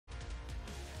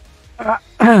Hello.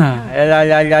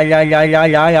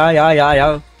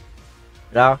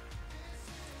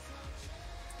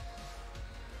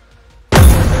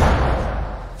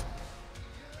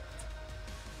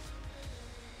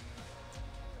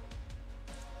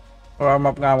 Warm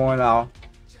up nga muna ako.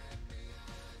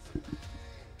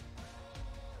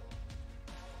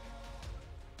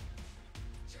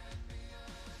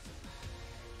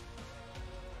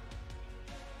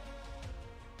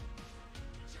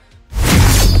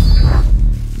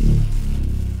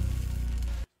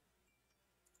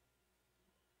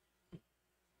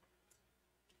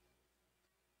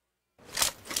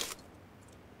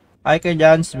 Hi kay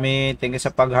John Smith, thank you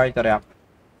sa pag-heart react.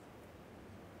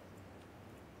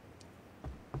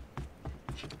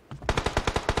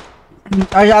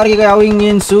 Ay, Ari kay Wing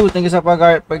Yinsu, thank you sa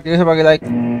pag-heart, thank you sa pag-like.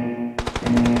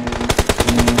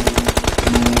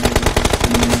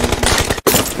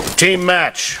 Team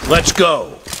match, let's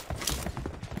go.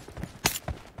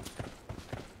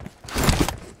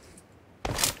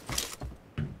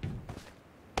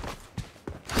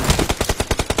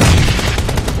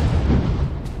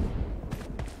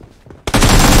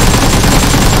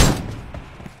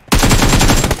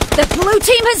 The blue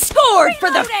team has scored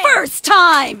for the first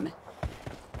time!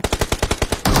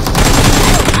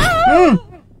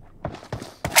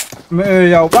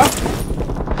 May yaw pa?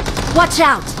 Watch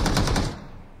out!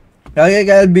 Lagi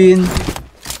kay Alvin.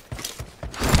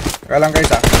 Kaya lang kayo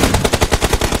sa.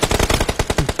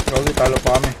 Lagi talo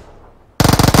pa kami.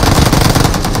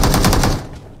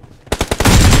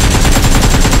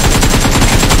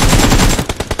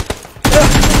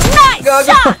 Nice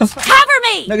shot! Cover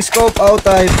me! Nag-scope out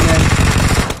tayo yan.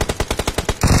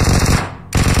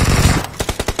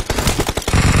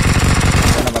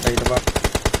 Sana namatay ito ba?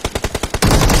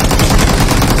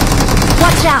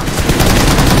 Watch out!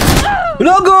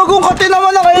 Wala, gagong kati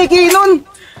naman ang kaiki nun!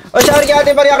 O, share kaya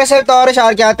ate Maria Kisel Torres,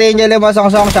 share kaya ate Angel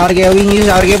Masang-sang, share kaya Wingy,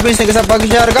 share kaya Prince, nagkasap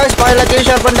pag-share guys, pakilike kayo,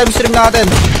 share pa live stream natin.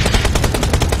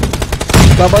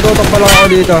 Papatutok pa lang ako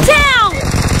dito.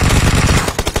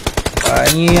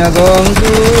 Panyagong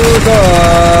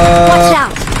tutok! Watch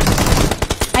out!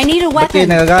 I need a Ba't kayo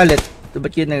weapon. nagagalit?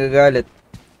 Ba't kayo nagagalit?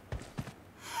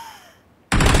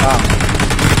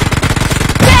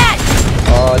 Dead!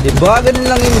 Oh, diba? Ganun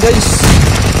lang yun guys.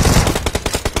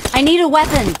 I need a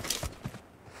weapon.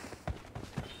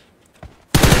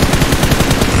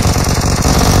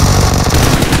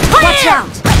 Watch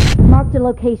out! Mark the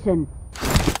location.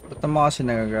 Ba't naman kasi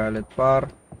nagagalit,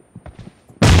 par?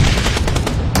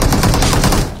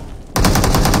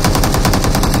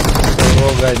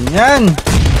 Oo, ganyan.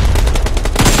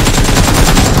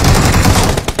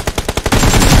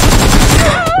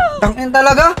 Tangin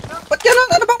talaga? Ba't ganun?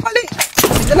 Ano bang mali?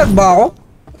 Dalag ba ako?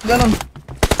 Ba't ganun?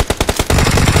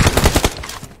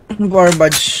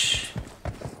 Garbage.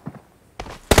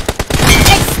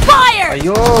 Expired!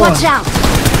 Ayun. Watch out!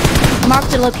 Mark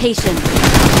the location.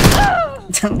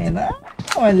 Tangin na.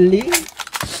 Mali.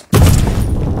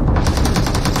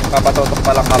 Papatutok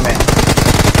pa lang kami.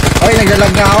 Oy,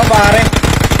 naglalag nga ako pare.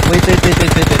 Wait.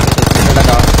 Naglalag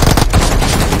ako.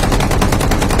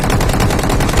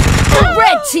 The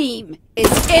red team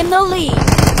is in the lead.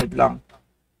 Wait lang.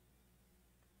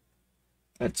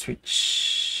 Let's switch.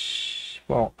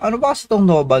 Wow. Ano ba kasi itong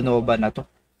Nova na to?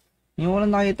 Hindi ko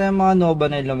lang nakita yung mga Nova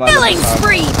na lumalabas. Killing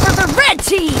spree for the red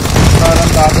team.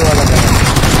 Parang dati wala ganun.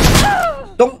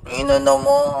 Tong ino na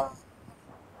mo.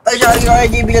 Ay, sorry ka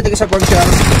kay JB ka sa pag-share.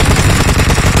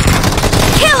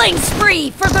 Killing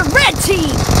spree for the red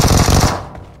team.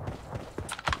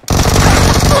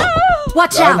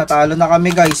 Watch Ay, out! natalo na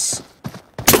kami guys.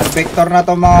 Vector na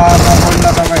to mga normal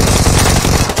na to guys.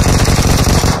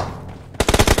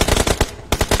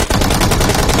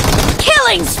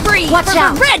 Killing spree for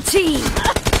the red team.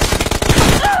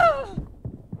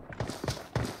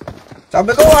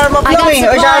 Sabi ko warm up I lang got eh.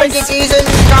 Ay, sorry kay Season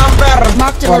Camper.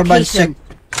 Mark the 4 badge check. location.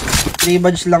 3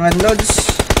 badge lang ang loads.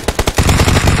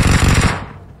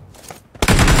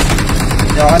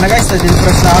 Diyan na guys, na-deal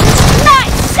press na kami.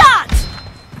 Nice shot!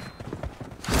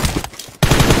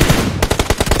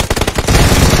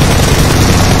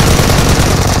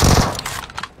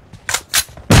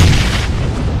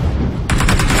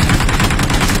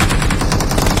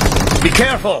 Be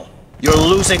careful! You're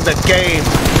losing the game.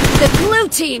 The blue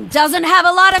team doesn't have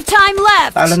a lot of time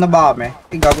left. Talo na ba kami?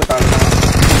 Gago, talo na.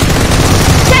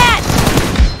 Dead!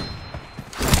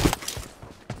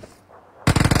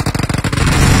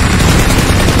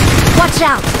 Watch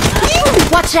out!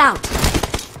 Watch out!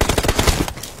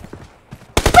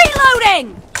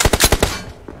 Reloading!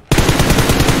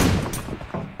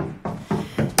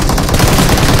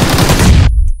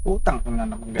 Putang ina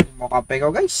naman guys. Mukha pa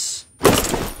ikaw guys.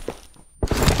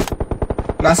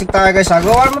 Classic tayo guys ha.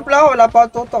 Go warm up lang ako. Wala pa ako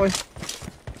tutok eh.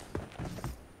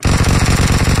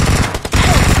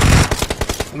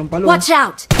 Palong-palong. Watch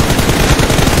out!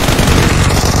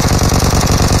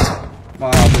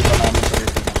 Makahabol pa namin sa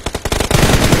rito.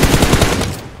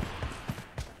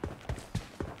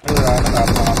 Ay wala na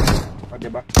kami. O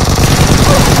diba?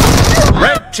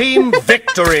 Red team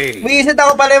victory! Wisit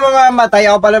ako pala yung mga matay.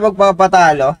 Ako pala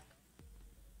magpapatalo.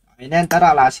 Okay na yan.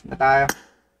 Tara, classic na tayo.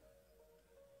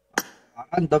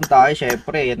 Random tayo,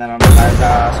 syempre. Yan na naman tayo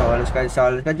sa Solos Squad.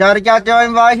 Sorry chat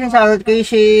yung invitation. Salut kay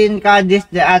Shin, Kadis,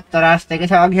 The Atras. Teka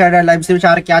sa mag-share na live stream.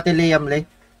 Sorry chat yung Liam Lee.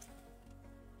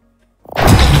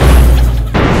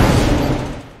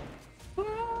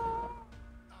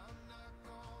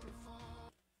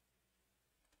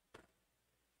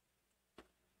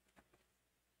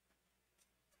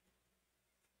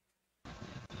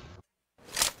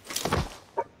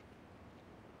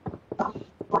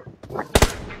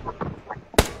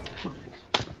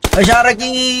 O shout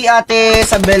kay ate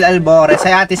Isabel Albores.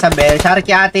 Ay ate Isabel. Shout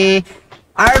kay ate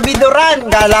RB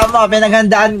Duran. Kala mo,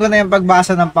 pinaghandaan ko na yung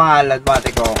pagbasa ng pangalan mo,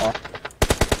 ate Coco.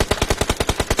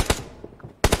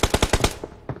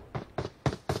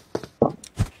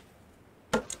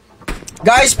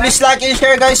 Guys, please like and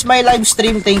share guys my live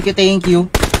stream. Thank you, thank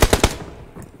you.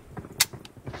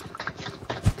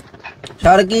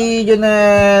 Shout kay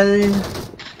Junel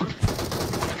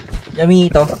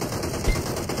Yamito.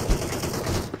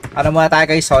 Ano muna tayo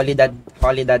kay Solidad,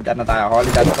 ano tayo,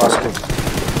 Solidad costume.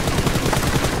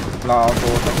 Wala akong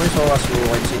tutok ko, so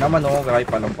asukay si naman o, kaya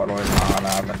palong-palong yung mga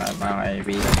kalaban na mga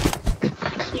kaibigan.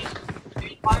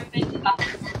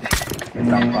 Wait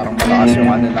lang, parang malakas yung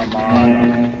ano ng mga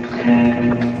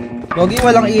Gogi,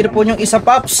 walang earphone yung isa,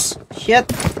 Pops.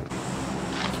 Shit.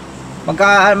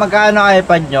 Magkano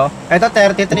iPad nyo? Ito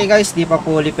 33 guys, di pa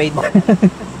fully paid.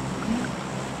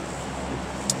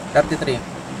 33.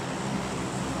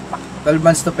 12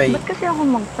 months to pay. Ba't kasi ako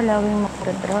palaging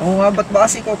magdadrop? Oo nga, ba't ba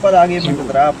kasi ikaw palagi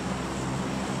magdadrop?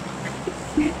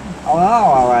 Oo nga,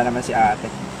 kawawa naman si ate.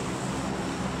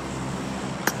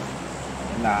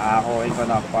 Nakakuhin ko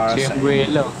na para Si sa...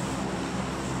 Abuelo.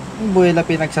 Yung buwela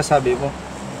pinagsasabi mo.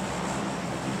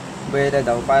 Buwela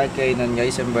daw, parang kayo nun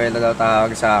guys, yung buwela daw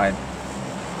tawag sa akin.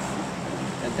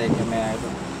 Thank you, may idol.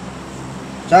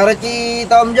 Shoutout kay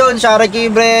Tom Jones, shoutout kay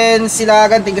Bren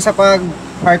Silagan, tingin sa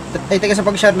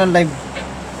pag-share ng live.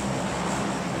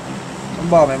 Saan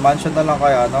ba? May mansion na lang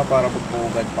kaya, no? Para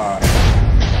magpugad pare.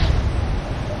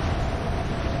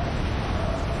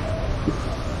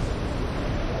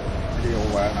 Hindi ko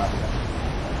kaya natin.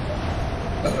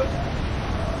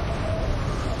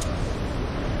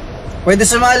 Pwede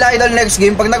sumala idol next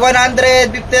game. Pag nag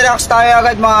 150 racks tayo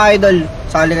agad mga idol.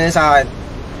 Sali kayo sa akin.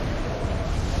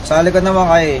 Sali ko naman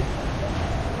kayo eh.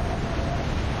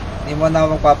 Hindi mo na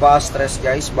magpapa-stress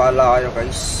guys. Bahala kayo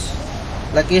guys.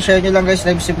 Like share nyo lang guys.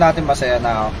 Live stream natin. Masaya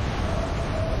na ako.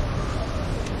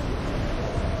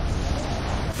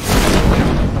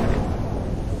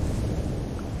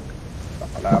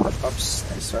 Pakalamat Pops.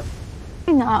 Nice one.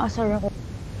 Ay, naaasar ako.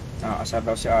 Nakaasar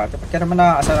daw si ate. Ba't ka naman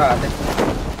nakaasar ate?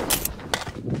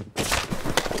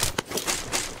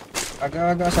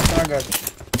 Aga-aga asar ka agad.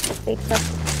 Take that.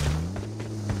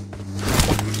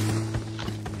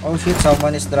 Oh shit,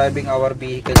 someone is driving our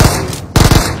vehicle.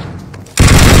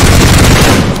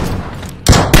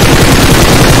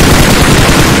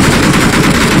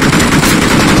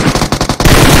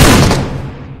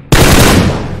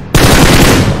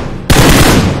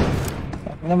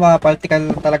 Ano mga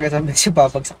particle talaga sa beses,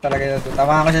 babagsak talaga yun.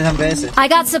 Tama ka siya sa beses. I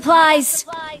got supplies.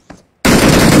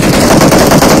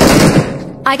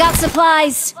 I got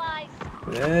supplies.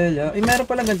 Well, yeah. Eh, meron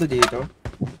palang ganito dito.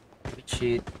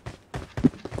 Shit.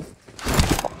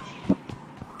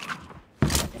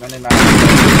 Ano na?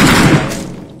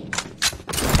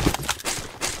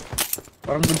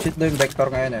 Parang good shit daw yung vector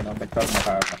ngayon eh, no? Vector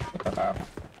matama.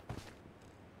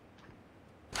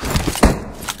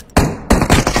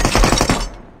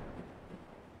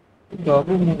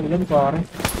 Gago, umuulan pare.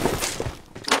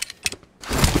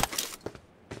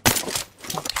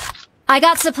 I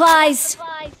got supplies.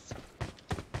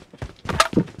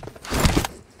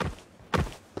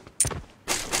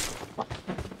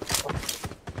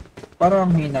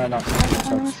 Parang hina lang.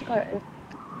 Ano na scar?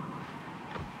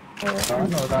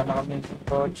 Ano, wala na kami sa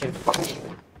kotse. Okay na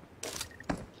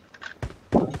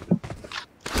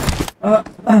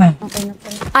pala.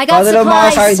 I got Paano lang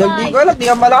mga supplies. idol? Di ko alam, di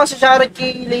ka malakas sa share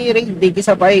kay Lady. Di ka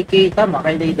sa pa kay tama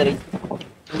kay Lady.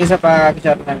 Di ka sa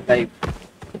pag-share ng type.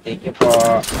 Thank you po.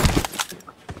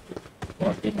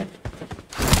 Okay na.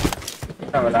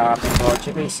 Wala kaming kotse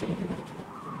guys eh.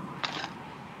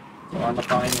 So ano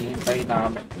pang hinihintay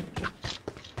namin?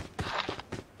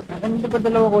 Ano ba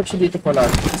dalawa coach dito pala?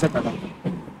 Isa na lang.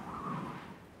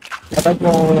 Patag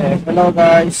mo eh. Hello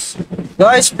guys.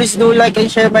 Guys, please do like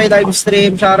and share my live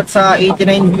stream. Shoutout sa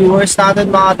 89 viewers natin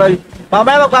mga tol.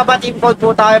 Mamaya magpapateam code po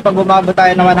tayo pag umabot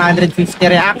tayo ng 150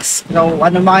 reacts. So,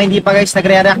 ano mga hindi pa guys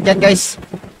nagre-react dyan guys.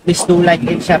 Please do like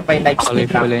and share my live stream.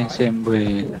 Okay pala yung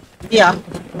Sembuela. Hindi ah.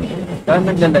 Saan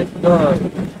nagla-live doon?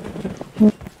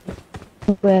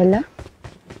 Buwela?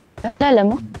 Alala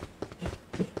mo?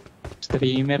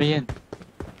 Streamer yan.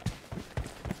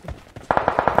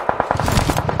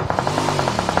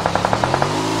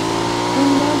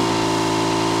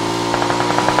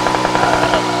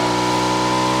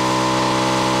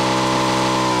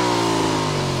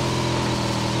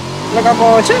 Laga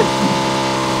mo siya.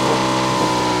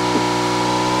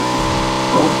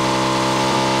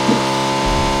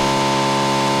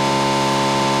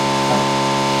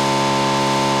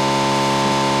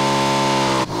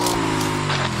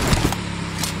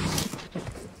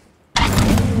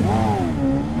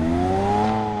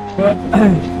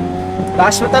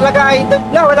 Last mo talaga idol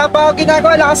na, wala pa ako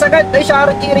ginagawa, lakas agad. Ay,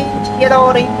 Sharky,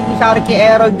 Sharky,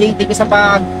 Aero, JT, sa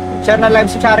pag share na live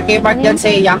si Sharky, Mark Jan,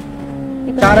 Seiya.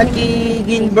 Sharky,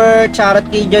 Gilbert,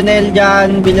 Sharky, Jonel,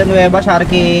 Jan, Villanueva,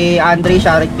 Sharky, Andre,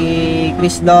 Sharky,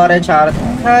 Chris Loren,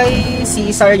 Sharky,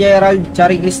 Cesar Gerald,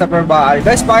 Sharky, Christopher Baal.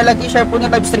 Guys, pakilagi, share po na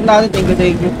live stream natin.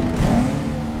 Thank you.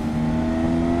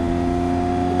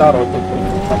 Taro,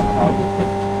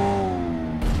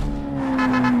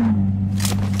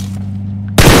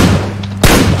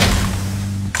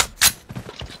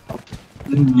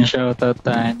 Shoutout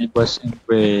tayo ni Boss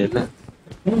Sembuela.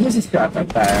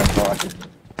 Shoutout tayo po.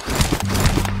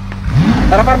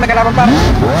 Tara par, may kalaban par.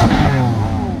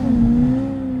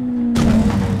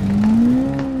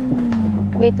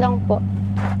 Wait lang po.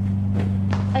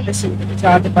 Ay, Kasi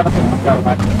sa atin para sa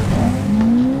magkaroon.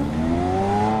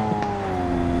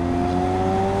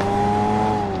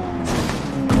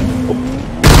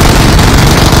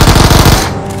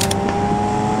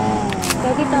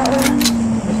 lagi tao.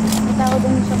 May tao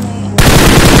dun sa may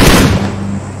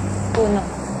puno.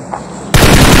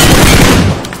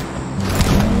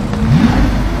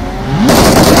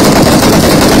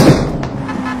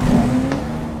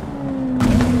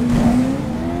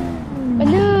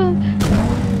 Ala!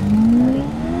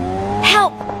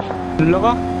 Help! Dulo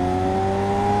ka?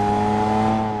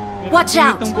 Watch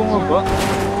out! Itong bumaba?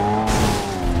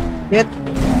 Hit.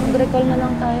 Mag-recall na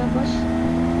lang tayo, boss.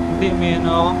 Hindi, may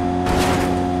ano ako.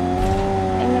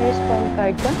 Ay, may respawn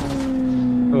card ka?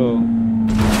 Oo.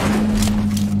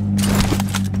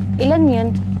 Ilan yan?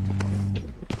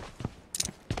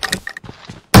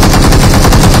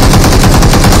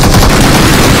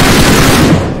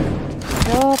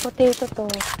 No, potato to.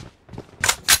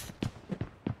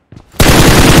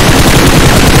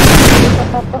 Isa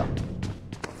pa po.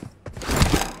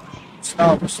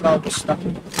 Busta.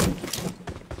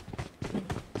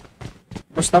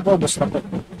 Busta po.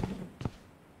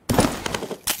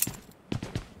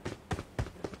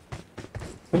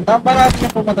 Puntahan pa natin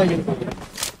yung pumatay yung kuya.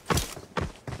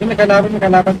 Yung may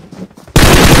kalaban.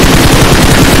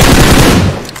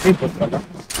 Report pala.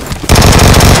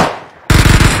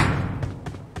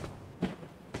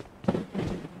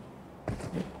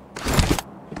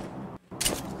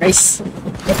 Guys.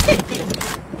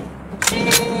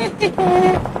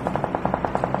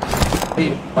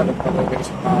 Palo guys.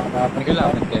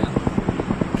 Nagalaman kaya?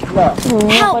 Wala.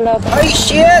 Wala pa. Ay,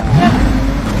 shit!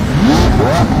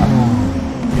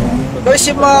 Guys,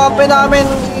 yung mga namin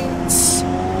is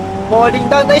falling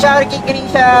down na Sharky,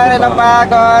 Krisha,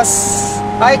 Lapagos.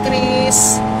 Hi,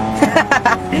 Chris!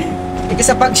 Hindi ka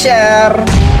sa pag-share.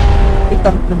 Ito,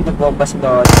 nagbombas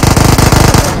doon.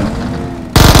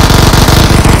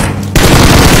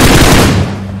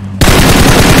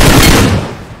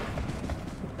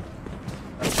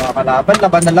 Mga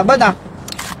kalaban, laban ah.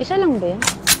 Isa lang ba yan?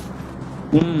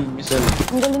 Isa lang.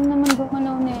 Ang galing naman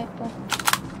gumalaw na ito.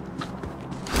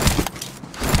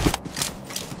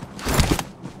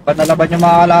 Panalaban yung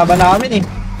mga kalaban namin eh.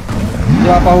 Hindi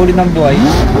mapahuli ng buhay.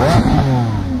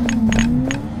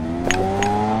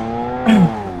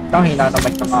 Ang hina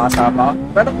naman yung mga kasama.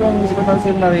 Pero kung hindi ko na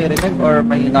sila naririnig or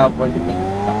mahina ang volume.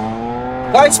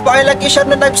 Guys, pakilagay share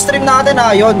na live stream natin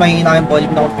ha. Yun, mahina yung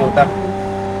volume ng computer.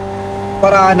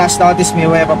 Para nas-notice may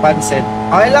way papansin.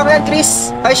 Okay lang yan,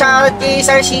 Chris. Ay, shoutout kay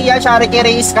Sarcia, shoutout kay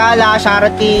Ray Scala,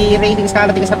 shoutout kay Rating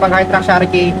Scala, thank you sa pag-hard track, shoutout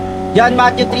kay John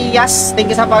Matthew Trias, thank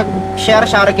you sa pag-share,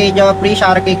 shoutout kay Joffrey,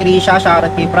 shoutout kay Krisha,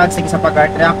 shoutout kay Franz, thank you sa pag-hard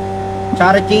track.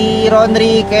 Shoutout kay Ron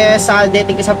Riquez, Salde,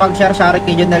 thank you sa pag-share, shoutout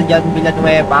kay Jonel John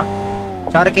Villanueva.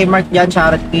 Shoutout kay Mark Jan,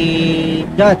 shoutout kay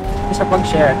John, thank you sa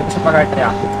pag-share, thank you sa pag-hard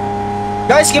track.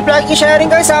 Guys, keep liking sharing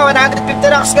guys ha. 150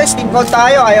 rocks guys. Team call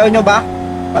tayo. Ayaw nyo ba?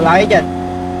 Palaki dyan.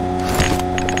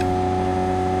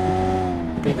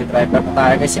 Okay, may driver pa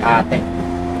tayo guys, si ate.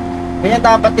 Ganyan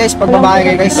dapat guys, pag babae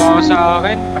kayo guys. Ito ako sa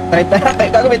akin. Drive na lang.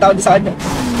 Gago, may tao din sa kanya.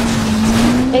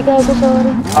 Gago,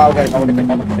 sorry. Okay, makulit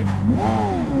ka, makulit.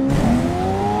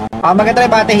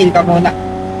 Mag-drive ate, heal ka muna.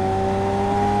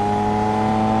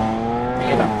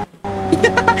 Sige lang.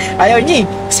 Ayaw niya eh.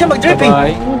 Kasi mag-drive eh.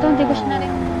 Bye. Dito, hindi ko siya na rin.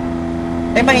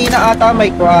 Ay, mahina ata,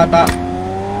 mic ko ata.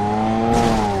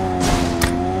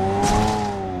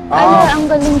 Ala, ang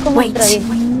galing ko mag-drive.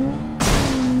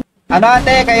 Ano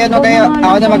ate, kayo no kayo.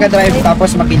 Ako na mag-drive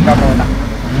tapos makita ka muna.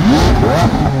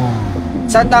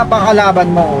 Saan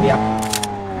napakalaban mo, kuya?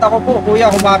 Ako po, kuya,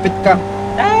 kumapit ka.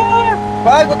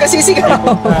 Wag, huwag ka sisigaw.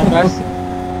 Taas.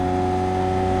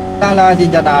 Nala din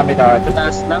dyan namin dito.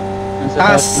 Taas lang. Nasa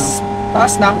Taas. taas lang.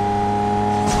 Taas na.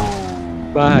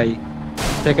 Bahay.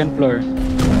 Second floor.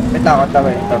 Wait lang, konta ba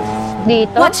ito?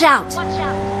 Dito? Watch out!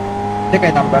 Hindi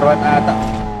kayo number 1 ata.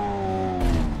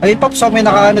 Ay, Pops, so may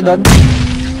nakaano doon.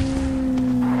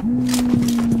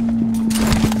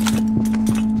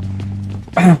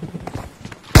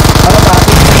 Ano ba?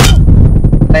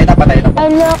 Patay na.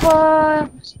 Ala ko.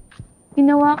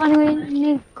 Hinawakan mo yung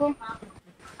leg ko.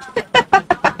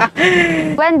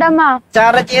 Kwenda ma.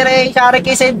 Charity Ray,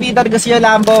 Charity St. Peter, gusto nyo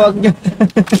Lambo, wag nyo.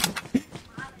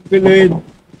 Guluhin.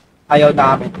 Ayaw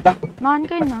namin. Makan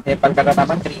kayo na. Nepal ka na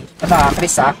naman, Chris.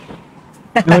 Chris ha?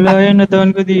 Wala yan,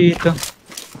 natawan ko dito.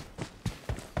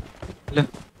 Wala.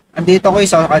 Andito ko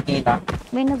isa kanina.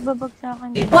 May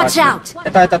nagbabagsakan. Dito, Watch kanina. out!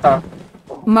 Ito.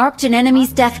 Marked an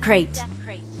enemy's death crate.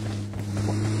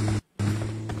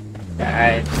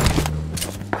 Yan.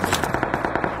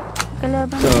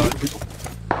 Kalaban. So,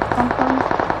 Pampang.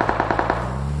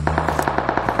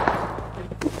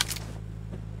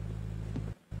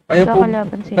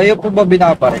 Kakalaban sila. Kayo po ba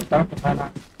binaparin? Sana.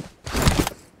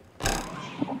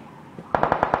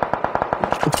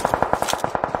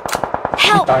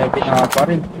 Help! Tayo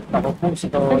binaparin. Ako po,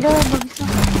 sito. Ala, bagsak.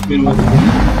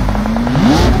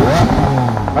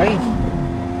 Ay.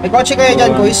 May kotse kayo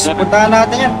dyan, boys. Puntahan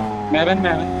natin yan. meron.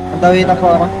 Mandawin na po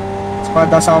ako.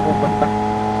 Spada sa ako pupunta.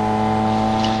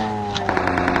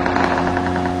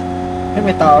 Ay,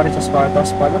 may tao rin sa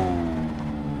Spardas pala.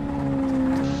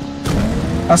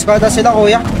 Sa Spardas sila,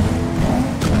 kuya.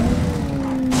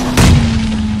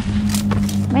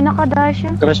 May nakadash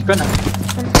siya. Crush ko na.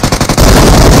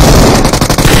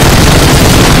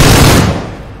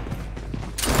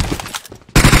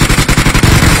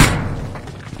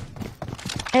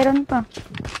 Meron pa.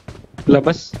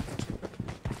 Labas.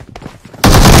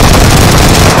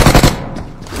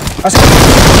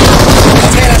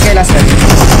 Last guy.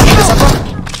 Isa po.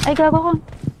 Ay, gago ko.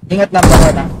 Ingat na po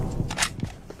na.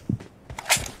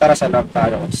 Tara sa lab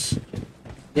tayo.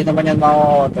 Hindi naman yan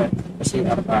mako-auto. Kasi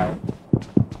tayo.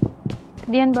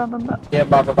 Di yan bababa. Hindi yan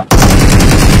bababa.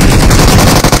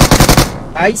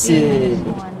 I see.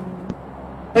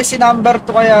 Ay, si number 2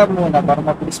 kaya muna para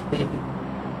mabilis play.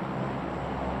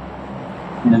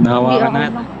 Nanawa ka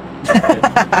na.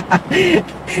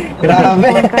 Grabe.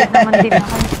 Kahit naman din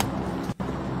ako.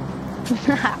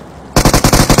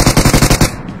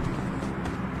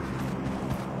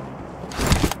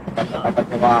 Kapag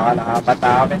kumakalapat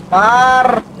namin. Par!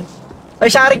 Ay,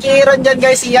 Sharky Aaron dyan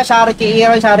guys. Iya, Sharky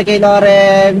Aaron, Sharky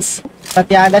Lawrence,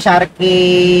 Tatiana, Sharky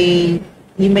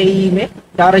Ime,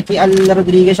 Sharky Al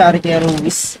Rodriguez, Sharky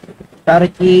Ruiz,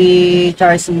 Sharky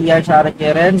Charcia, Sharky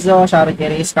Renzo, Sharky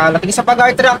Reyes Kala. Tingin sa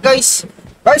pag-art track guys.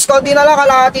 Guys, konti na lang,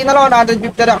 kalahati na lang.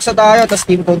 150 racks na tayo. Tapos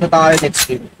team code na tayo next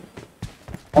game.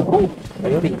 Oh,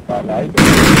 kayo rin pala.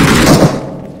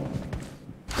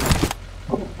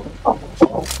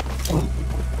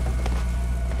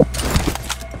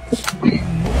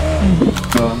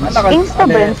 Insta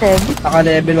ba yun, Seb? Naka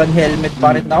level 1 helmet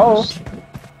pa rin ako.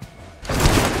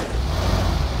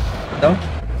 Ito?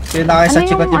 Yung naka sa Ano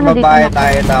chikot yung yung ano dito babae na-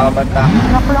 tayo nakabanta.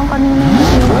 Anak ko lang kanina yung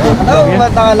Ano?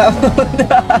 Ba't nakalaon?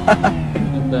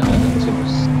 Ganda na lang si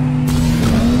boss.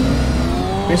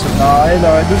 Peso na kayo,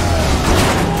 Lord.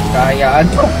 Kayaan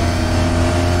to.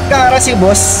 Kara si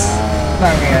boss.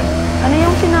 Nangyayari. Ano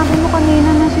yung sinabi mo kanina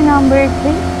na si number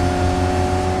 3?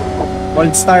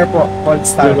 Gold star po. Gold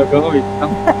star. Talaga ko, wait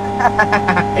lang.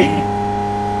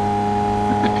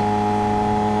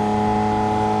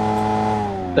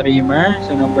 Trimmer,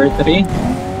 so number 3.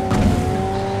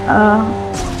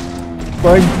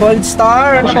 Gold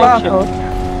star. Ano ba?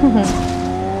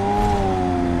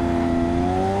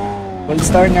 Gold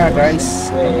star nga guys.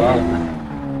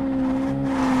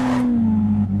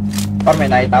 Par may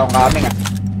nakita akong kami nga.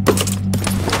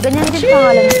 Ganyan din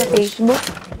pangalan mo sa Facebook?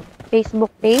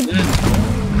 Facebook page?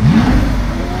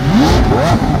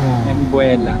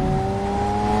 Embuela.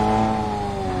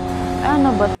 Ano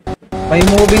ba? May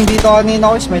moving dito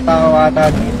kanina, guys. May tao ata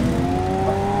dito.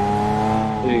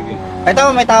 Sige. Ito,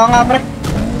 may tao nga, pre.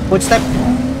 Footstep.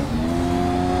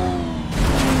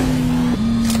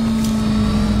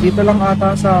 Dito lang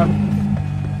ata sa...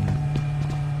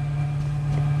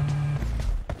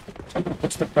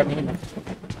 Footstep kanina.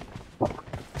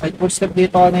 May footstep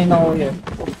dito kanina, kuya.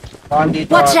 Baka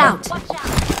dito Watch ata. out!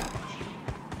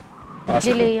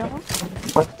 Delay ako.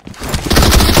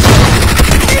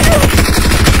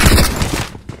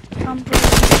 Kampo.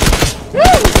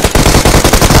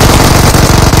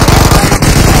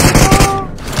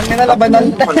 Ang na labanan.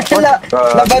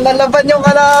 Laban yung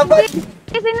kalaban.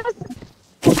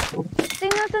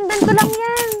 Sinusundan ko lang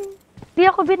yan. Di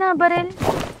ako binabaril.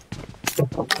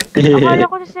 Akala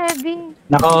ko si Sebi.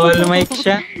 Naka-all mic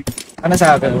siya. Ano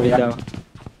sabi mo Sabi yan? daw.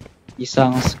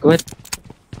 Isang squad.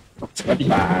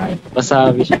 Bye.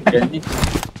 Pasabi siya ganit.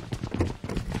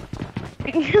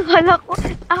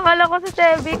 akala ko si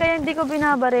Sebi kaya hindi ko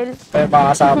binabaril. Kaya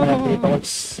makasama na dito.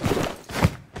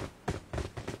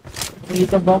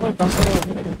 Dito ba ako? Kaso,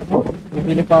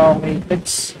 bibili pa ako ng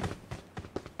Apex.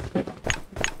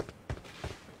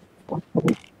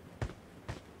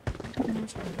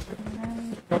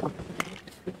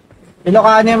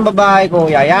 Ilocano yung babae ko.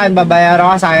 Yan,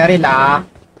 babayaran ka sa Iril, ah.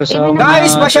 Kasama.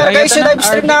 Guys, pa-share guys yung live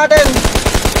stream natin.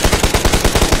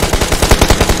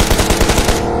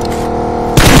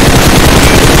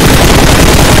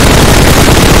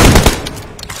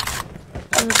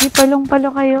 Sebi, palong-palo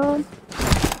kayo.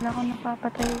 Wala ako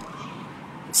napapatay.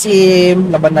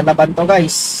 Sim, laban na laban to,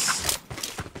 guys.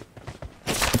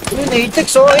 Yun, Apex,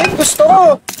 oh, yun, gusto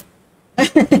ko.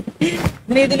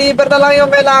 Dinideliver na lang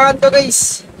yung kailangan ko,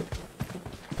 guys.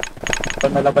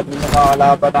 Laban na laban din yung mga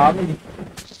kalaban namin, eh.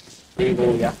 Hey,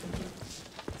 kuya.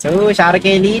 So,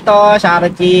 Sharky Lito,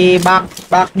 Sharky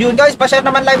back June, guys, pa-share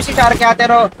naman live si Sharky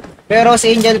Atero. Pero si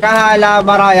Angel Kahala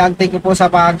Marayang, thank you po sa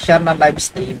pag-share ng live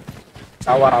stream.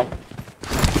 Sa waraw.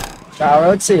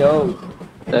 Shoutout sa'yo.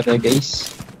 Tara guys.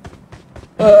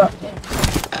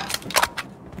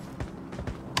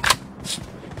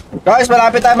 Guys,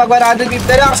 malapit tayo mag 150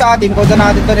 lang sa ating code na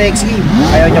natin to next game.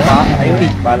 Ayaw nyo pa? Ayaw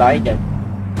eh. Bala kayo dyan.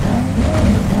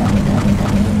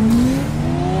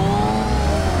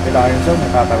 Kailangan yung zone,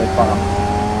 natatawid pa ka.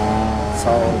 So,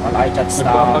 malaki chats na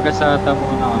ako. Magpapagasata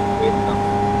muna ako. Wait lang.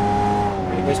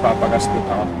 Okay guys, papagas din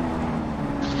ako.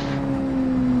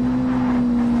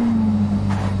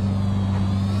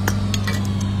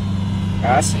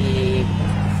 Kasi...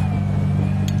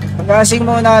 Pagasing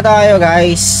muna tayo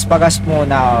guys. Pagas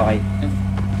muna, okay.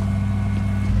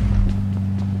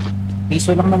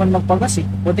 Piso lang naman magpagas eh.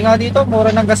 Buti nga dito,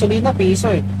 mura ng gasolina, piso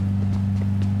eh.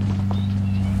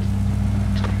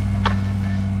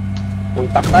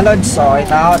 Putak na lods, okay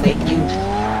na ako, thank you.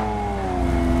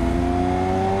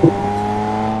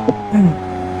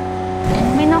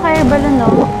 May nakaya balon, no?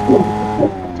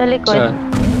 Sa likod. Saan?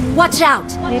 Watch out!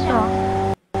 Dito.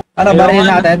 Ano, barilin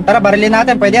natin? Tara, barilin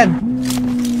natin, pwede yan.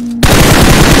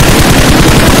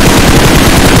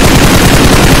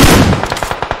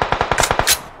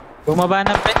 Bumaba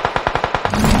na pre.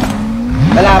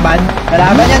 Lalaban?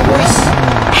 Lalaban yan, boys.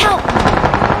 Help!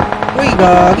 Uy,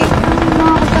 gagi.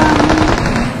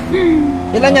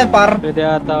 Ilan yan, par? Pwede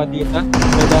ata ako dito.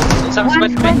 Pwede ata. Isang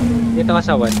squad pre. Dito ka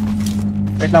sa one.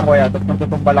 Wait lang, kuya.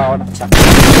 Tutumba lang ako ng isa.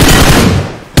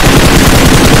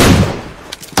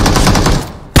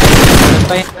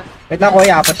 Tayin ka. Wait lang,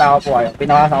 kuya. Apat ako po kayo.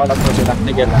 Pinakasa ko lang po sila.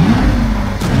 Nagyan lang.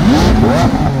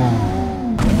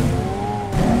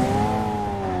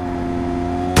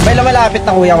 May lumalapit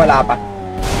na, kuya. Wala pa.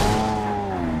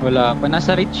 Wala pa.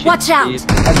 Nasa reach. Watch out!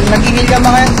 Nagigil ka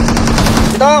mga yan.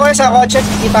 Dito ako, kuya, sa kotse.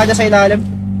 Kita dyan sa ilalim.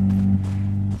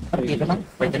 Dito na.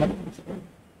 Pwede na.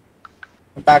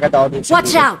 Punta agad ako dito sa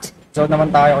Watch gilid. out! Zone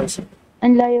naman tayo, guys.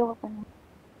 Ang layo ka pa na.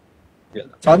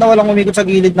 Sana walang umikot sa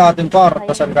gilid natin, par.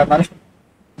 Tasal ka na lang.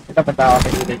 Kita, punta ako sa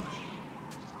gilid.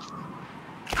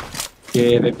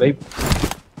 Okay, revive.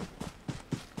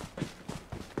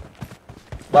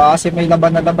 Baka kasi may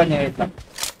laban na laban niya. Wait lang.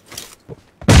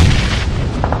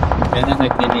 Yan na,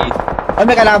 nag-need. Ay,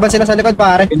 may kalaban sila sa likod,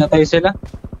 pare. Pinatay sila.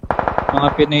 Mga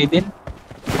Pinoy din.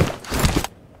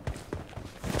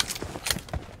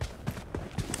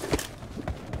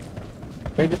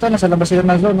 Pwede to, nasa labas sila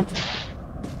ng zone. No?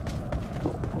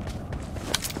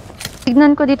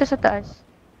 Tignan ko dito sa taas.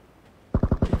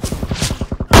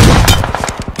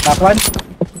 Top one.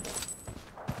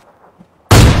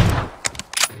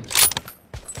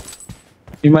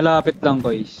 Yung malapit lang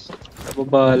guys. Sa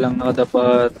baba lang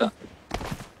nakadapata.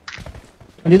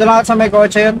 Nandito lang ako sa may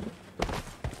kotse yun.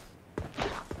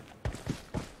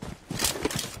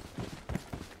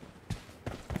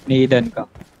 Nidan ka.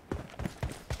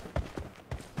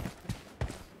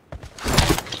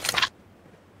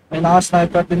 May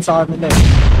naka-sniper din sa kanila eh.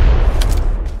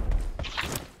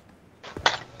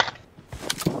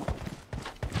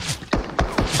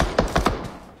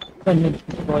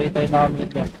 Buhay tayo namin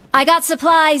yan. I got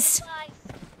supplies.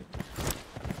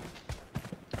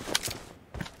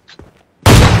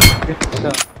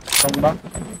 Ito. Saan ba?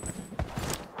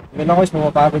 Hindi lang ko is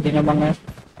mapapagod din yung mga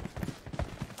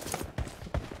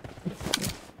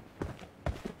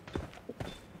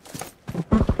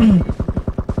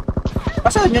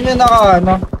Asan yun yung naka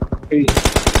ano? Okay.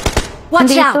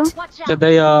 Watch Nandito? out. Sa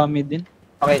diamid din.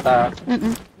 Okay ta.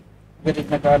 Mm-mm. Galit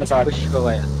na gala sa akin. Push ko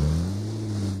kaya.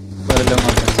 Para lang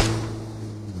ako.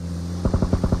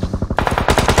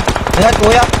 Ayan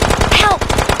kuya. Help.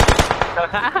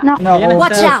 Nako.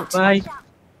 Watch out. Bye.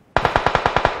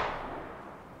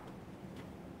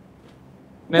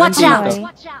 Meron Watch dito. out.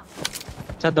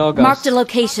 Sa Dogas. Marked a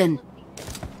location.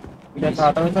 Bilang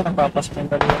tatawin ko nagpapaspin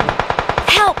dali.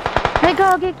 Help. Ay,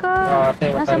 gagi ka. Ate,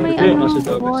 Nasa may Hindi, ano, nasa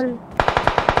Dogas. wall.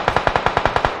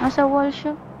 Nasa wall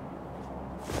siya.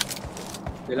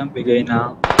 Kailang bigay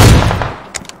na.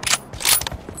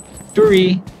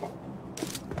 Turi.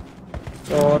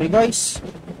 Sorry guys.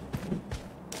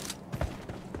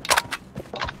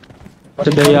 Sa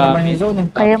daya. Naman yung zone eh.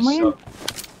 Kaya mo yun.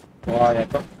 Oh,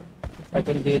 ito. I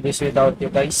can do this without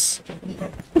you guys.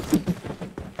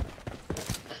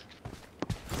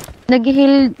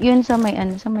 Nag-heal yun sa may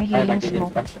ano, sa may Ay, healing nagigil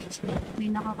smoke. pa. May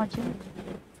nakaka-dyan.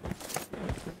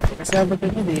 Kasi abot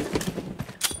yun dito.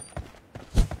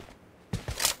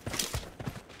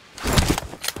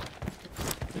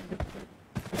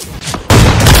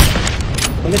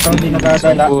 Ulit hindi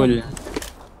nagadala. Cool.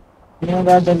 Hindi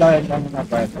nagadala yun. Ano na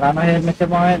ba? Wala na helmet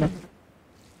yung mga yun.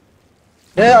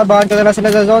 Hindi, abangan ko na lang sila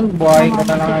sa zone. Buhayin ko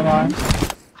na lang yung mga.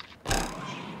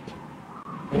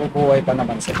 Bubuhay pa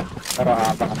naman sila. Pero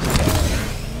abangan ko sila.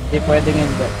 Hindi pwedeng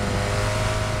hindi.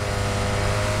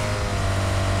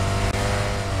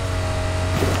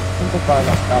 Ito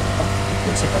pala. Dapat.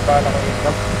 Kasi pa pala ko yung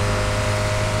drop.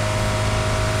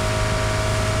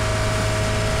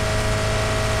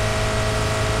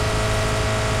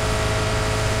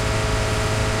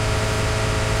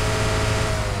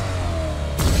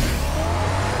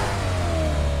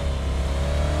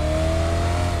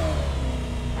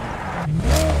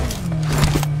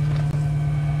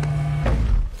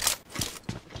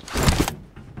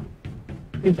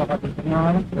 Eh, baka dito na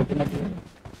ano, pwede na dito.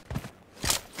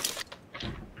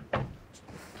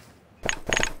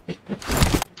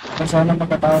 Sana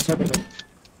magkataas sa dito.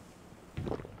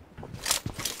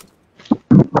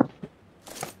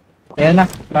 Ayan na,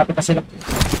 lapit na sila.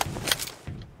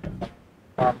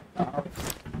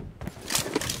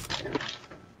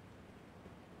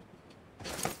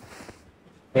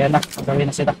 Ayan na, gawin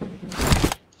na sila.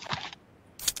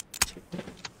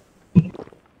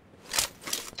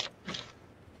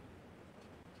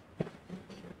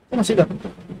 Ano sila?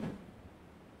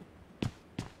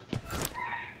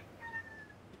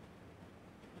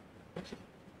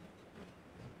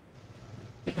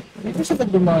 Dito sila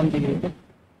dumaan dito.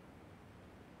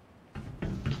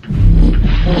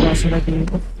 Wala sila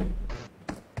dito.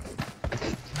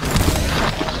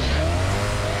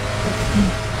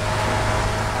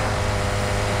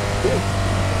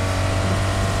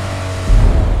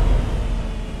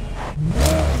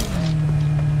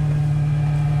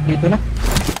 Dito na.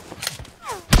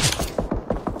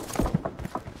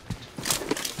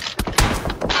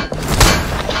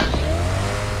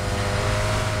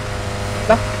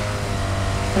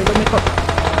 Ay, dami ko.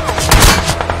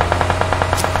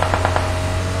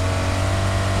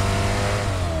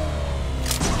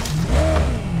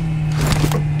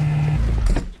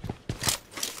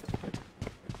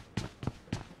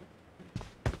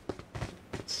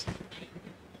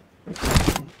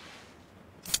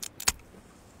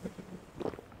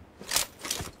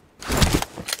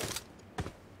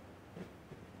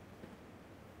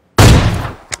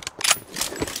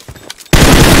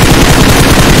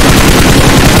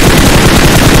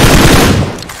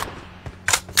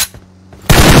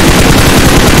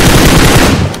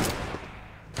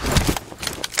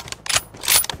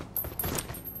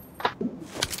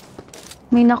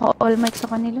 May naka-all mic sa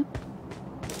kanila.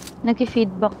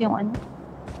 Nag-feedback yung ano.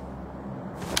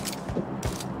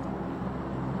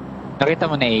 Nakita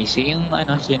mo na AC yung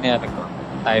ano, scenario ko.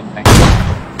 Type na.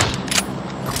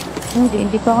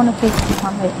 Hindi pa ako nag-Facebook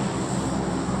mamaya.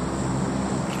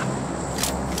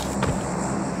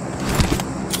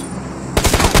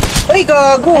 Ay,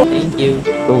 gago! Thank you.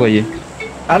 どこがいい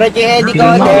Ano si Eddie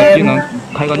今 Coden? の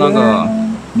会話なんか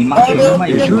見ま Ano すよ。 yung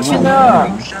pinag-usin na?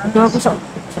 Gago sa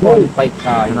Qualified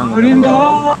tayo. Rinda!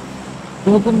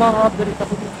 Huwag kong makaka-operate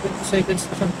ako ng 20 seconds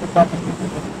na siyang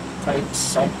pagpapagpapagpapag sa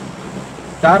isang.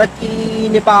 Darat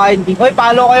inipain din. Hoy,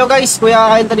 follow kayo guys.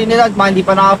 Kuya kayo Trinidad, hindi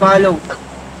pa naka-follow.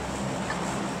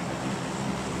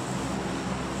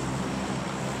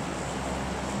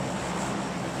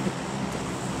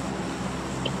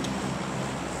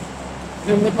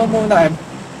 Lumit mo muna eh.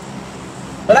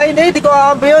 Wala, hindi ko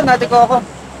kakampi yun. Hati ko ako.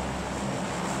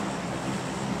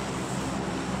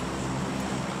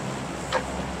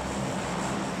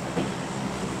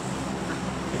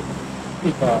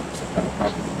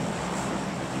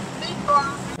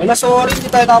 Wala, sorry, hindi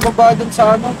tayo nakababa dun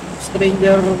sa ano,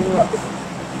 stranger.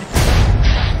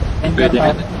 Pwede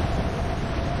na.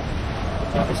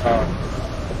 Sorry.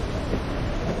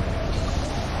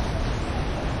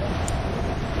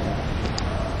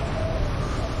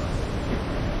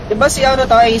 Diba si ano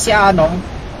tayo, si Anong?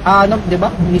 Anong, diba?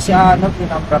 Hindi si Anong,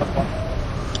 yung number ko.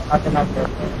 Ate number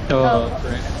ko. So,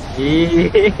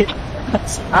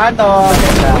 Ano,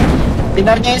 teka.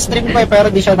 Tinar niya yung stream ko eh,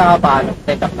 pero di siya nakapalo.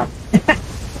 Teka lang.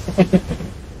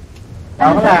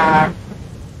 Ako lang.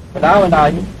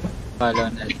 Wala yun. follow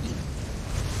na.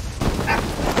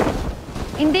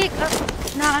 Hindi,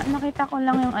 nakita ko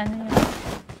lang yung ano yun.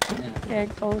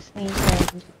 Shared post ni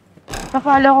Freddy.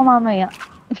 Pa-follow ko mamaya.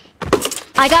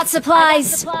 I got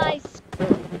supplies.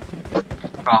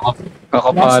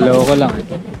 Kakapalo ko lang.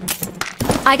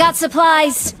 I got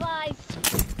supplies.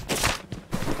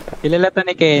 Kilala to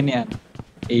ni Kenny yan.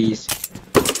 Ace.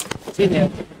 Sino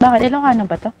yun? Bakit? Ilocano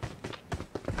ba to?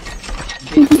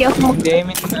 Hindi ako. Hindi, I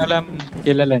mean, alam,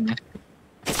 kilala niya.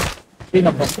 Sino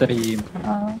po? Stream.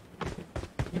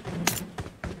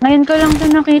 Ngayon ko lang ito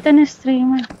nakita ng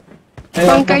streamer.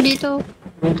 Ayun, dito.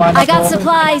 luma na I got po.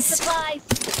 supplies.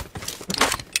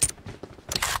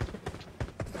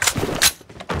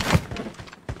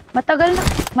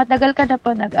 Matagal ka na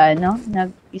po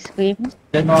nag-scream?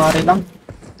 January lang.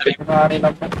 January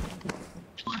lang po.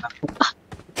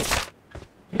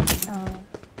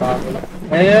 Bago lang.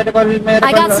 Eh, meron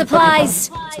I got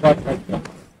supplies. Spotlight lang.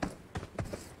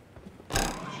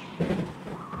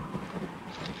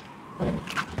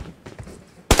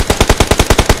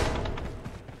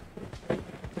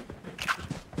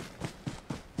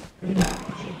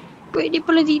 Pwede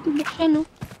pala dito buksan, no?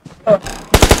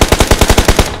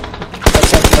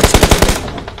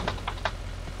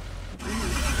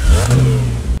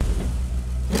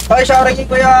 Hi, Sharky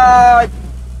Kuya.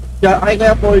 Kay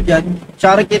Kuya Paul dyan.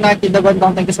 Sharky na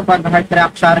kinagandang thank you sa pag-heart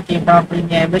track. Sharky from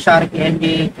Nieve. Sharky MB.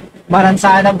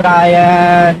 Maransana,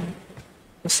 Brian.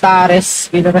 Stares,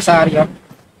 Guido Rosario.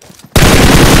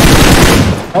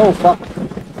 Oh, fuck.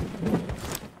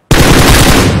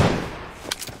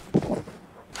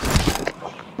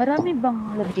 Marami bang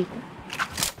loob dito?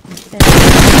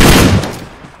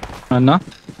 Ano?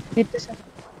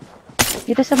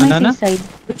 Dito sa may Ano na? seaside.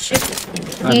 Shit.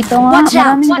 Dito nga, Watch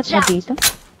out, maraming watch loob out. dito.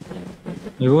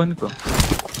 Iwan ko.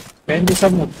 Pwede sa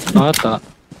mood. Ata.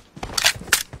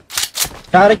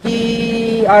 Sharky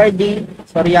RD.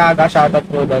 Soriaga, shoutout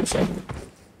po doon sir.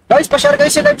 Guys, pa-share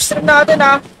guys yung live stream natin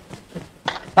ha.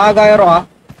 Tagayro ha.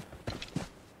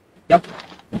 Yup.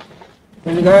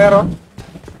 Tagayro.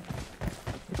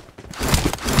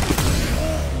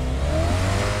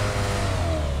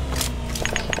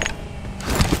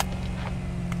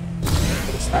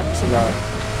 Start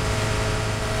sila.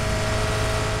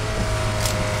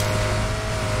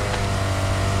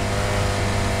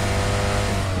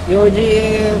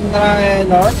 Eugene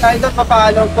Raelo, tayo doon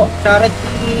papalo po.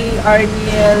 Charity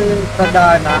Arniel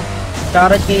Pradana.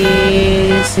 Charity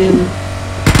Sil...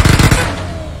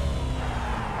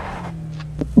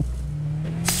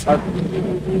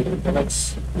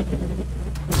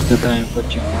 Ito tayo po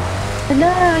siya. Hala,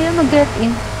 ayaw mag-get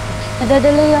in.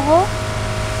 Nadadalay ako?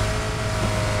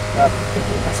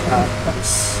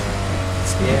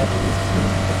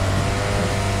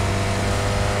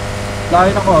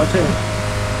 Layo na ko, siya.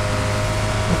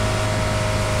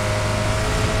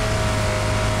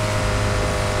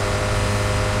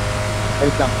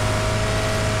 Wait lang.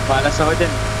 Malas ako din.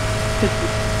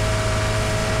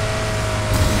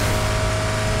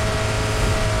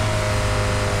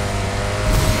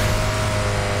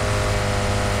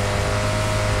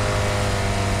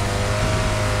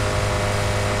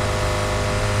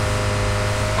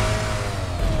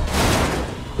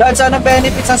 Dahil sa anong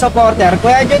benefits ng supporter?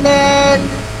 Kuya Junel,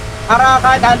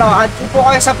 Arakan, add po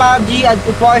kayo sa PUBG, add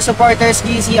po kayo sa Supporters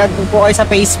GC, add po kayo sa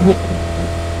Facebook.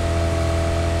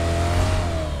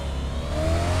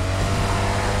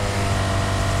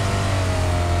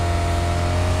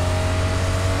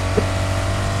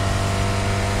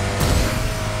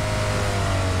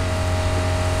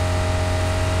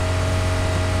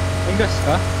 gas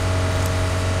ka?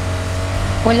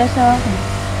 Wala sa akin.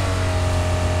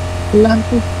 Wala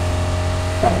po.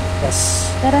 Yes.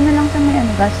 Tara na lang sa may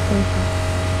gas station.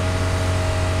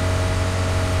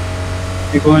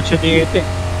 Hindi ko siya dito eh.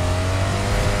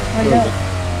 Wala.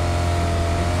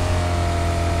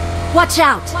 Watch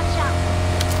out!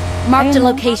 Marked a Ayun,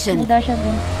 location. Wala siya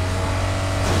dun.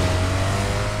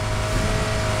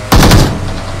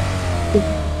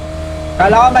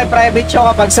 Kala ko may private show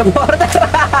kapag supporter.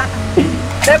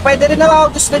 Eh, pwede rin naman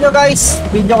kung gusto nyo guys.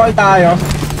 Video call tayo.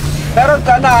 Pero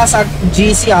sa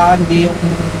GC hindi yung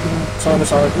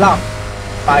solo-solo lang.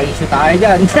 Pa-issue tayo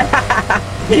dyan.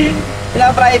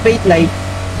 Ilang private live.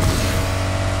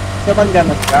 So, pag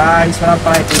ganun guys, walang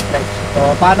private live. So,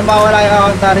 paano mawala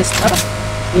yung account restricted?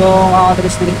 Yung account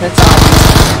restricted sa akin.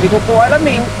 Hindi ko po alam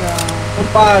eh. Kung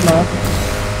paano.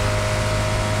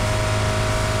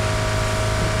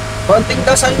 Konting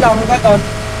dasal lang, gano'n.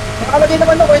 Nakalagay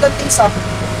naman ako ilang tisa.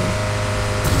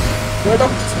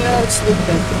 Walang tisa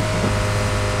restricted.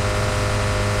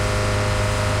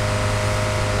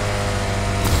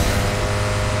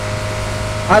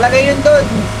 Nakalagay yun doon.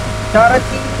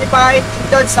 Charity ni Pahit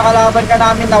doon sa kalaban ka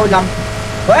namin na ulang.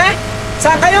 Weh!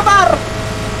 Saan kayo, Mar?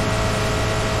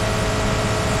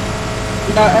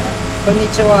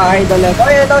 Konnichiwa, idol.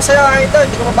 Oy, hello sa'yo, idol.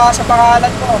 Hindi ko mabasa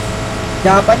pangalan mo.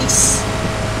 Japanese.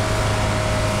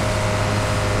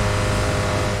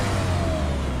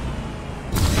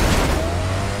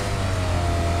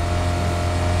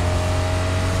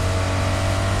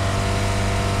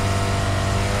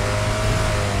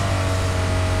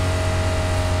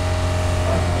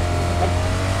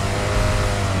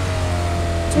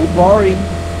 So boring.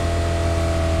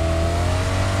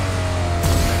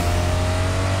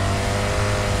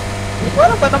 Hindi ko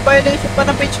alam pa ng violation pa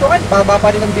ng page ko kahit baba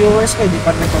pa rin ng viewers ko, hindi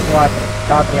pa rin ito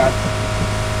 4 dati yan.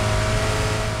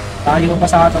 Tayo pa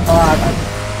sa atong tawanan.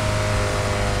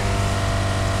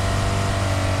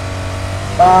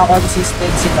 Baka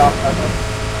consistency lang ano.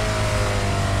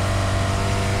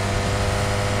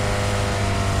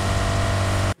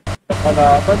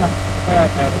 Wala pa na. Kaya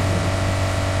meron.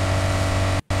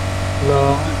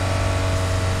 Wala.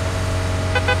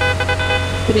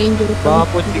 Stranger pa. Baka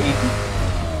po tingin.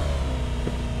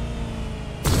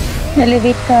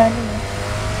 Elevate ka.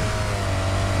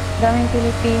 Daming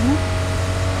Pilipino.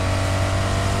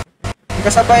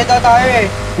 Kasabay daw tayo eh.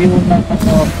 View ng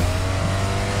ano.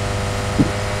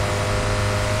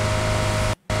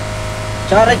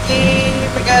 Charity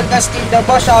Miguel Castillo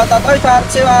po. Shoutout. Oy,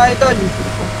 shoutout si mga idol.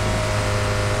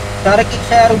 Charity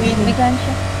Sherwin. Bigan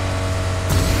siya.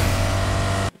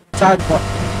 Saan po?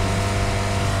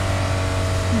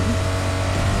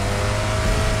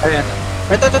 Ayan.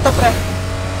 Ito pre.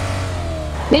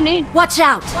 Bene. Watch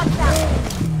out!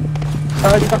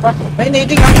 Dito pa. May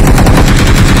nading ah.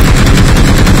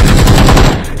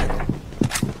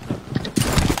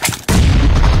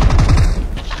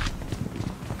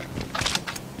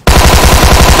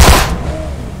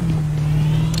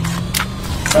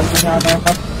 Salto niya ata yung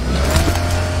cut.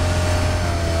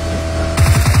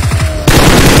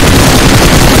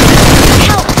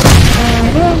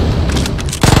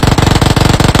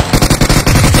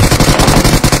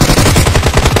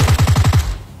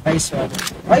 Nice one.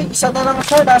 Ay, isa na lang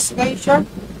siya. Last guy siya.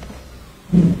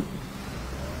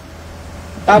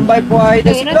 Tambay po ay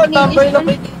dito. Tambay lang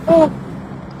kayo dito.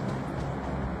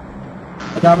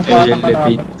 Madami po ang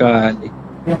Elevate ka.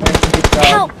 yung exhibit ka.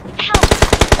 Help! Help!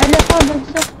 Ala pa,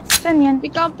 bagsak. Saan yan?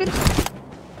 Pick up it.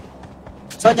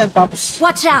 Saan yan, Pops?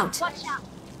 Watch out!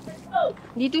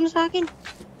 Dito na sa akin.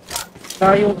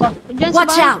 Tayo pa. Diyan sa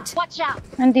Watch bahay. out! Watch out!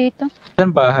 Nandito.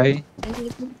 Saan bahay?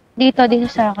 Dito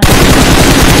sa akin.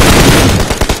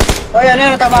 O yan,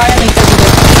 yan. Tama yan. Ito dito.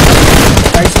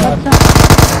 Nice one.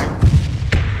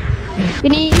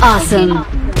 Awesome.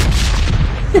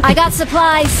 I got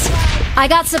supplies. I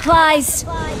got supplies.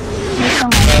 Dito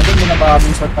nga. Pwede,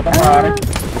 binababing shot ka pa, pare.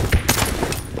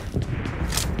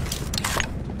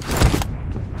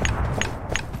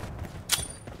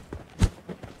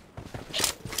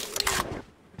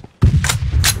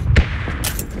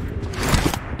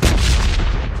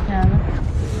 Yan.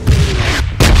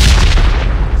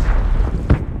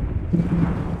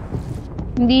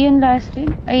 Hindi yun last eh.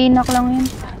 Ay, knock lang yun.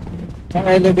 Yung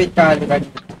elevate ka, alibad.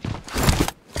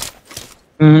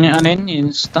 Ano yun?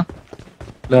 Insta?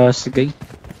 Last guy.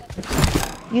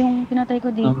 Yung pinatay ko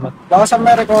dito. Baka sa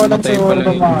Ameriko lang Matay siguro pala ba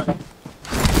yun. mga ano.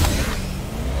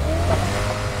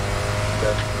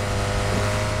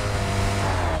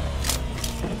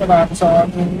 Ito na, sa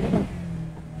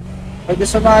pwede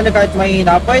sumali kahit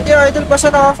mahina. Pwede idol pa sa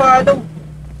naka-follow.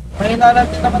 Mahina lang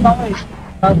din naman ako eh.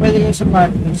 Pwede yung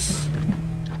sumali.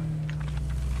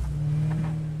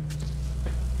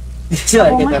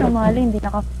 Sorry, Ako nga kita. sumali, hindi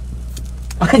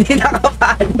Hindi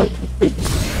nakapalo.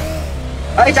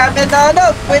 Ay, champion na ano.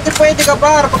 Pwede ka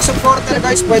par. Pag supporter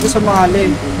guys, pwede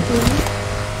sumali.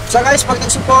 So guys, pag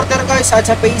nag-supporter guys, at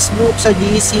sa Facebook, sa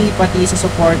GC, pati sa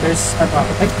supporters, ano,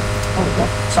 ay,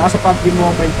 saka sa PUBG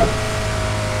Mobile pa.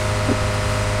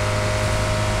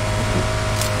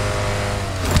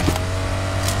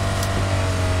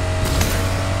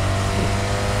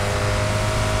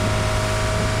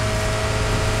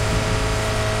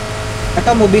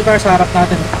 Ito, movie car sa harap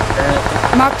natin.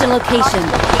 Marked a location.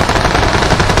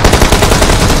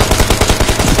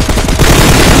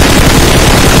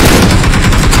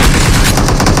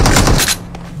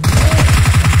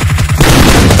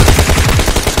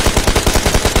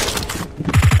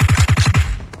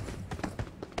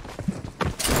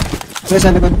 So, sa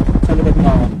likod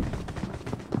mo ako.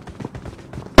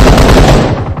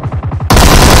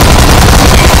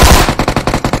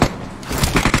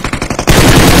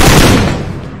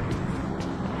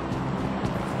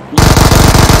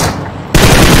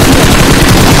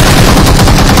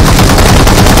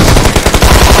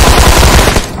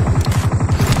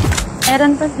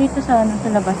 Meron pa dito sa ano, sa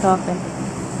labas open.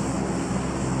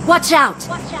 Watch out!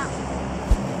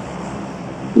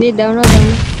 Hindi, down na, down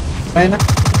na. Kaya na.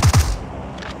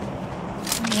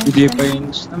 Hindi pa yun.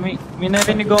 May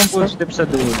narinig akong footsteps sa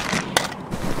dulo.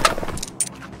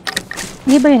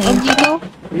 Hindi ba yun? Dito?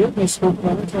 Ayun, may scope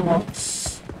na rin sa box.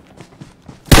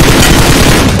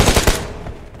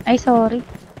 Ay, sorry.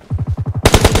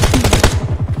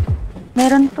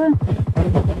 Meron pa.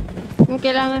 Kung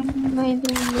kailangan may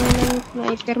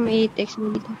sniper, may text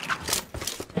mo dito.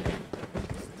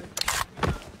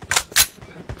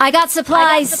 I got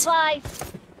supplies.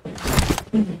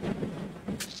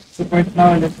 Support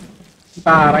na ulit. Si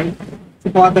Taray.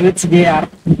 Support ulit si JR.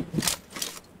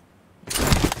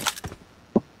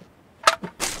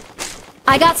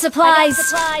 I got supplies.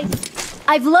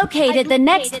 I've located the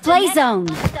next play zone.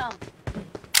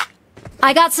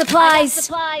 I got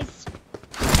supplies.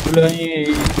 Wala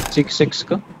niya 6-6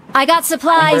 ka? I got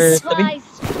supplies. Number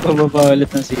 3. Pababa ulit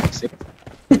ng 6-6.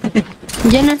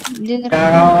 Diyan na, diyan na.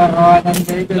 Kakakawanan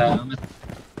kayo dun. Salamat.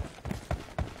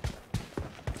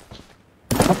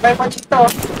 Apply pa dito.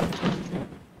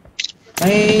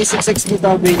 May 6x dito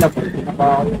available.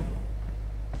 Napaka ako.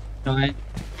 Okay.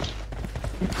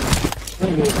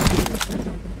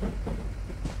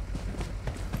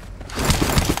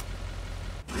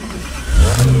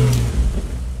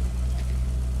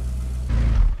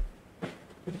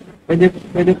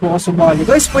 Pwede po ako sumali.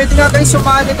 Guys, pwede nga kayo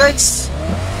sumali guys.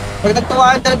 Pag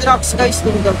nagtuwaan talaga guys,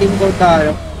 team goal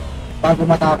tayo. Bago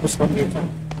matapos kong game.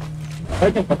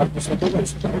 Pwede, patapos na to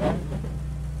guys.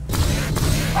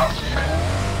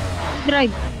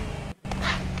 Drive.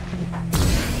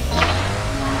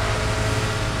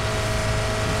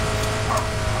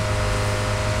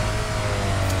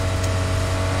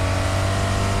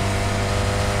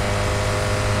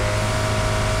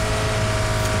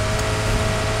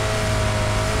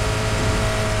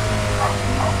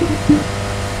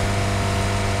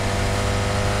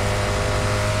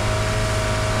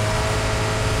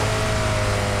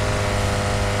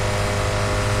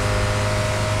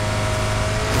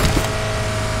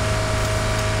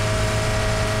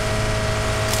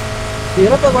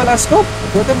 Pero pag wala scope,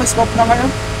 buti may scope na ngayon.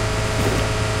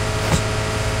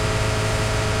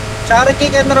 Charity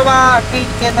Ken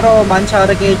Roman,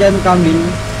 Charity Jan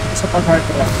Camille, isa pag heart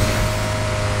rock.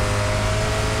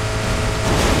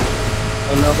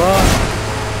 Wala ba?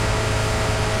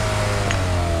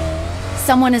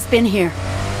 Someone has been here.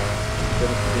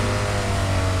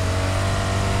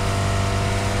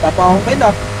 Tapa akong kill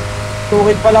ah. 2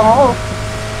 kill pa lang ako.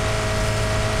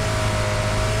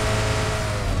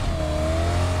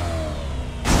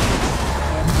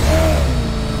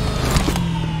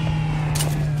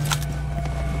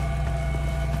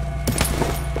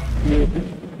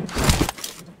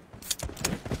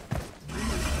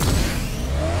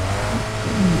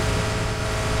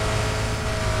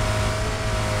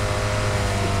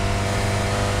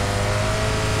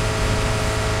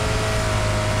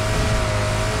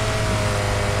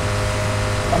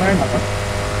 Ano ako?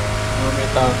 May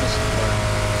tao na sa bar.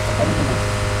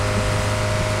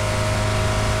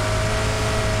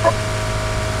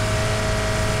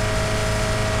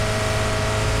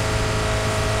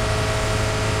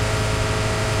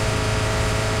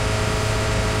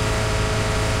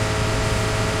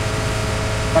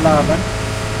 Kalaban?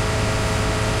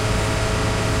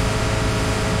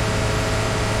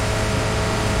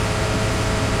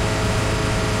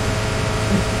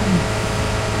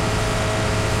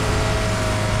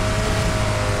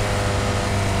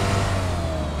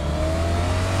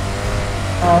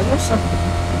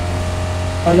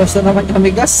 Alos na naman kami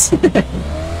gas.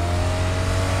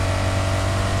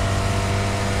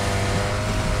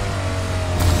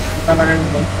 Talaga yun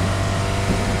ba?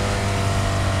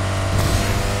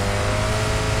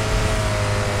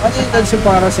 Ano yung tansi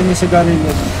para sinisigarilyo?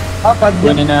 Pad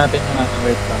yun. Kunin natin yung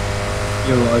wait lang.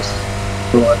 Yours.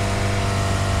 Yours.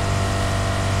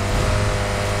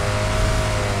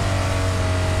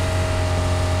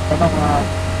 Ano nga?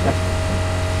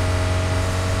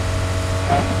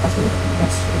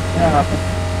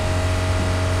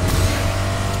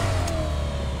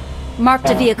 Marked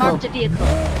a vehicle.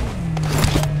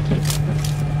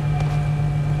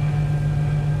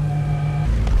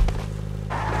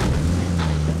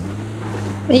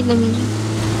 Wait lang yun.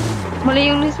 Mali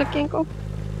yung nasakyan ko.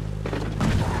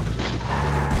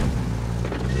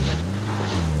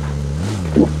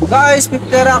 Guys,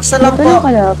 50 racks na lang Ito na po.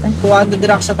 kalaban.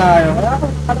 200 racks na tayo.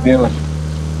 Yun.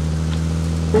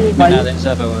 Kunin Bye. natin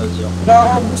sa Royals yung.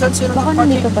 Nagkakabusan sila Baka ng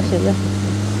nandito pa sila.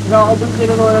 Nagkakabusan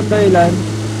sila ng dahilan.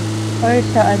 Or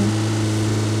saan?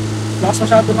 Lakas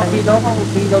masyado ng ilaw kung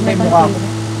ilaw na yung mukha ko.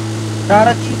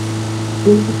 Charity.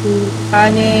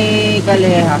 Kani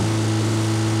Kaleha.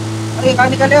 Ay,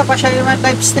 Kani Kaleha pa siya yung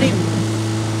live stream.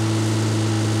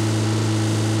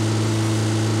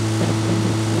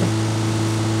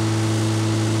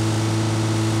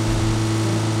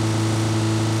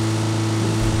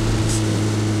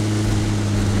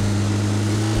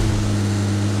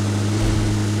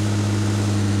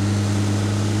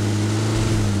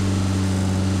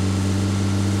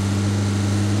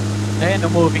 Ayun,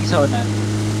 moving sa unan.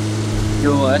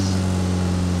 US.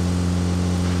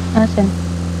 Asan?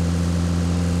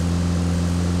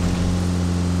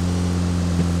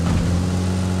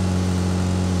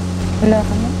 Wala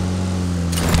ka na?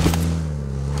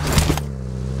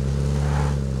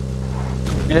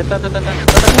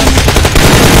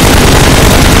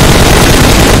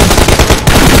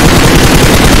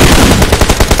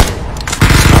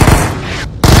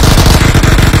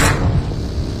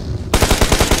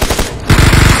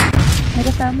 May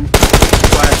kasama?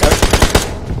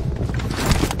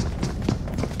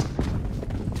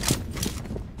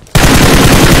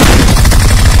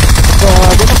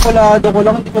 Grabe, napalado ko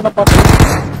lang, hindi ko napapalado.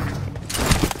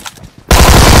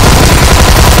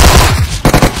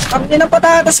 Ang ilang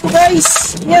patatas ko,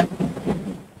 guys! Yan!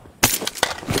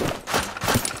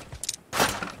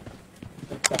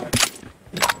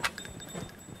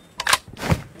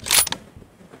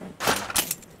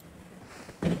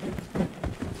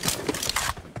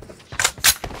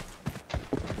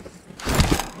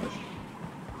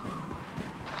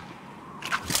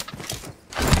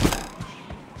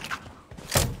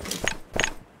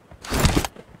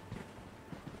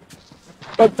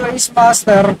 Pag Trace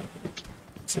Master,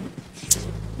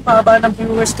 baba ng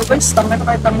viewers ko guys, tangin na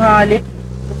kahit tanghali.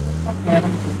 Meron.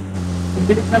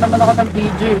 Nagbilik na naman ako ng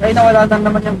video. Ay, nawala na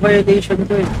naman yung violation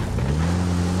ko eh.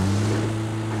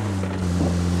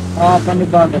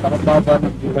 Panibagat ako baba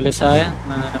ng viewers. Balisaya,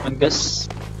 na naman gas.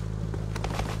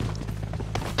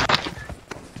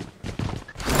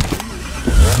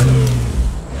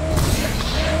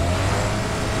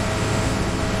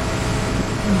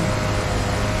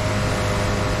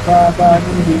 Baba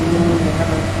ng viewers.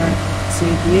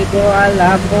 Sige ko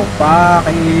alam kung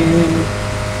bakit.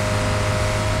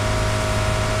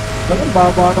 Ganun,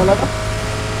 baba talaga.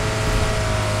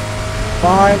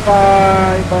 Bakit pa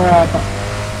iba yata?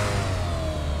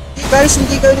 Hindi guys,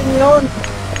 hindi galing yun.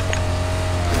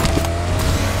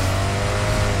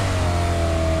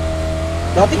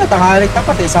 Dati natangalik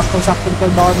tapat eh, saktong-saktong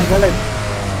call ba ako nagalit.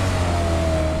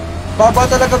 Baba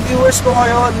talaga viewers ko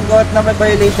ngayon, kahit na may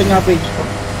violation nga page ko.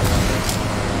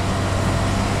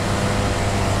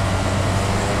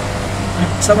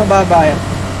 Sa mababa yan.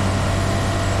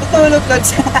 Tutulog lang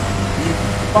siya.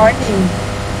 Morning.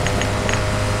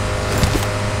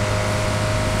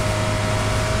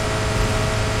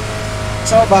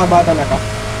 Sa mababa talaga.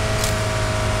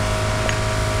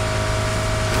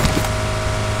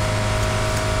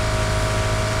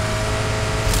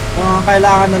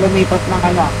 Kailangan na lumipat ng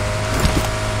ano.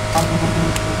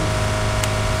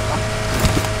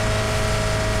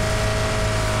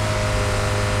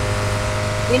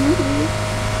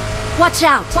 Watch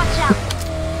out! Watch out!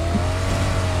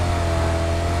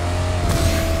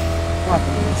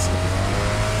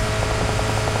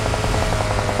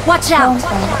 Watch out!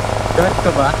 Gawin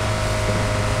ka ba?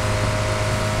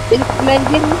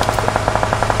 Imagine.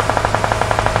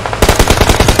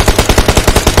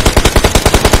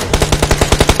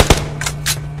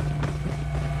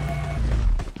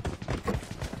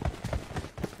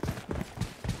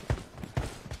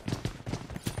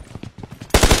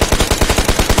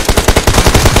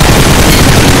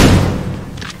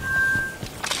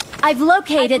 I've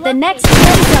located the next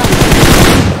play zone.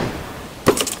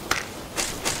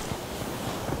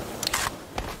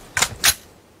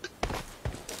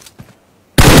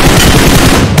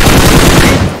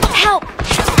 Help!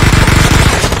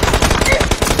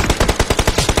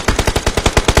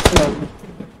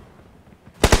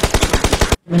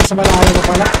 May sa malayo ko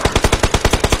pala.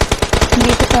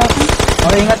 Hindi ko sa akin.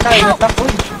 Oh, ingat lang,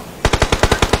 uy.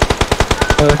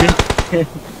 Okay.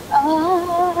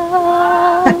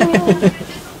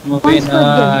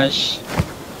 Mapinash.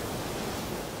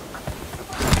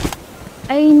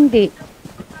 Ay, hindi.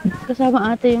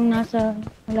 Kasama ata yung nasa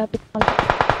malapit pa.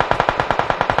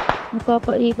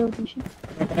 Nagpapailaw din siya.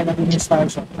 Ito ka naging star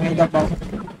shot. Mahilap ako.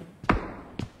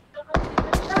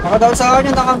 Nakadaw sa akin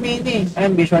yung naka-mini.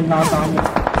 Ayun, visual na sa akin.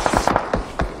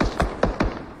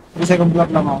 May second block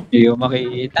lang ako. Hindi ko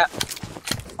makikita.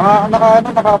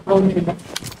 Naka-upload nyo iba.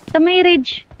 Sa may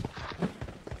ridge.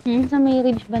 Sa may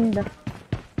ridge banda.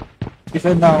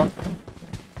 Visual na ako.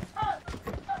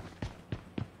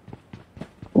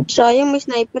 Sayang, may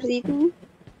sniper dito.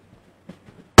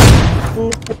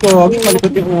 Ito,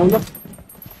 malikot yung ulo.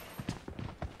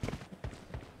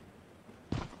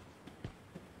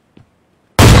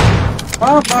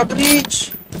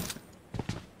 Patridge!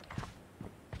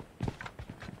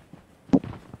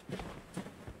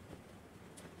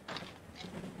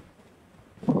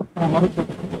 Marot ko.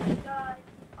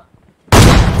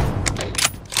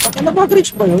 Bakit na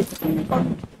Patridge ba yun?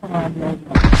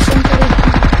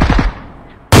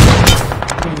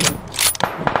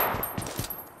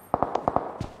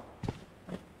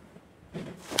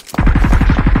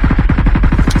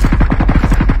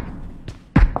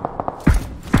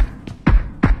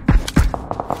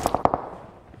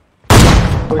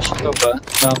 Push ka ba?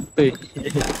 Sakto eh.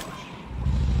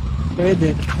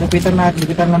 Pwede. Lapitan lang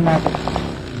natin.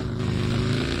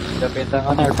 Lapitan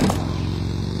ka na.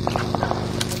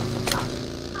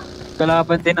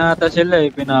 Kalaban din ata sila eh,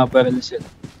 pinabaril sila.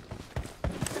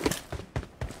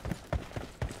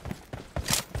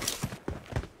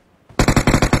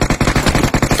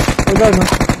 Wala, no?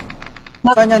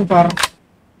 Saan yan, parang?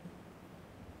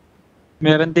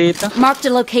 Meron dito. Marked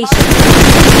a location.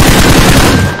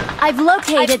 I've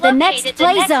located the next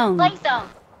play zone.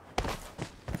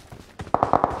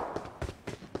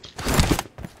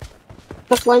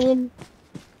 Pakwan yan.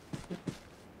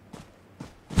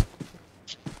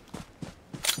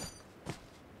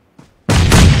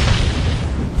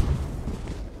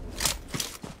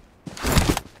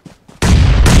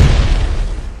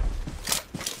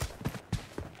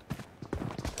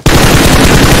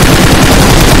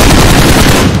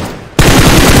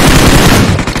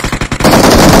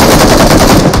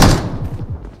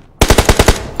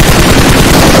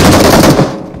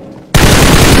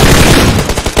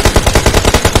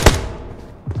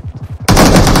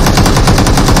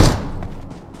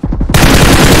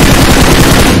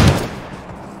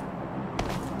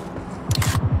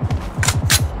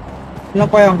 Ilan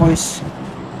pa yan, boys?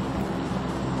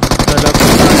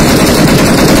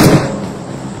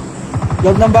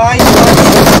 Loob ng bahay.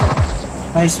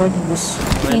 Nice one, boss.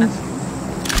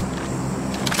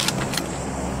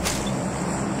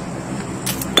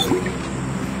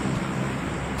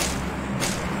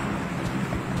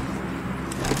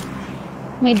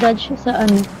 May dodge siya sa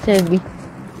Sebi.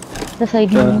 Sa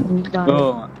side ng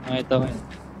Oo, nakita ko yun.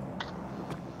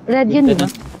 Red yun, di ba?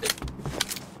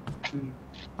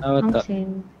 Ang Nawata.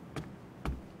 same.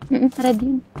 Red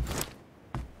yun.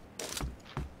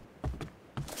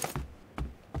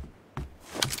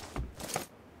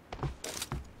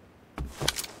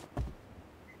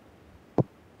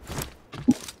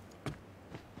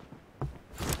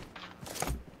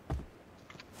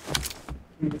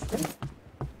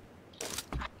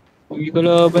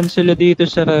 Magkikalaban sila dito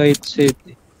sa right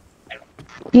side.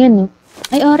 Yan, no?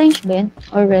 Ay, orange ba yan?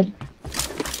 Or red?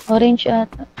 Orange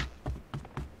ata.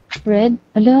 Red?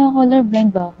 Ala,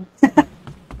 colorblind ba ako?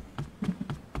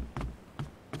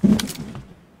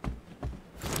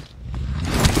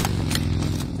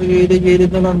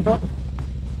 Gilid-gilid na lang to.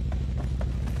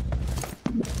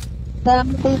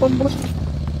 Dami kong combo.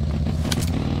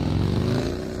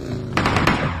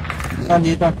 Saan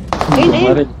dito? Ayun, ayun.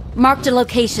 Maril. Marked a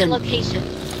location.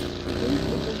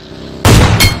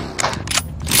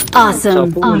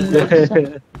 Awesome. Sa pool.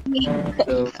 Awesome.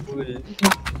 Sa pool.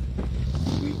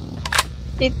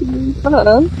 Titingin pa,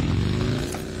 ha?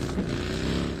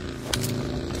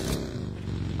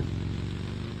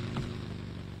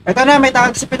 Ito na, may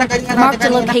tawag sa pinagalingan natin Marked a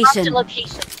kanina. location.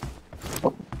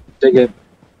 Sige.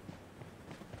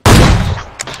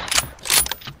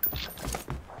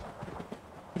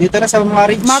 Dito na sa mga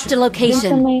ridge. Marked a Dun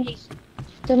location.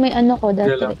 sa So may ano ko,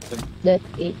 Sige lang. that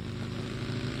 8.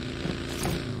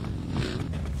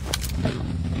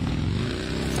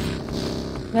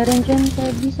 Meron dyan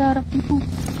sa harap mo.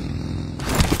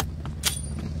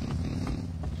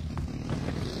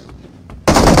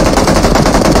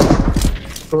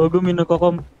 Bago may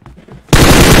nakakam.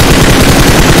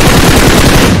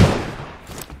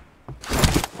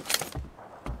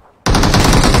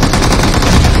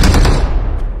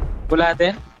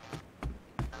 Bulate?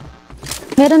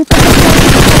 Meron pa sa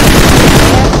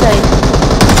left side.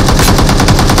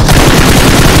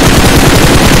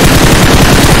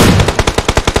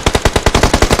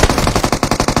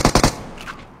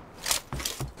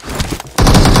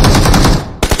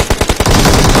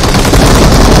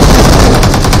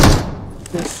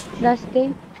 Last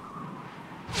game.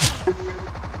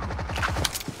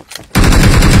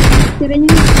 Tira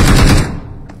niyo.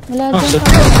 Wala Ah, dyan.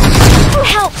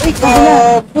 Help! Ay,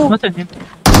 gago! Nasaan yun?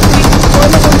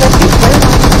 Ano kung lapit ba yun?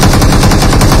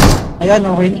 Ayan,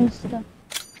 okay. Insta.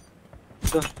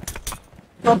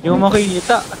 Hindi mo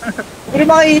makikita. Hindi rin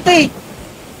makikita eh.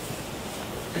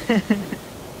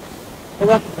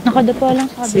 Diba? Nakadapa lang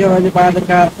sa Siya, kabila. di pa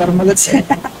nagka-character malat siya.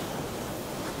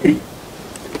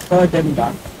 So, dyan ba?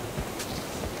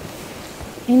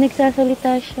 May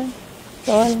nagsasalita siya.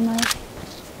 Sa Almas.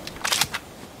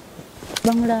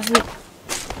 Bang lahi.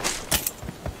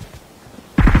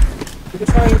 Hindi ko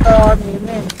siya makita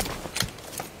kanina eh.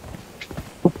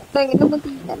 Lagi na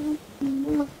magkita.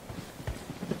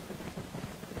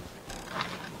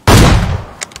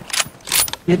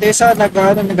 Dito yung sa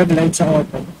nag-glide sa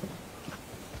auto.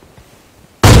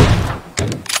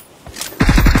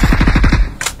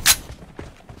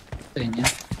 Saan niya?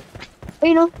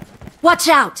 Ay, no. Watch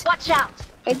out! Watch out!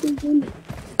 Ay, dun.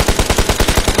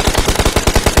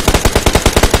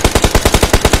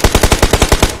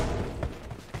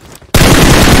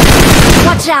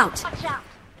 Watch out!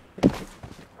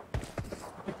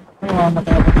 Ay,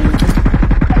 mamatay ako dito.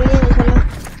 Ay, yan, isa lang.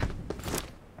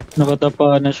 Nakatapa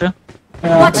na siya.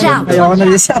 Kaya, Watch out! Ayoko na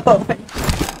din sa auto.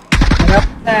 Harap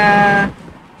na.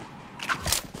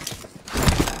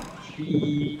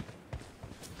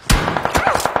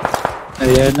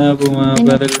 Ayan na,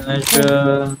 bumabaril na siya.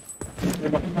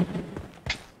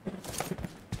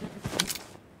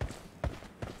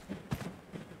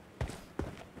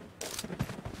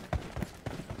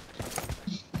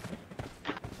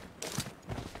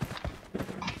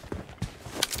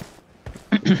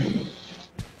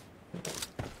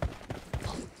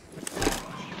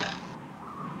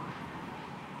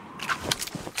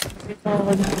 Ito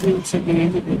ako nag-glide sa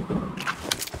gilid eh.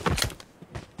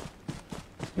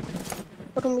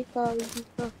 Parang may tao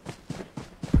dito.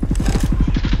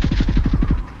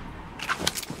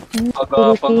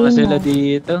 Pagapang na sila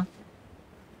dito.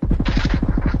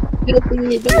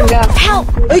 Help!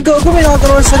 Ay, gago, may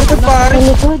nakataroon sa likod pare. Sa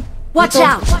likod. Watch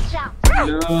out!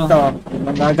 Hello. Ito,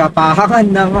 nagapahangan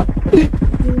na nga.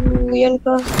 Yan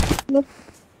ka.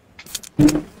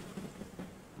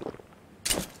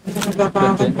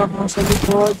 Nagapahangan pa nga sa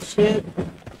likod, shit.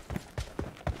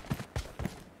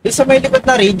 Yung sa may likod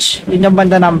na ridge, yun yung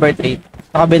banda number 3.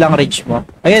 Sa kabilang ridge mo.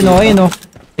 Ayun o, ayun o.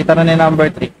 Kita na ni number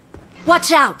 3.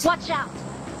 Watch out! Watch out!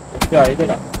 Yeah, ito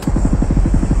lang.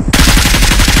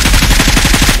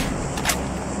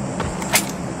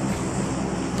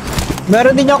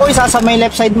 Meron din ako isa sa may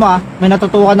left side mo ah. May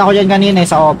natutukan ako dyan kanina eh,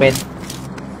 sa open.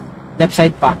 Left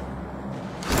side pa.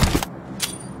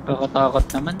 Kakatakot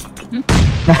naman.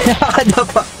 Nakakada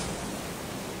pa.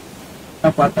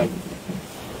 Napatay.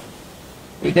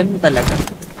 Ganun talaga.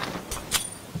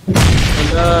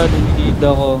 Wala, dinidid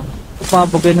ako.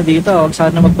 Pabagay na dito, huwag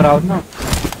sana mag-brown na.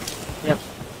 Yep.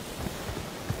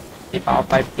 Hindi pa ako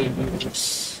 5k views.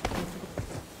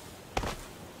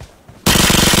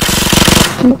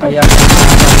 Kaya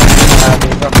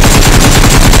dito.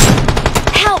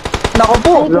 Help! Nako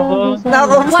po!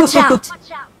 Nako po! Watch out!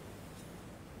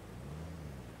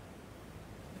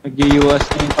 Nag-iwas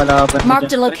na yung palaban. na Marked a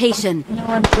dyan. location.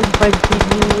 1.5k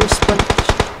views pa.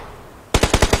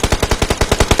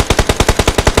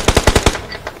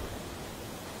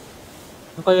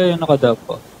 Ano kaya yung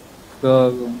nakadapa?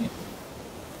 Gagawin yun.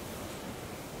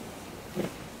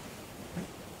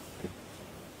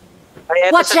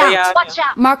 Watch out! Watch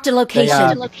out! Marked a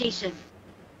location. Kaya-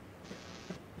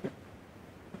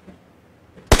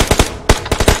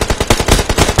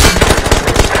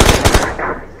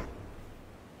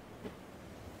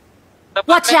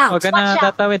 Watch out! Huwag ka na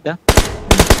tatawid ah.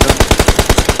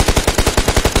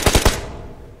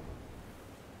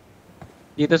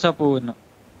 Dito sa puno.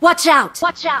 Watch out!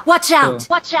 Watch out! Watch out!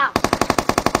 Watch out!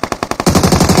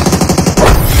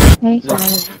 Nice.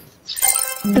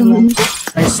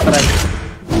 Nice try.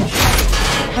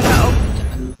 Kakaog.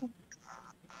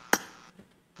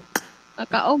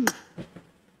 Kakaog.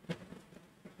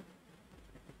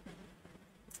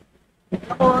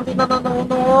 Ako, hindi na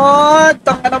nanonood.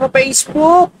 Tanga na mo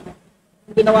Facebook.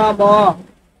 Ang ginawa mo.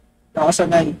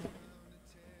 Nakasanay.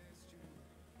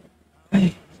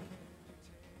 Ay.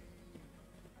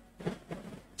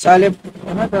 Salip.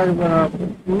 Ano ba?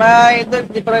 May,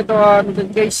 hindi pa ito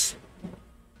guys.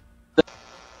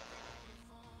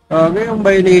 Okay, yung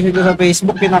violation ko sa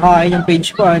Facebook, pinakain yung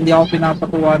page ko. Hindi ako pinapa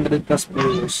 200 plus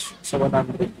views sa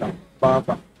 100 lang.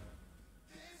 Baba.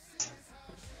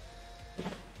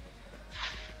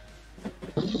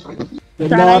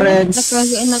 Lawrence.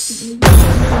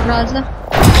 Raza.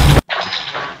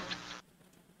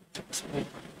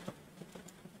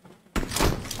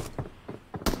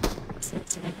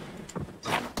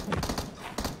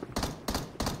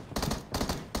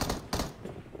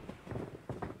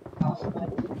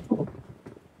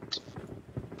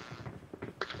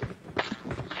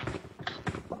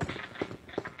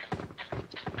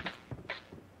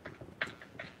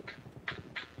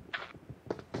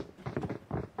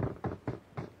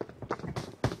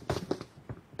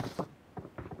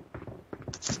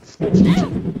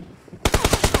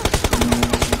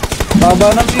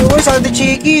 Baba ng viewers, Aldi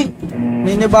Chiki.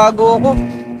 Ninibago ako.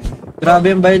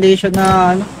 Grabe yung violation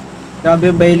na ano.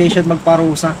 Grabe yung violation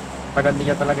magparusa. Pag hindi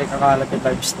niya talaga kakalat yung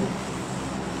live stream.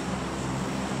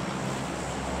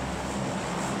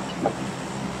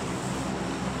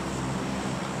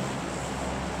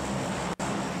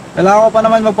 Kailangan ko pa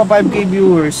naman magpa 5k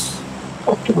viewers.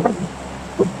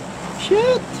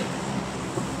 Shit.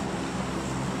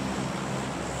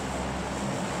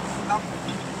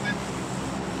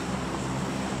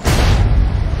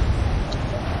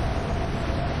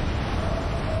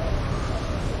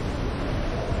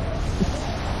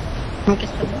 Ang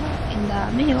gusto mo. Ang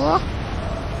dami, oh.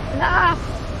 Wala.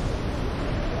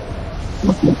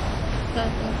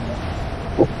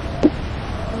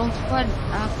 Long squad.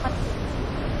 4.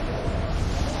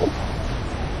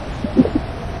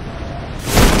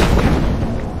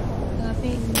 Grabe,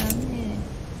 ang dami.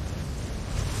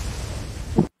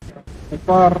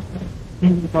 Par.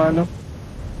 Hindi pa ano.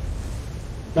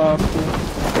 Dako.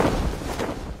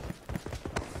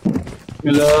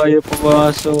 Wala, ayaw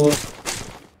pumasok.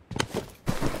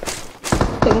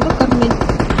 Tunggu kami.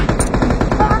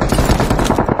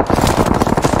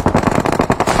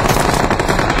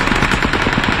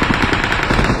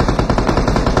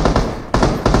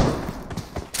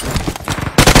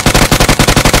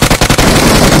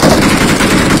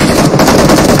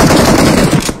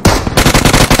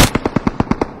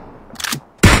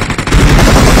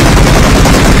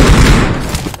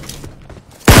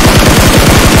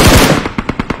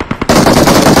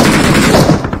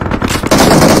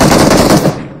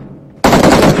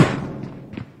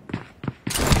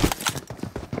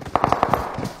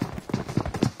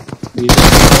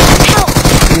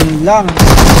 Yun lang.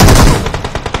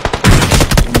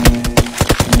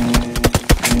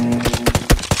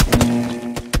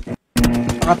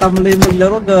 Nakatamlay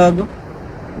maglaro, gago.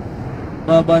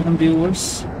 Baba ng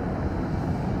viewers.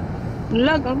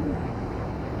 Lag,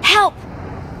 Help!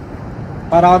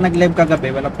 Para ako nag-live kagabi,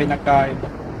 walang pinagkaiba.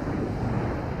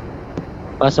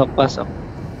 Pasok, pasok.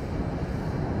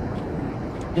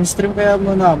 In-stream kaya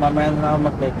muna, mamaya na ako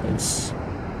mag-live guys.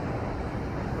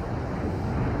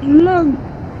 lag.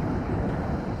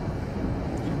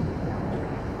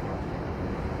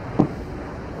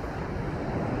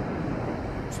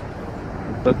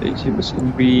 Patay si Boss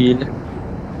Bill.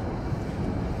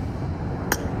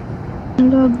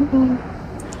 Lag.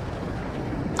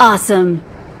 Awesome.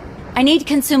 I need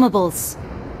consumables.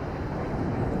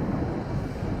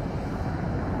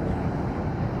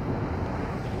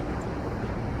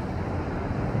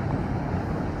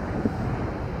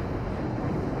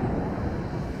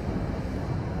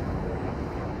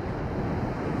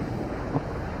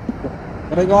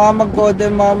 Pero ko nga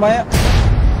mag-codem mamaya.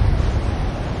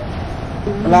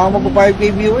 Wala akong mag 5k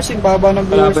viewers, yung baba ng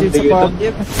viewers Wala dito sa dito. PUBG.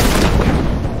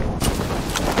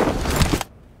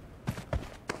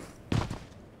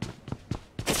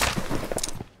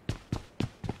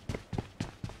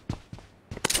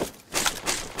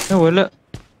 Wala.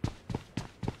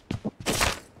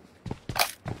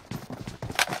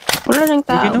 Wala nang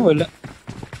Hindi tao. nawala.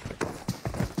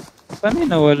 Paano yun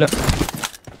nawala?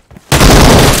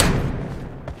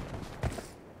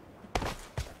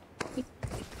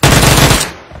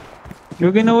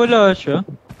 Yung ginawala siya.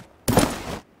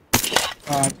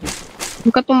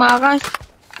 Huwag ka tumakas.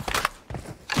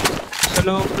 Sa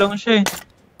loob lang siya eh.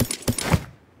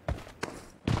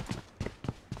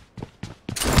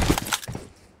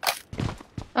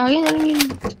 Akin na lang yun.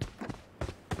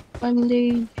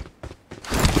 Bandage.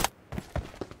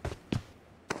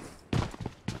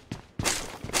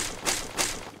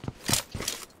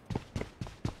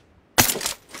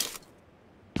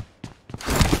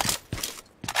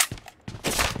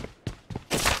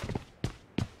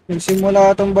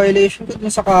 Nagsimula itong violation ko dun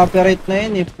sa copyright na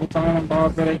yun eh. Putang na ng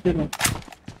copyright yun eh.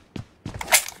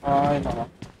 Ay, naka.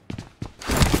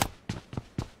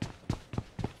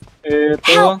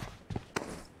 Ito.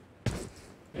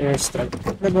 Airstrike.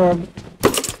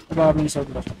 Nabaming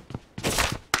sound ba siya?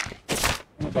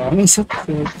 Nabaming sound.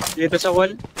 Dito sa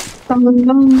wall. Tangan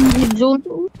lang red zone.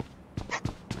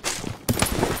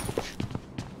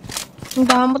 Ang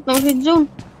damot ng red zone.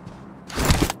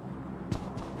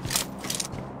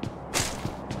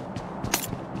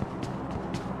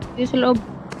 Dito sa loob.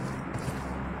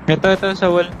 Ito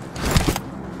sa wall.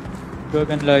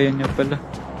 Gaganlayan niya pala.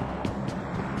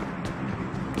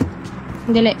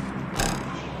 Dali.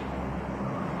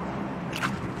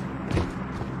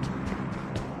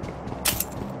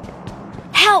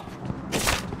 Help!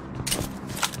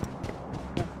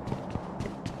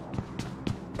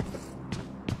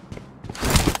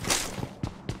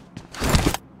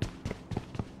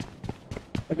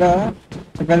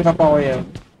 Tagal ka pa kuya.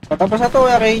 Patapos na to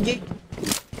kuya KJ.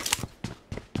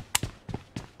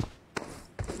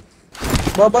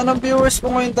 Baba ng viewers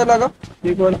ko ngayon talaga.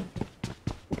 Hindi ko alam.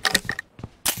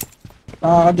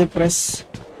 Nakaka-depress.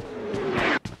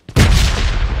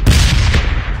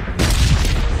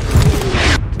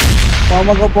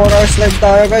 Mag 4 hours live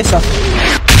tayo guys ah.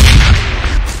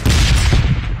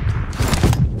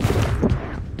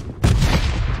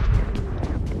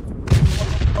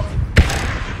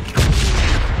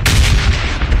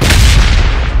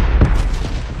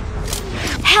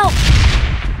 Help!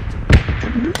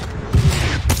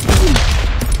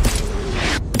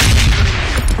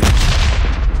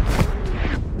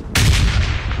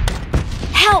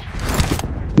 Help!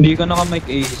 Hindi ko naka-mic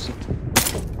AC.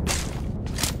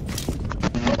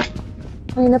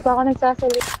 Ay, na pa ako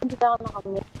nagsasalita. Hindi pa ako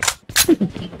nakamit.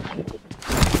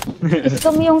 Gusto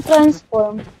mo yung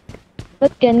transform.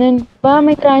 Ba't ganun? Ba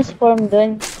may transform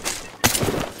dun?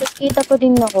 Tapos kita ko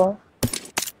din ako.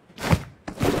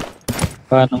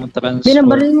 Paano mo transfer?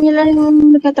 Binabaril nila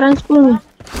yung nagka-transform.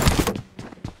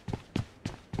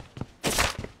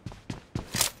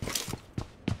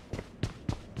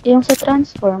 Yung sa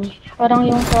transform. Parang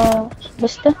yung sa...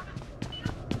 Basta.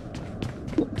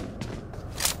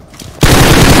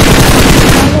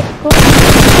 Alat ko.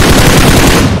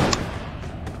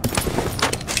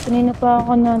 Kanina pa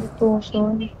ako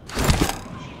natutuson.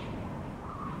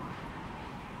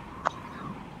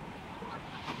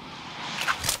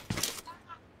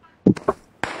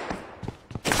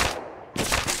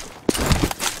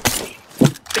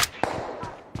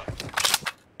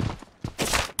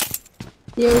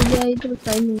 Yeah, ito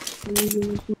tayo.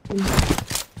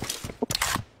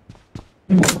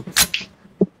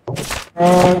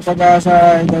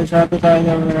 Pag-asa, sabi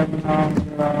tayo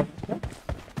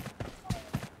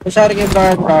Masyari kay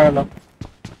Brian Carlo.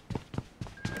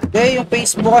 Okay, yung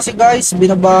Facebook kasi guys,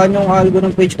 binabaan yung algo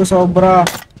ng page ko sobra.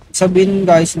 Sabihin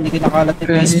guys, hindi kinakalat ni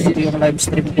Facebook yung live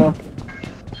stream ko.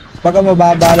 Baga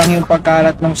mababa lang yung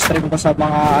pagkalat ng stream ko sa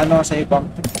mga sa ibang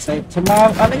sa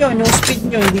mga yung speed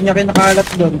nyo, hindi niya kinakalat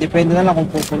doon. Depende na lang kung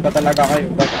pupunta talaga kayo.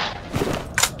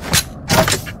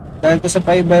 Dahil ko sa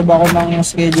paiba-iba ako ng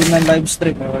schedule ng live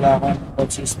stream, wala akong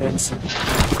consistency.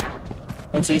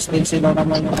 Consistency lang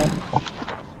naman yung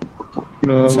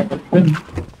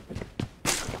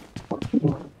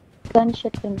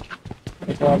Gunshot yun.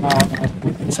 ito ang mga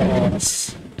sa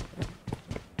oras.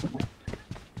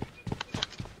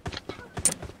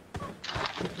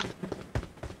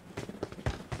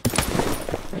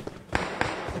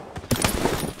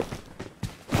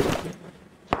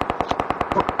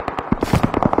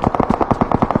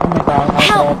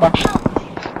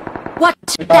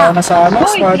 Watch May tao out! na sa Hoy,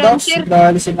 Squadhouse, Grancher!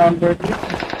 dahil si number 3.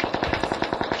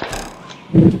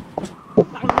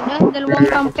 Dalawang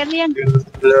camper yan.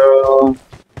 Hello.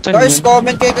 Saan Guys, yun?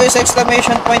 comment kayo sa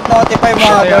exclamation point notify mga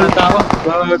Kaya tol. ata ako.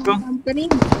 Bago. Camper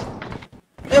yan.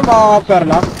 Yung mga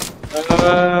perla.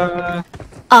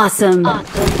 Awesome.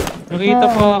 Nakita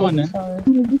pa ako na. Sorry.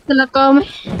 Hindi sila kami.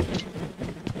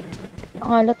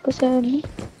 Ang alat ko sa...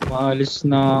 Maalis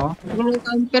na ako. Dalawang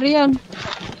camper yan.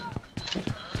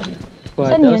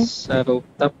 Saan yun? Quadas sa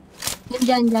rooftop.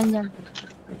 Yan, dyan.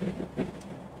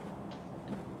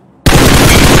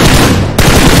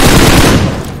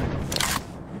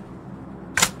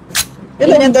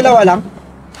 Ilan yung dalawa lang?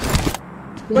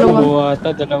 Dalawa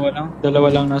ata, dalawa lang. Dalawa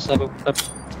lang nasa rooftop.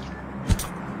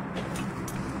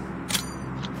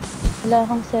 Wala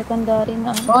akong secondary na.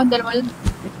 Oo, dalawa lang.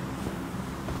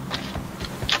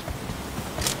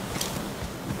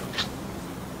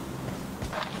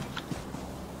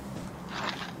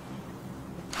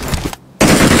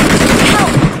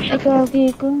 Ay, gagi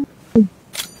ko.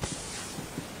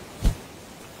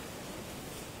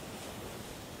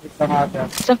 Ito nga ate.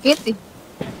 Sakit eh.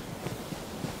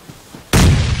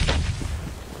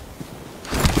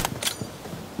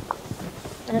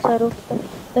 Nasa rooftop.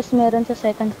 Tapos meron sa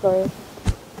second floor.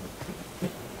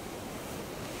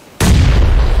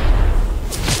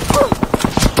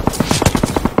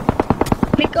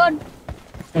 Likod.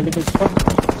 Sa likod ko.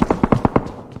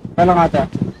 Ito lang ate.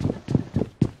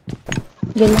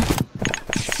 Gila.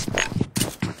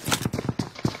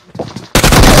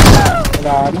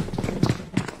 Wala na.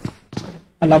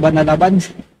 Alaban na laban.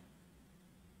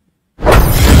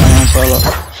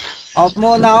 Out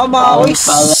muna ako mga boys.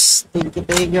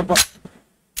 Thank you po.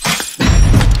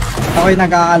 Ako'y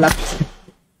nag-aalat.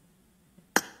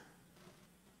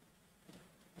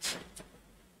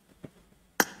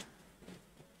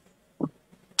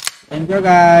 Thank you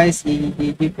guys.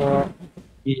 GG po.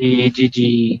 GG.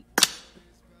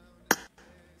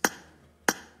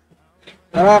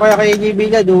 Tara kaya kay GB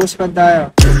niya, duhos pa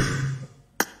tayo.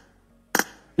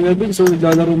 Si Evin, so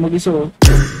lalaro mag-isa oh.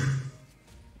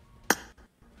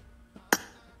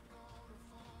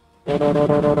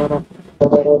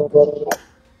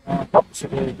 Si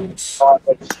Evin.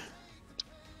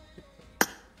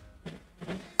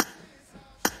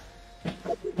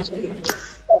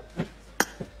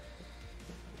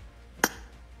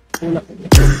 Wala.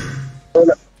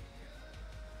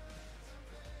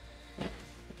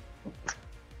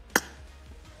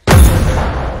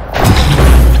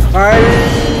 Carl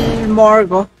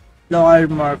Marco. Local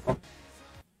Marco.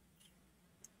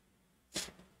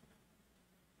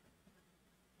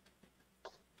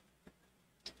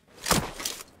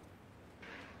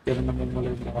 Pero naman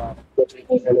mula yung mukha.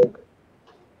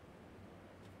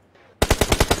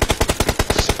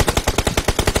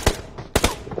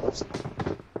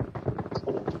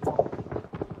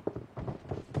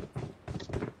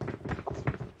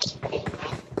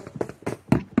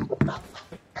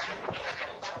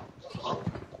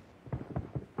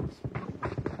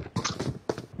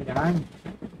 Yan.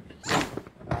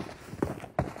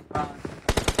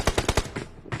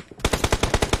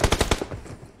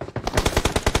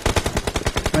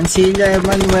 Mansilla,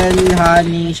 Emmanuel,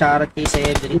 Honey, shoutout kay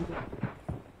Cedric.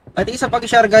 At isa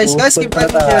pag-share guys, keep on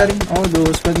sharing. Oh,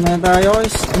 squad na tayo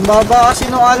guys. Ang baba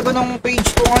kasi nung algo ng page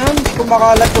ko ngayon, hindi ko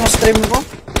makalat yung stream ko.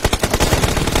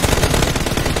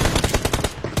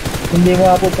 Hindi mo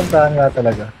mapupuntahan nga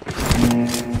talaga.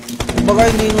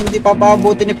 Kumbaga hindi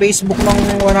papabuti ni Facebook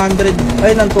ng 100,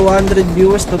 ay ng 200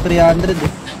 viewers to 300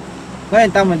 eh.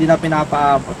 Ngayon tama, hindi na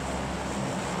pinapaabot.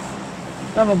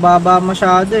 Tama, mababa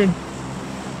masyado eh.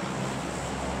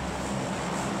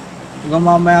 Hanggang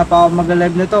mamaya pa ako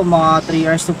mag-live nito, mga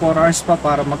 3 hours to 4 hours pa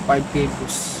para mag 5k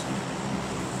boost.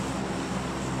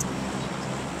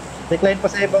 Decline pa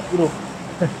sa ibang group.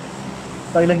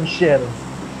 Tayo lang share.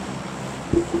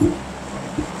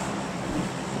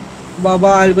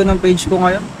 Babahal ko ng page ko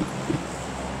ngayon.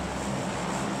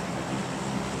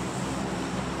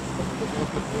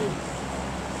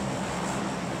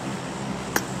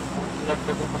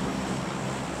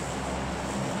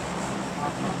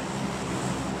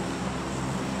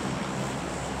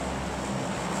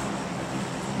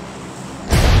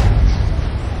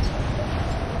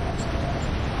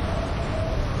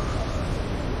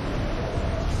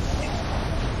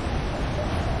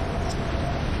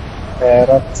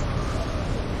 Pero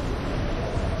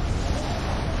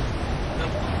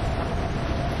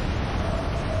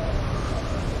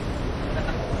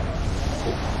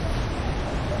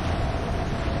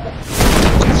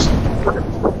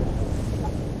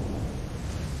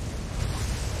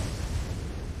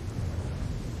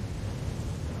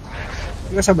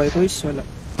Kasabay ko is wala.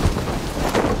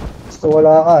 gusto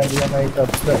wala ka, hindi na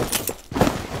may-touch na.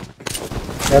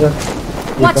 Pero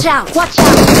Watch out! Watch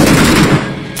out!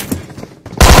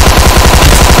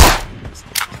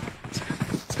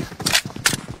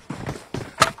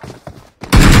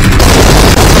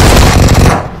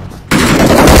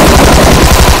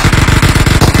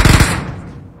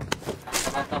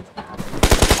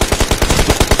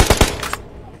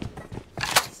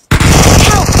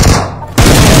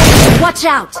 Watch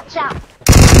out!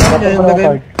 Ano yung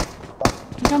lagay?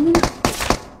 Don't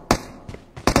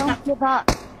give up.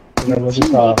 Nalabas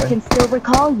sa akin. Can still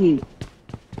recall you.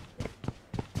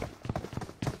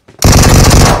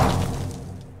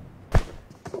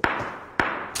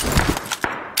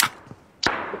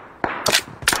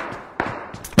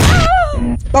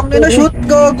 Tangina, shoot,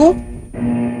 gago.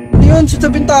 Yun, shoot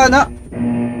sa bintana.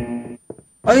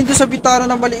 Ayun doon sa bintana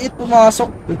na maliit,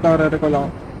 pumasok. Wait, narere ko lang.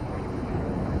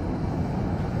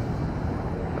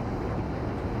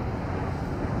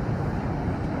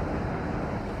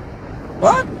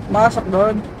 What? Masok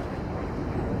doon.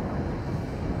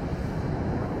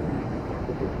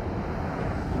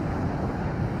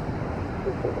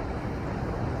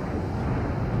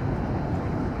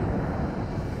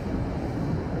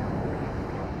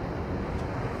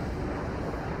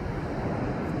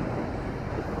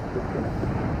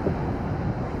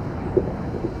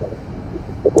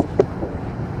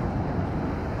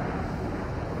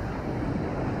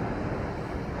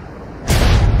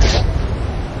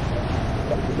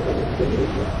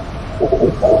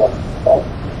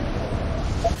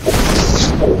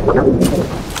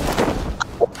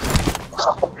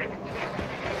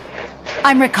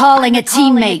 I'm recalling a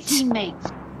teammate.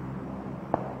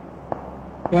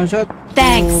 One shot.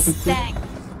 Thanks. 250.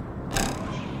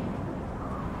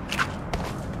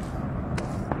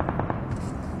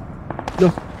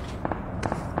 Loh.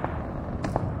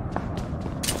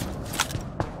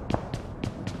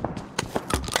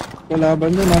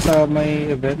 Kalaban doon, nasa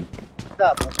may event.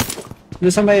 Dapat.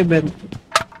 Doon sa may event.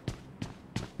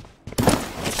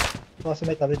 Kasi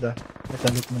may tawid ah. May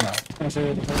tawid mo na. Nasa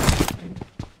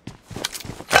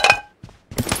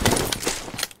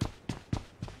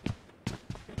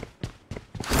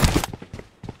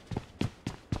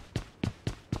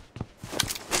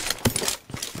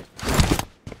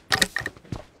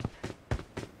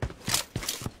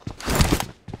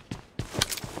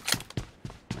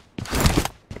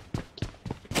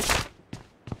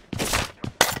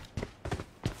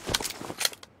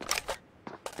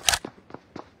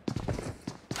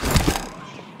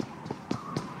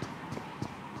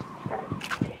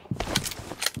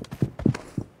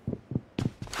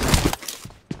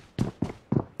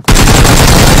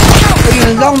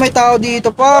ayun lang, may tao dito,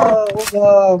 par. Oh,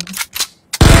 God.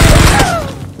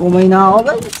 Umay na ako,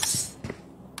 guys.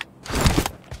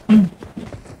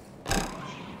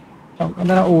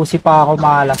 Ano na, usi pa ako,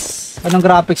 malas. Anong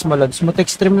graphics mo, Lod? Smooth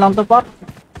extreme lang to, par.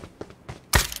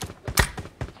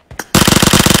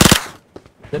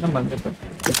 Ito naman, ito.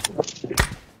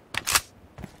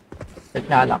 Wait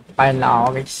nga lang, kaya lang ako,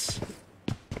 guys.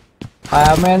 Kaya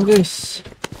mo yan, guys.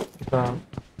 Ito.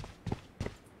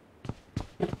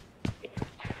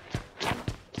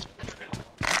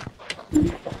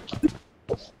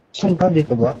 Saan ka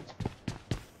dito ba?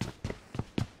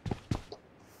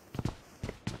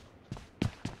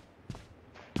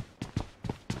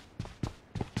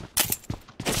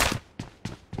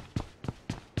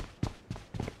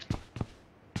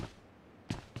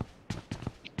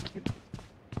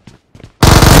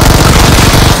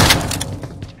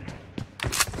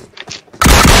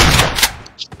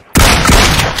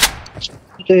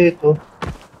 Ito.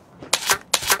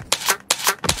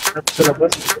 Tapos sa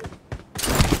labas.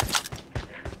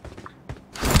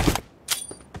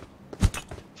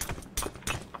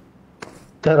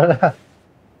 Tara na.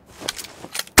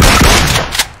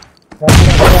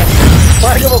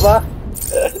 Paano mo ba?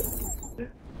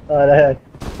 Wala yan.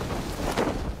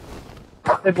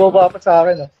 May boba pa sa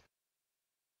akin, oh.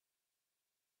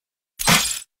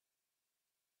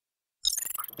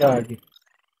 Gagi.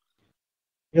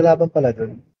 Yung laban pala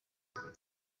dun.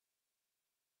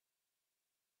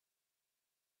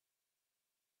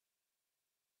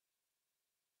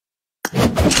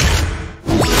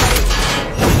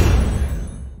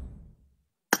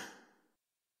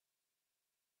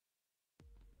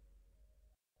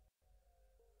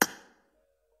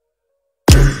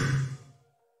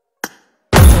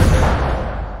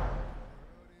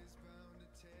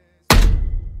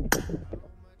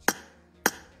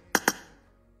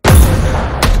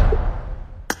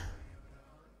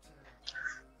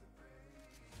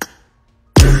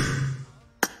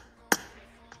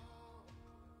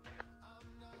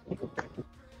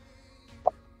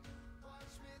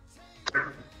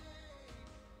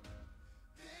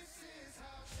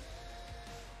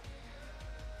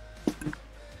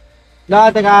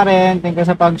 Teka rin, thank you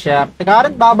sa pag-share. Teka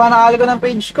rin, baba na agad ko ng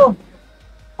page ko.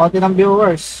 Konti ng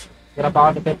viewers. Hirap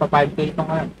ako dito pa 5k ito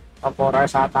ngayon. Pa 4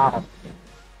 hours ata ako.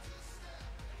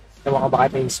 Ewan ka ba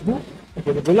kay Facebook?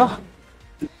 Gulo-gulo.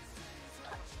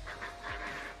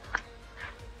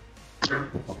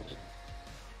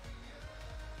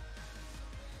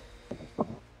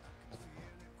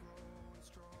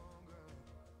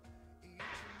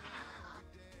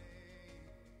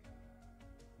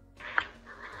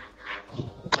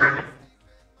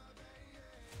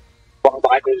 Ewan ka ba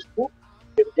kay Facebook?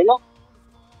 Gulo-gulo.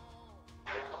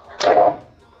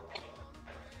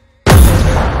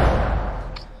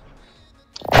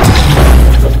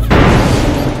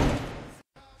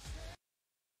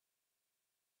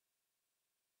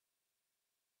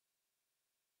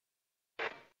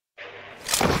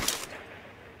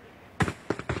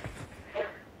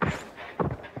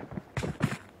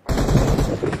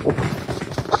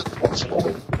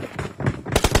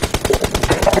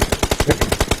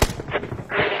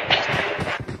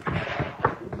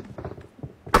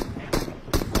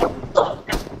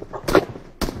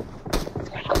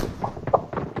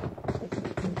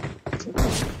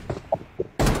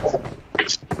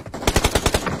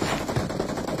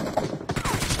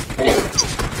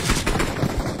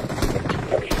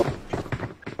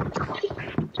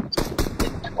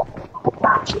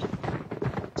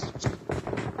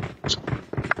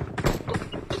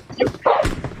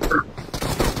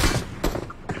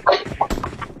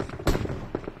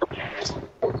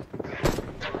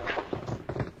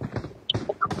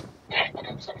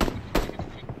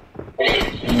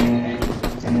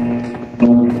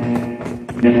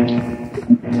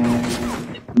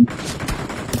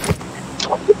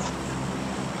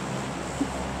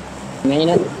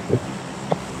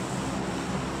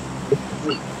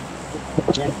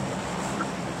 Dito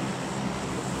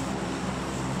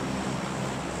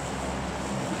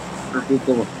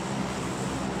mo.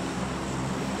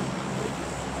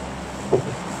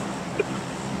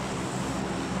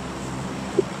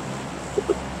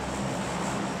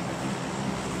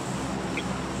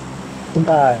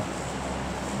 Punta tayo.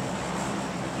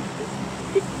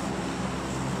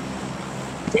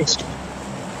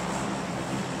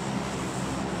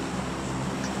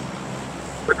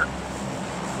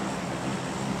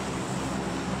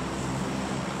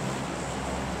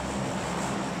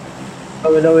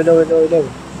 Ilaw.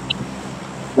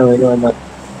 No.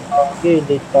 Okay,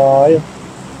 late tayo.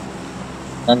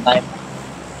 Saan tayo?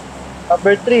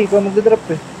 Number 3, ikaw magdadrop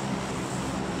eh.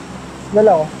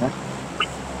 Wala ako. Huh?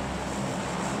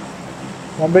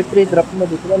 Number 3, drop mo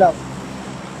dito. Wala ako.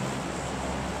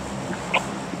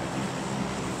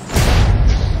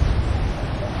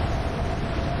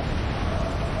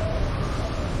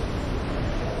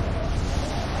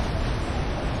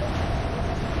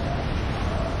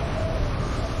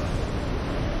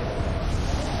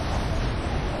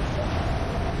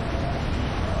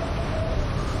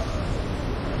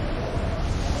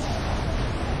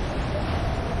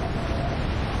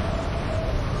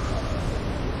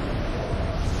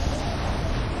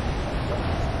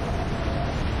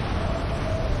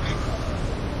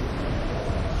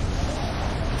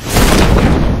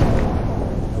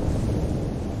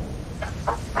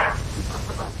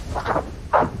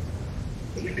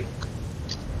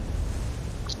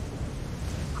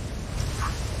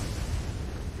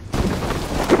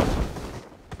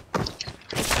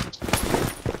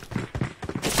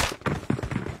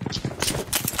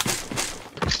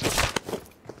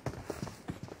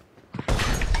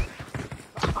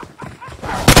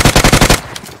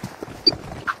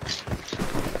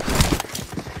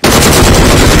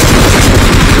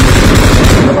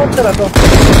 Tara to.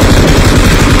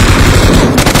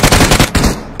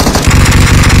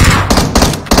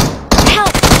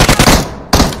 Help!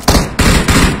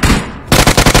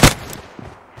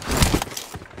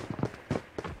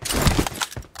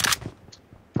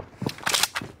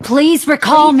 Please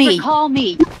recall me.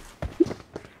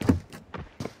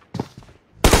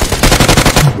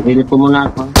 Bili po muna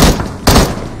ako.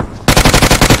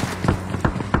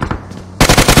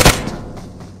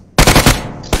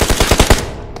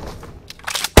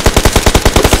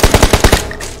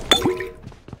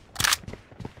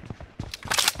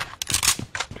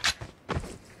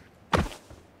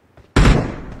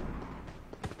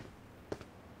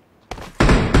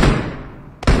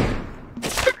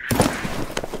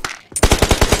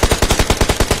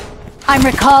 I'm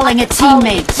recalling a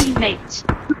teammate.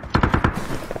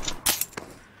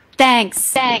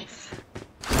 Thanks.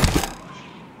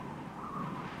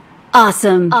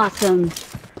 Awesome.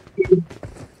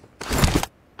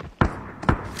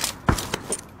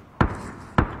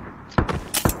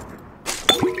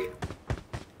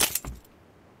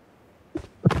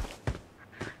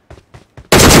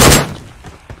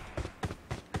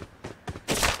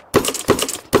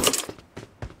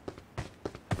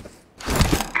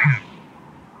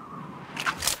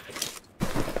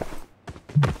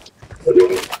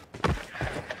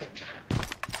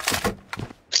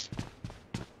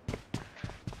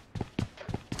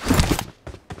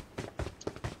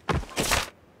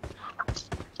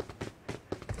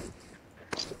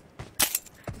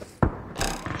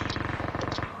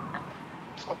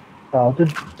 Tao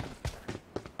dun.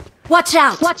 Watch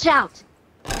out.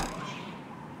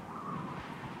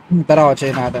 Tara,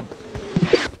 kotse natin.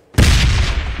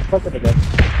 Saan talaga?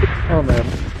 Oh,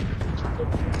 meron.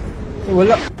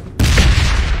 Wala.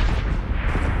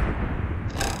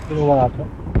 Kinuha nga ito.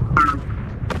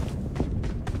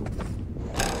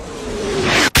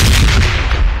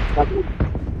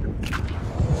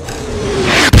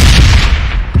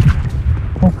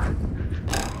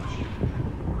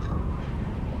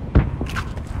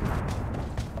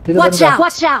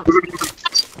 Watch out.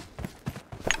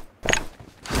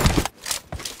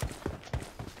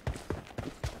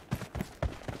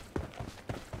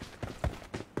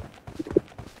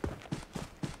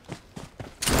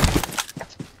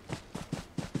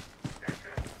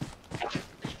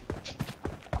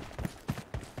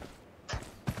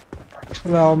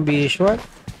 Wala akong visual.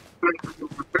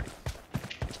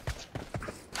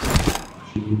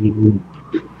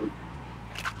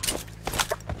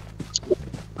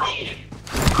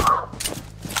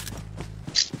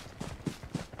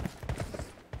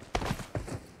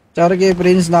 Sorry kay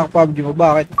Prince, nakapabg mo.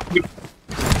 Bakit?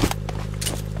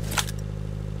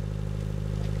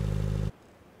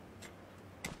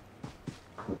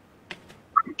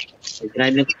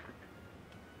 Drive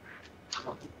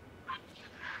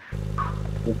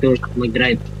Ito,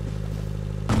 mag-drive.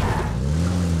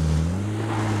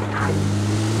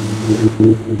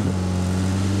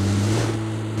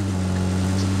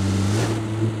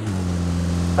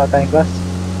 Tatay glass.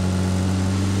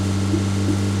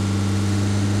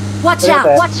 Watch Wait, out!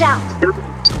 wait. Watch out!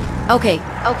 Okay,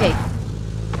 okay.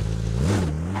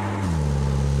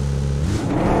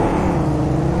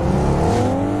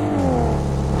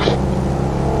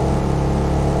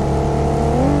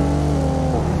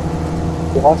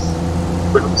 Bukas.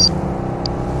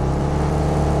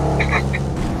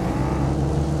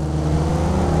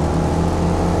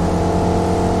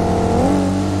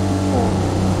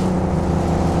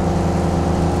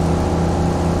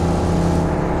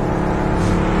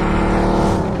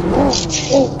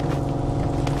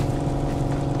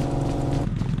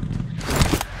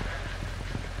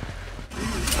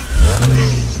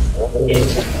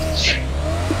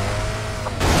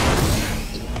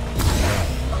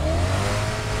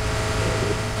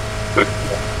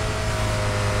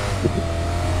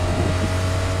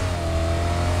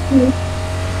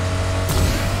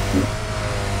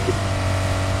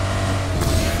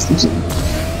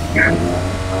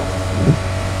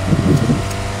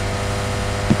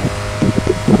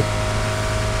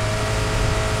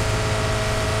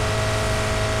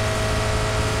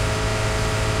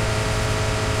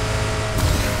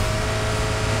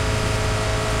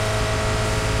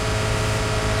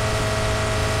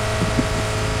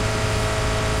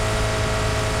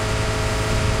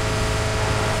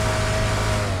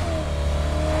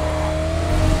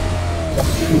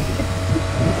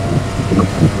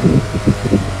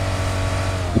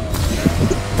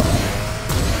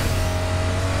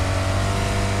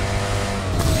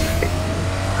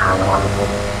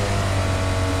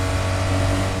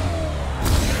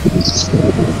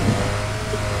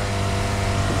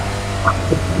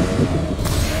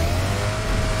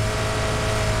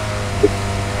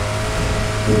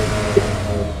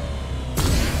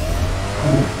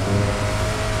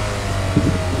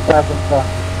 Tapos ka.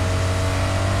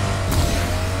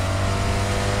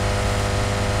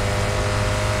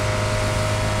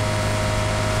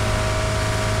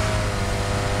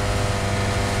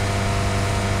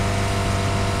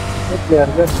 Player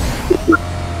gun.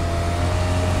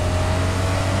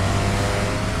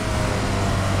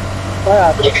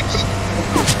 Kaya,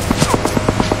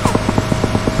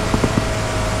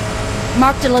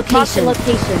 Marked a location.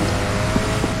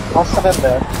 nasa sakit ba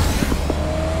yan?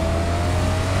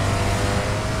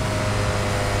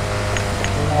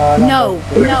 No,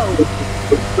 no.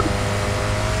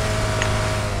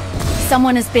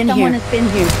 Someone has been here.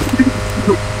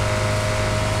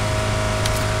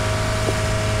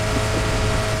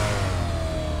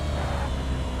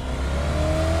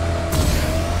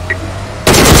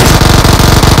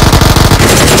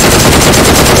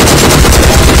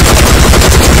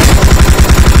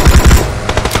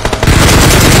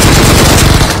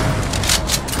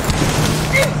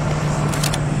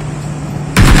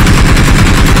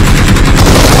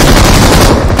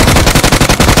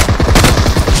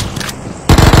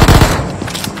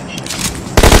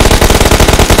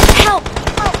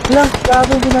 Lang,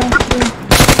 grabe din ang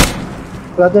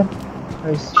brother.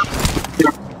 Nice.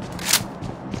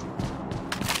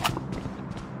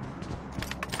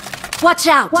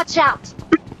 Watch out! Watch out!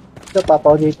 Ito,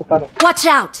 papaw dito pa rin. Watch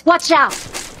out! Watch out!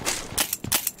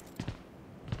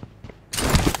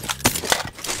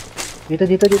 Dito.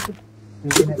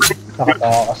 Hindi na.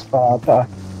 Nakatakas pa ata.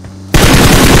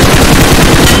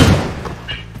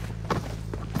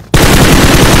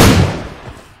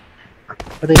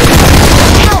 Patay ka.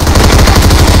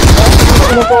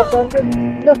 Pinapasaan ka.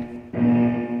 Look.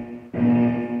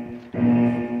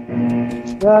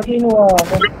 Gagi kinuha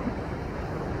ako.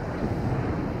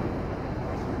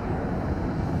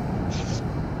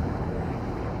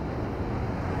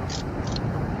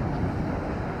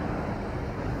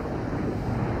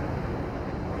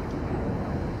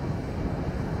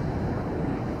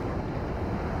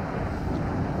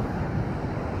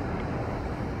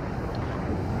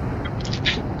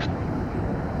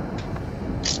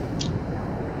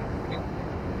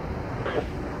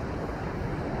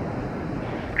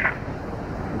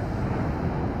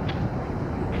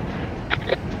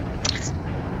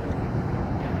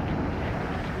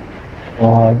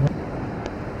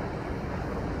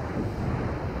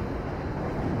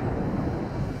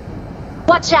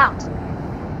 Watch out!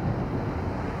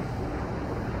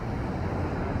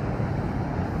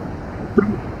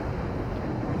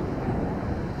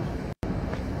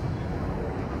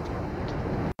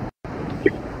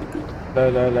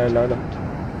 Lalo.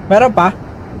 Meron pa?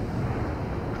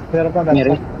 Meron pa.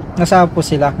 Nasa po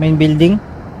sila? Main building?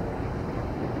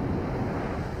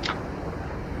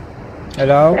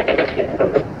 Hello?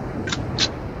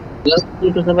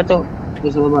 Dito sa bato. Dito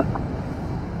sa baba.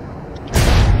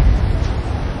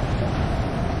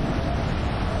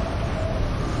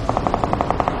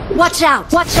 Watch out!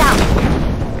 Watch out!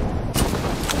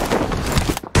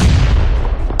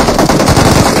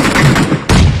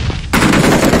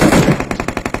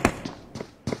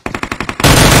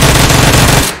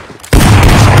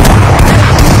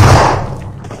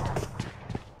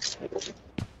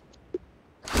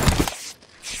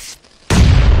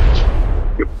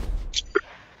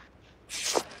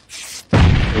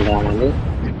 Ang dami.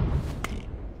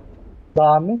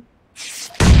 Dami.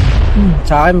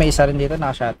 Sa akin, may isa rin dito,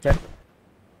 naka-shotgun.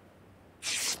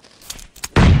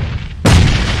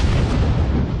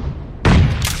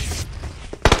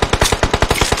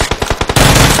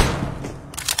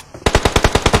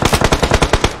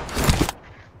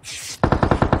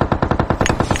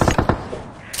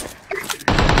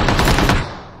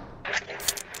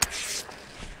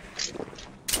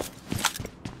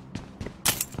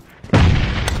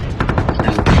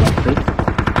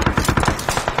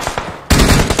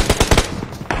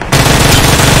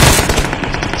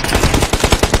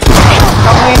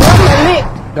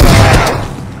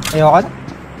 Ayoko na.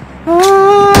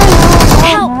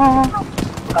 Help!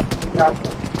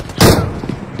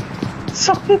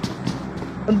 Sakit.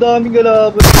 Ang daming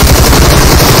galaban.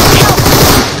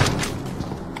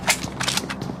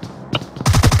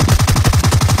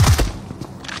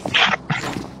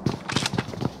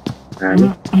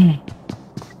 Ano? Ay.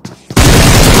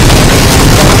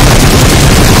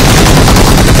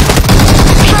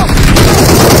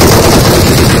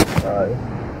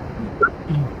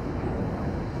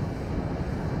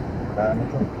 Ano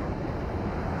to?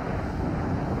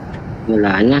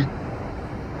 Wala na.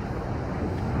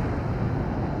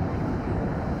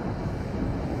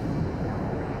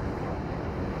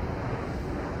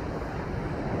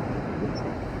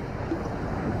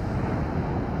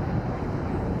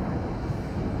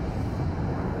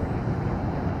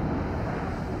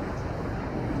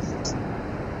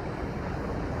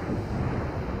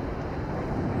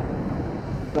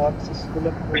 Access ko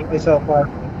lang po. Isa pa.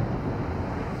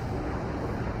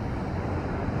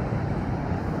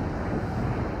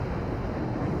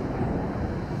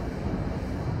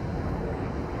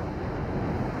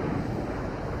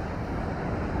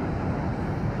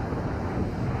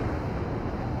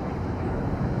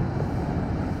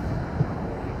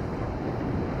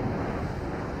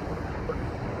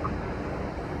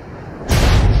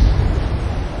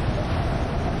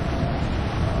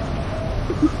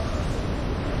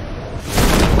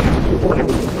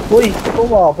 Uy,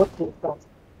 umabot po.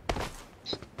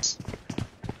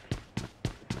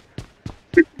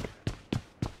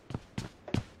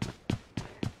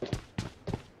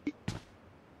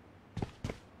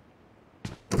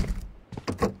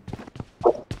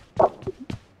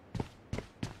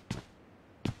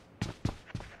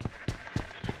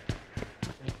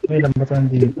 May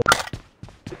lambatan dito.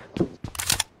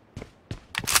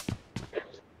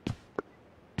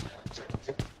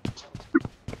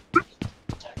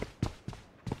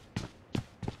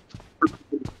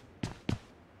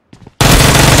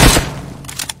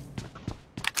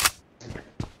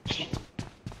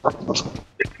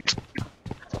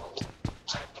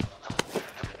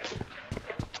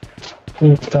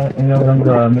 Puta, ina lang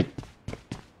gamit.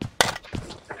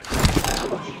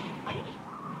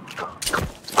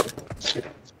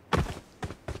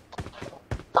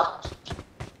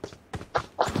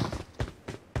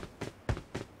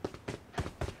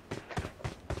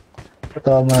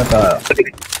 Tama na tayo.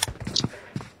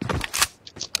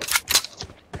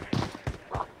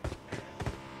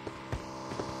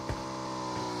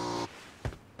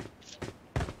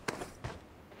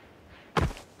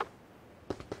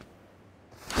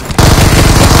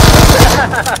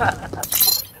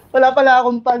 Wala pala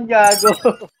akong pangago.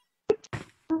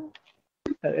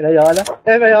 Ilayo ka na?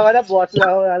 Ilayo ka na. Bukas na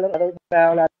ako.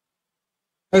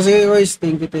 Sige, guys.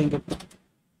 Thank you, thank you.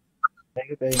 Thank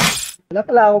you, thank you. Wala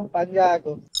pala akong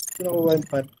pangago. Kinukuha yung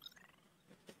pan.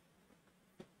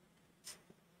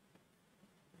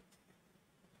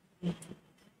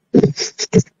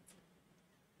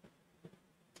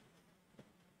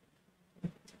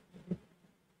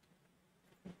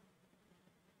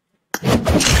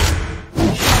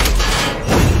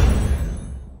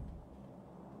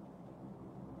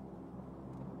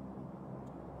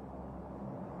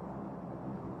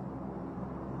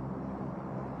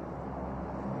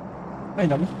 Ay,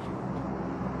 naman.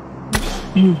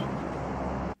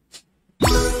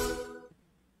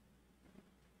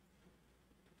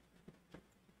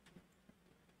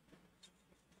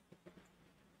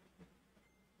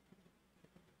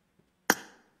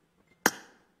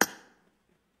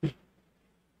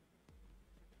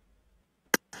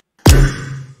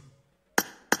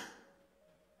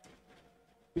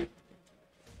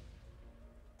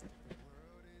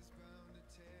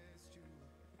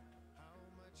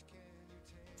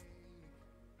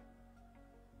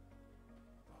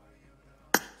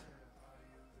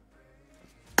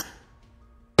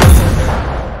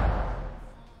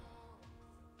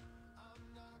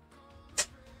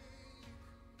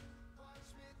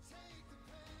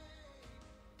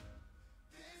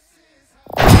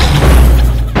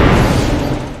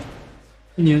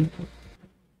 Ano yun?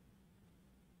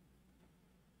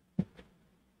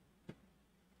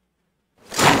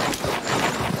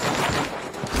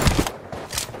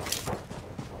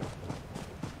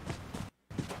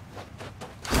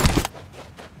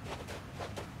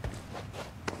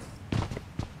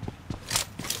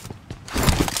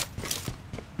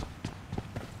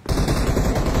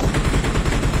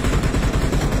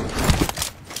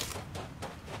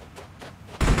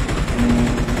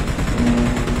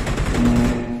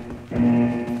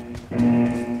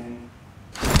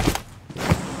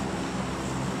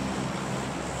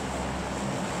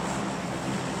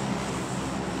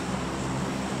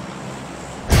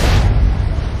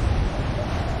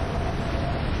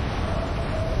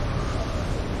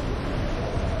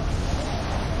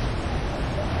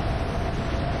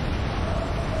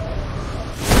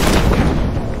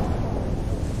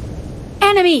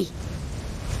 Enemy!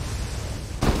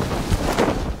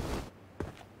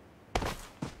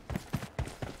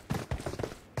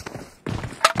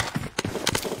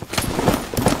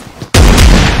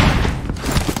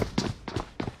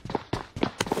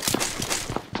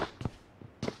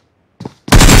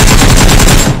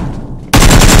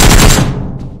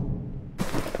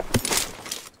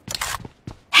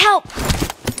 Help!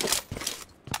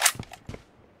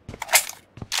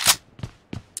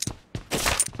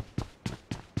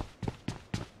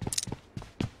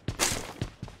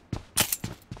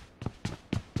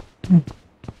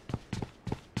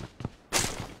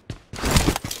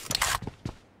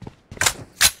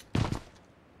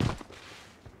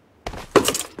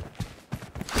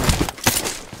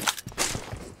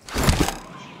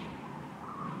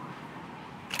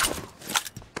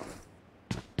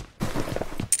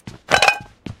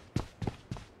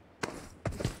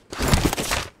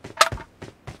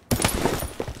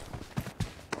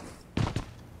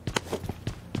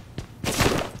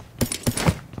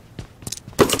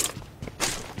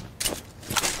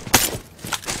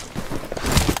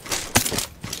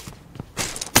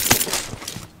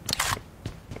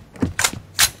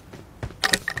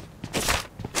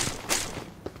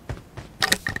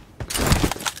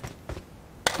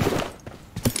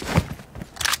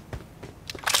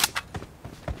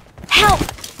 Help!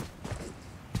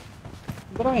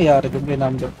 Ano ba nangyayari doon kay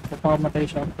Number? Pagpakamatay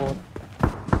siya ang phone.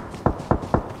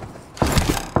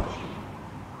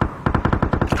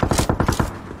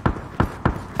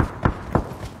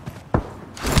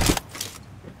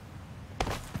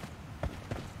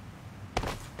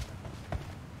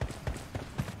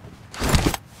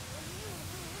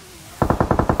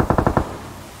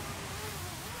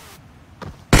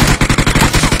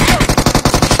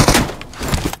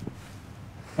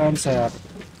 Ano sa'yo?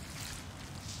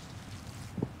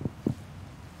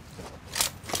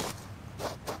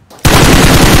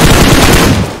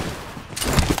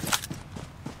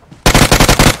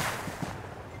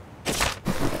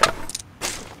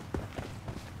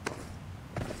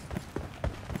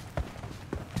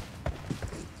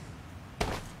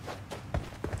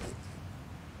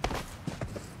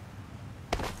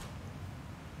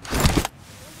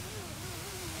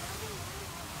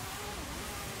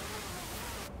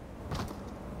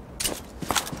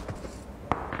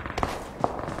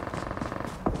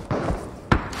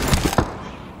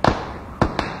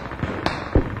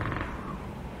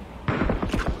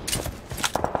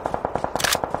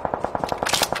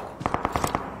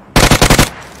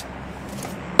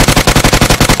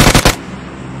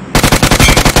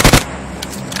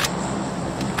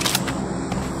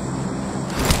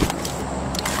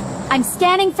 I'm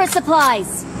scanning for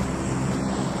supplies.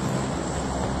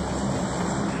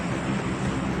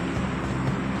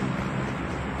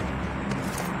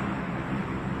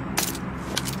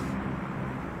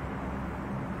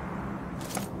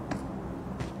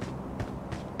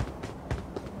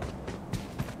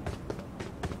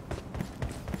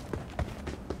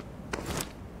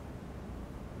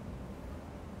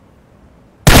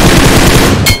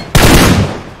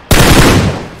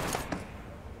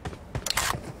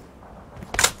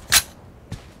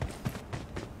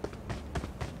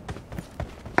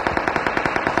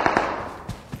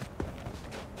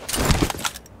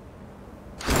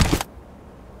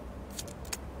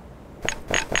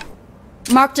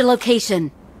 Marked a location.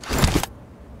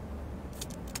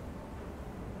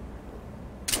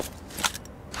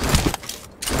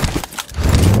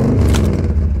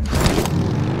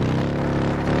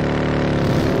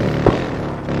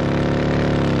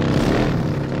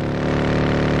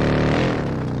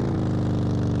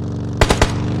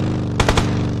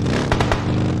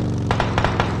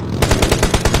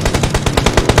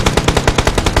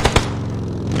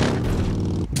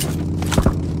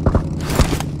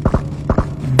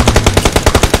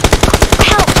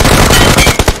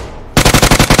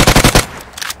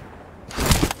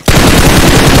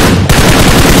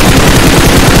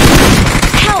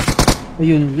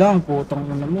 Ayun lang, putang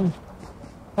na mo.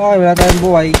 Okay, wala tayong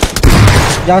buhay.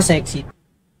 Just exit.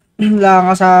 Wala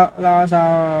ka sa,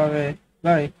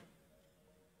 bye.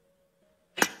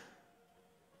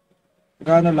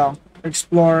 Gano lang,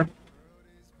 explore.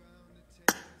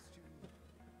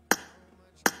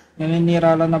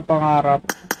 Naninira lang ng pangarap.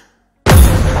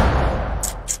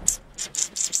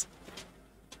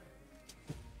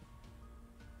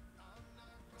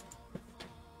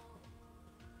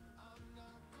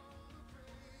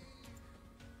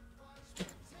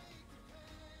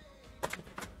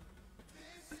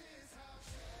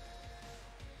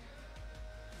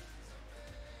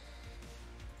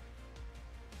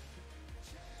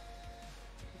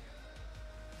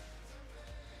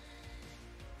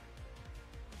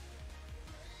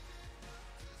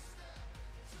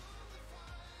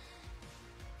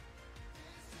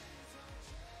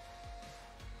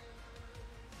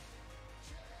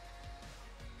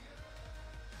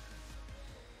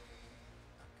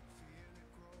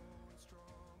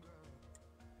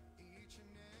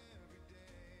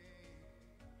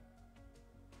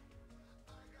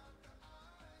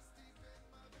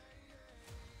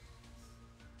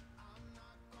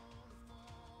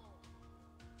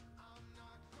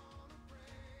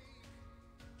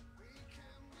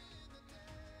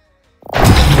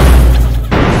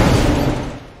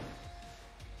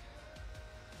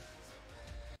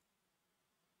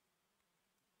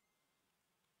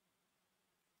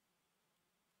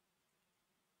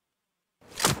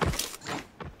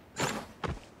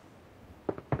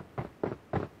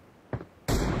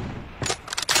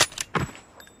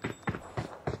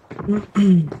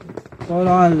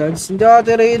 Wala nga lads. Hindi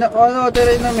ate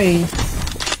na may.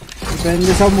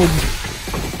 Depende sa mood.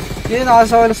 Yun,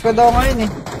 nakasawalas ka daw ngayon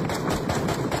eh.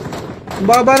 Ang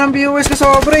baba ng viewers ka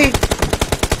sobra eh.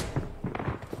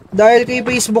 Dahil kay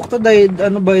Facebook to, dahil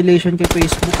violation kay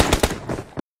Facebook.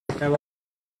 Ewan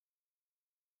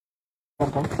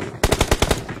ko.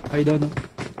 I don't know.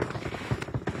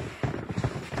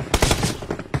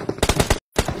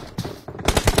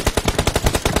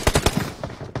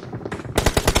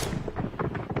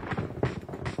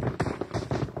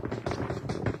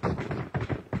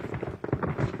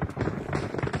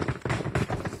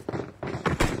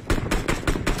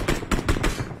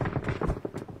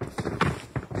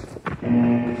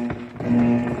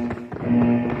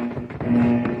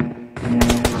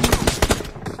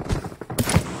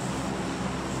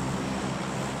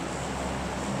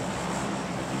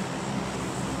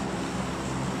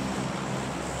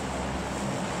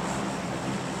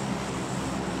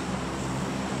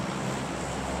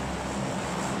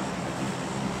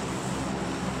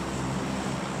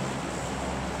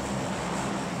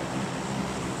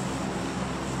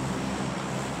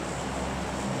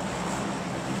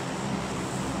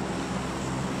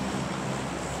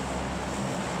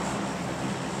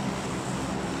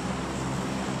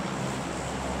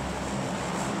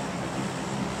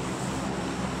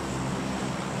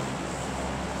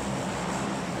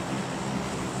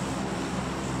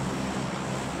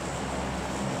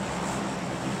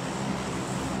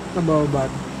 Kabawabat.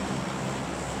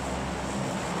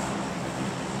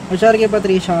 Masyari kay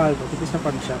Patricia Aldo, tipis na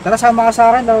pag siya. Tara, sama ka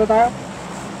sa akin, daw tayo.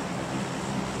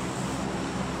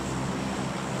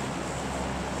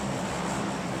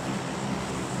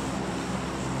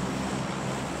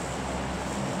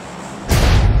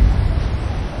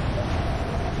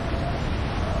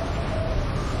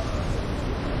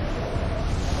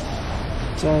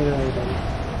 Sorry, idol.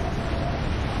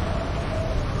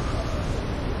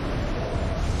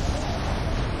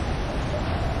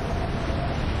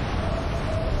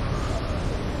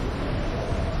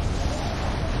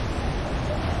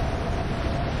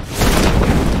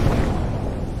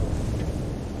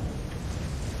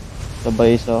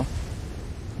 Sabay isa.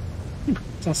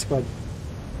 Sa squad.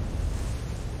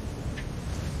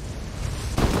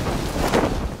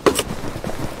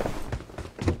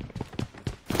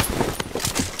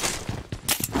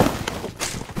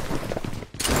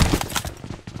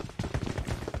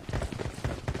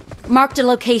 Marked a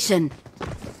location.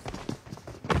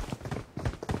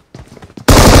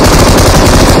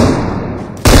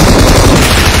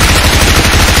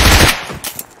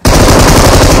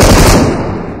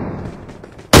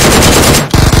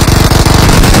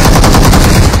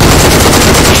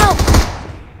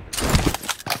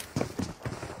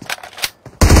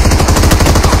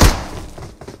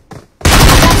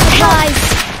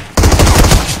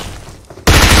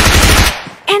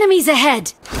 Enemies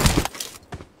ahead!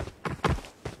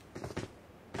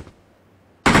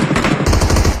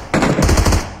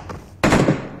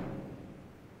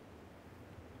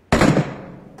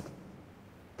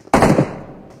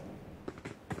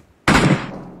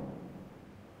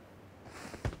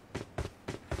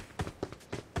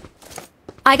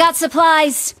 I got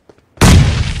supplies.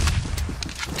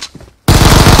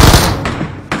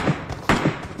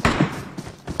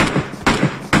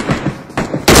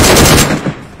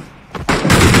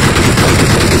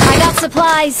 I got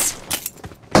supplies.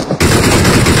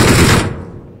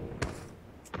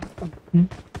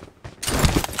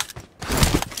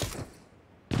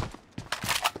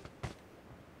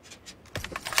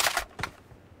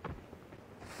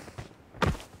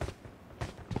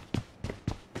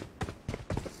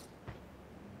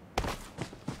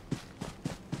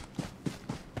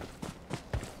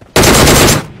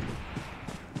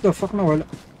 The fuck, nawala.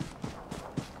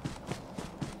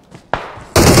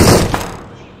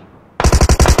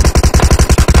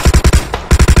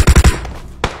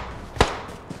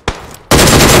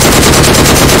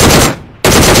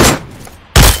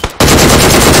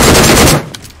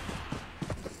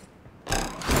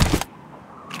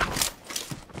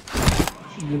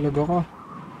 Gilag ako.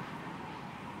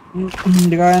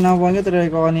 Hindi kaya na ako.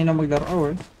 Try ko kanina maglaro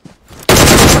eh.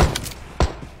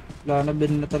 Wala na,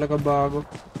 bin na talaga bago.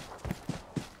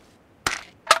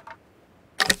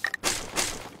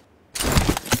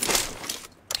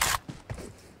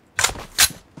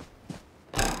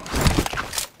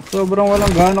 Sobrang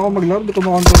walang gana ako maglaro. Di ko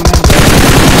makontrol na.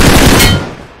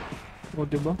 O,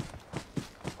 diba?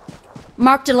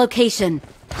 Marked a location.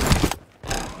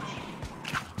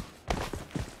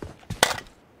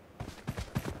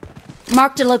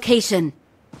 Marked a location.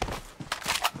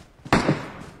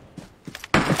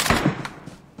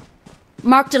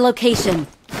 Marked a location.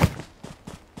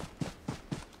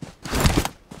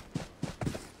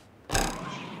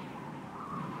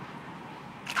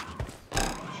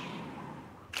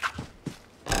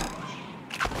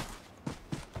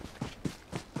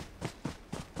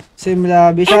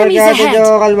 Simlabi. Shout Enemies out kay ahead.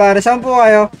 Joe Calvares. Saan po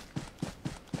kayo?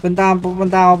 Pupunta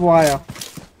ko po kayo.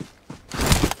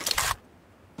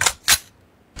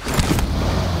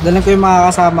 Dalan ko yung mga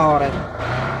kasama ko rin.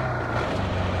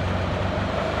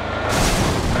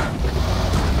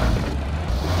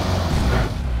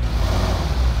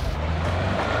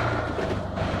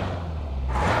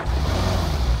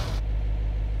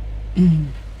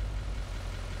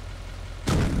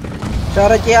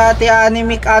 Shoutout kay Ate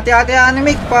Animic. Ate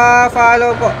Animic,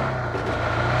 pa-follow po.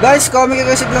 Guys, comic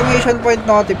exclamation point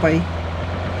notify.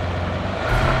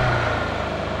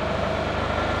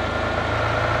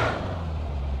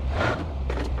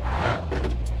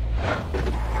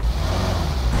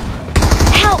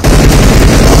 Help!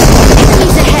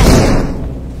 Enemies ahead.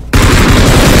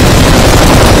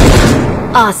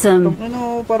 Awesome.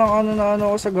 Ano, parang ano na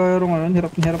ano ako sa gyro ngayon.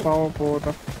 Hirap na hirap ako po.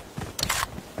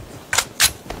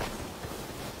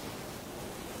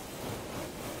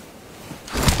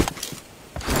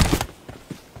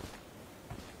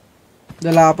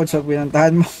 Dalapod sa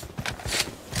pinantahan mo.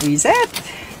 Reset!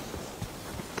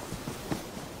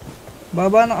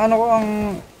 Baba ng ano ko ang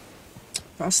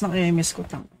taas ng EMS ko.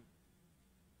 Tang.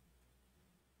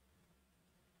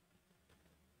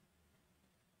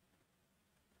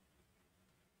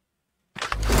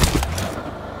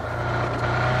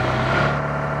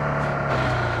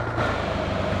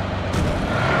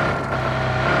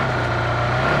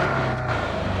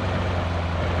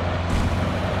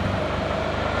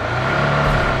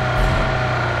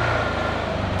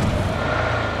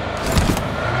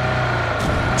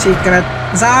 Secret.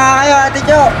 Saan ka kayo, Ate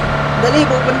Jo? Dali,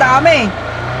 pupunta kami.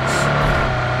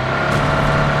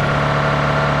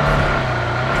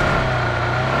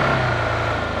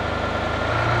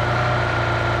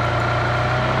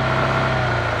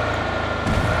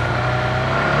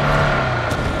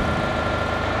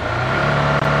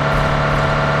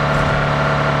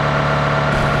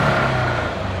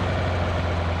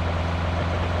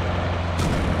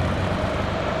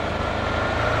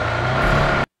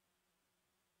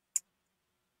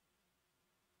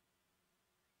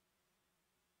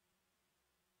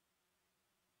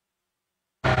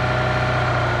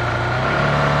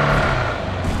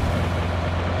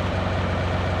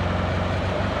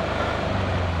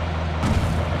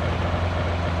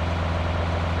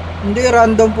 Hindi,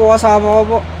 random po kasama ko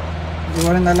po. Hindi ko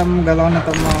rin alam galaw na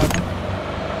itong mga ito.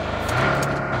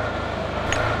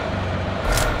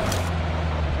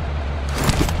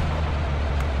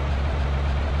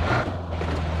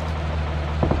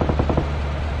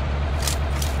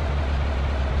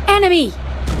 Enemy!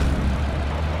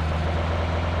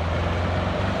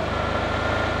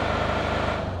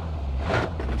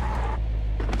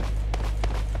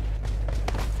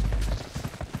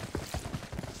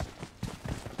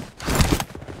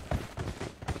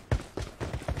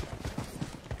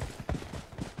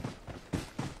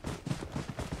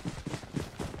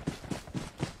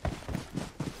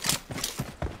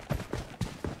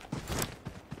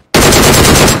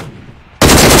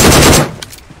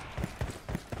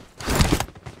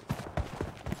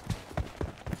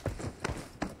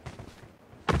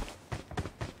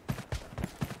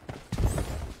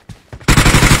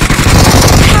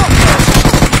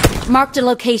 Marked a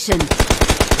location.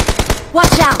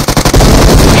 Watch out!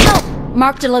 Help!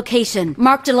 Marked a location.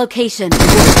 Marked a location.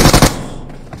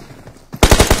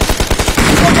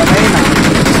 Papatay na.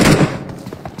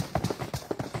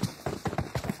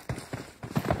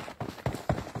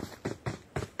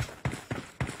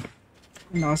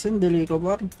 Nakasindali ko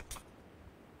ba?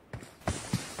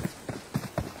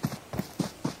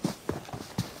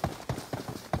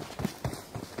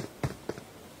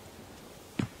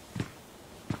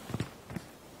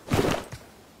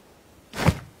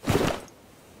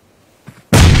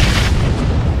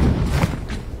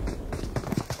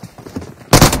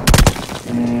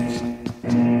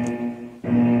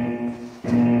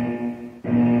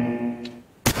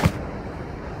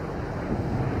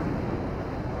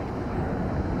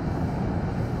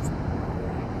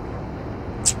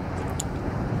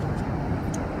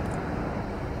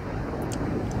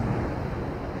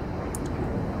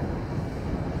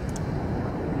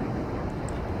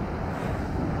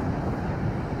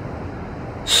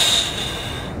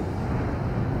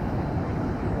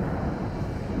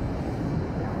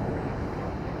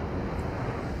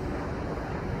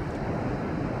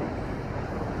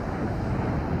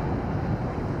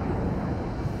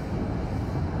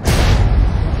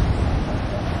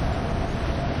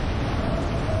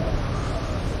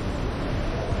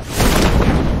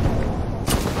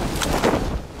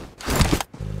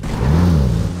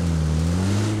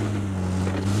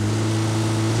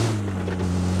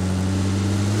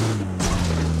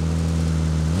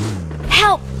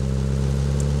 Help!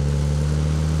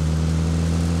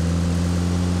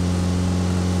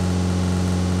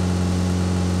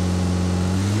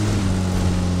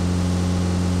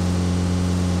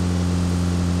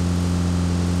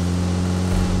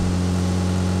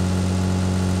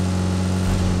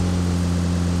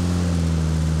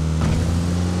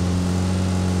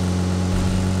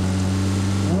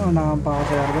 Oo, nakampa ako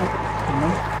sa airdrop. Ano?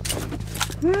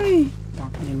 Ay,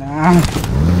 takina.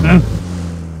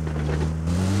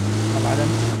 Paladan.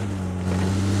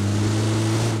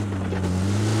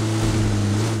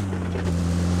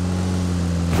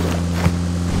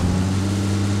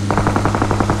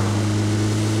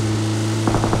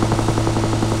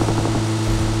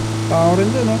 Tao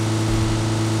rin dun, oh.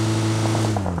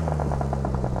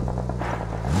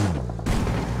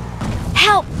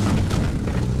 Help!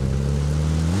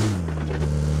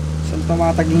 Saan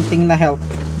tumataginting na help?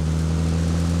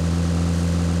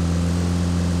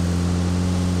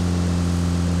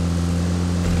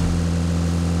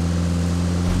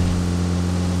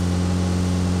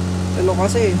 Talo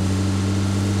kasi.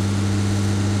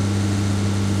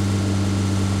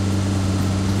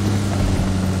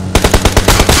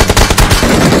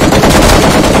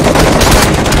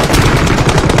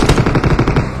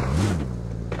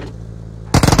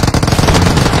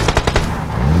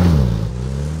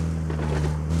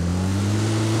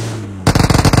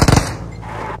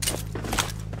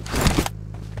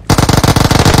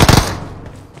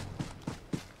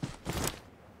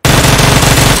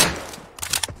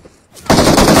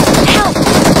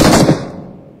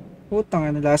 Putang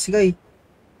ina, last guy.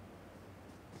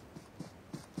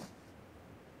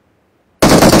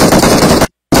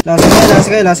 Last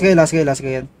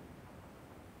guy yan.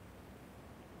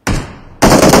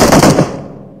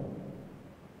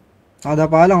 Nakada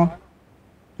pa lang, oh.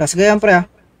 Last guy yan, pre, ah.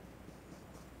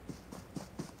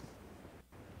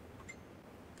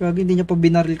 Kaya hindi niya pa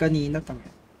binaril kanina,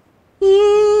 tanga.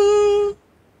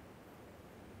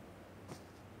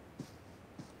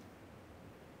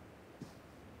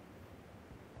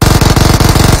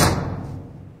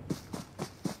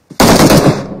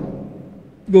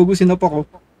 Gogo, sinap ako.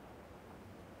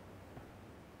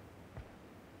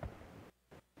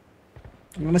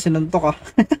 Ano na, sinuntok, ah.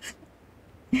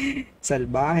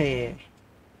 Salbahe.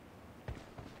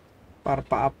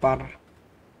 Parpa-apar.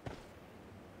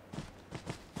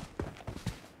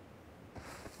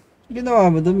 Ginawa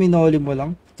mo doon, minoli mo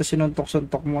lang. Tapos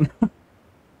sinuntok-suntok mo na.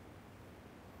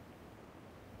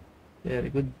 Very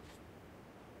good.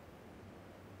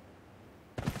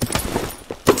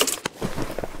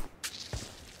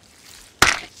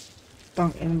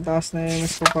 Tang, inang taas na yung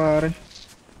ko, pare.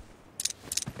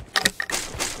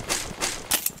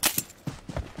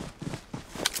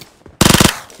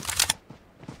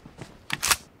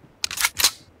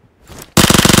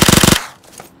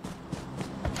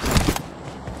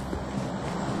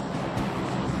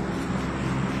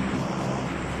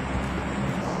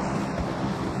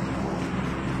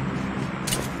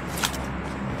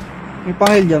 May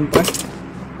pangil dyan, pre.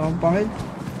 Ang pangil.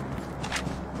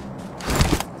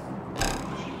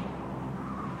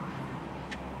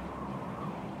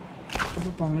 Ano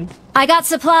pangil? I got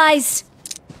supplies.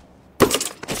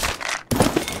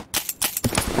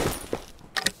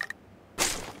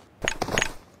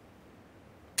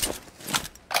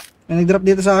 May nag-drop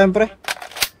dito sa akin, pre.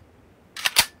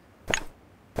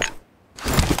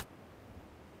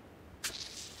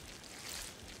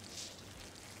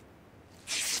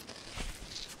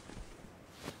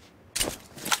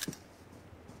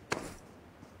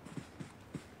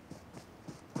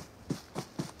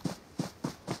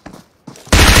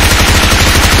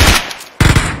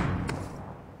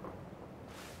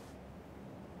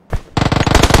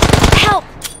 Help!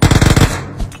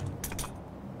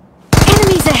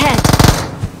 Enemies ahead!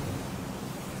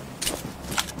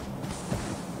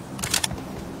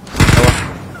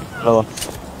 Dalawa.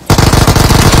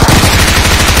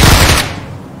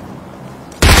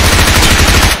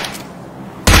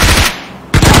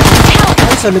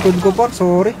 Ay, sa likod ko po.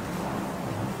 Sorry.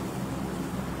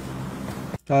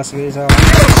 Taas kayo sa akin.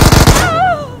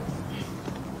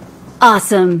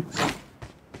 Awesome.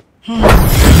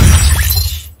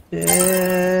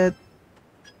 Shit.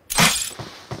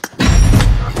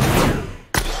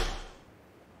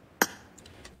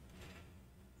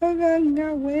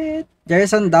 Wait.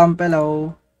 Jason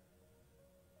Dampelo.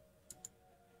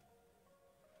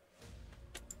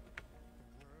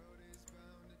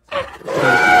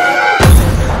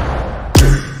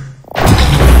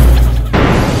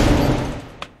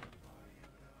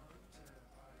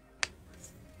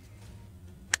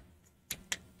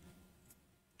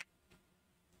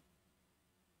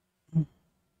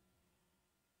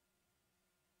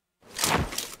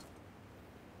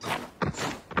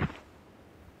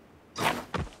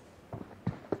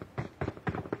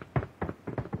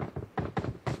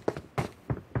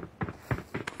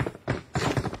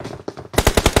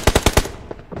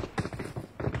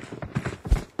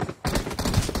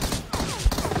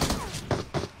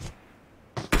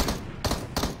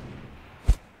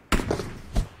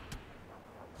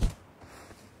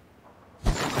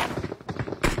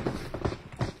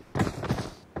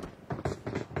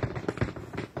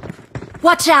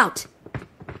 Watch out!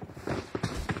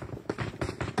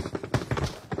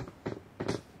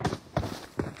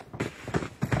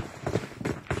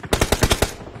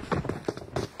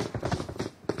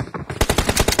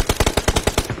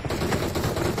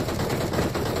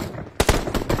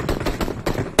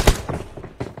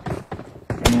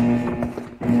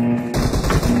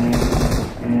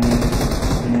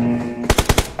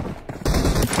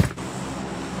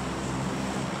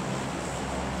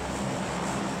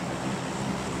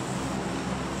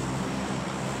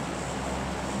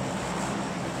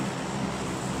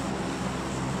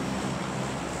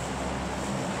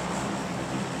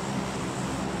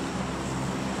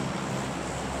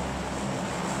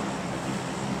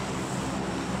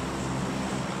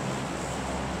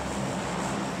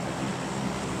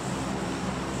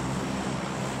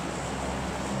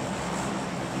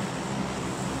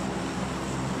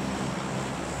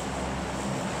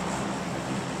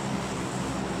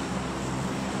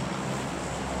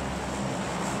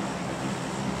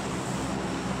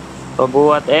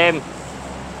 Pabuhat, M.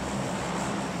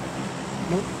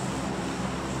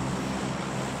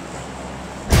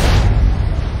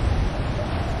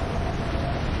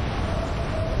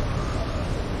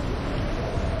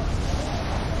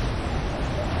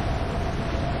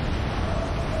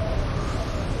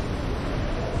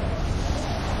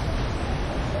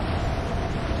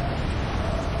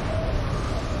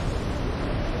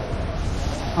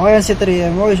 Ako yan si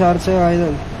 3M. Okay, shoutout sa'yo,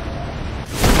 idol.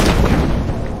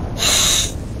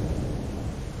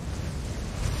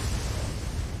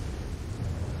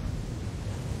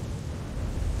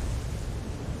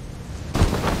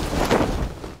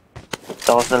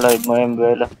 Ako sa live mo, M.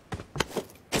 Bella.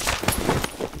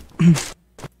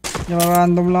 Yung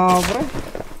random lang ako, pre.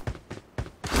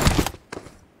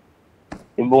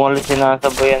 Yung bungalit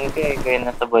sinasabayan ka eh, kaya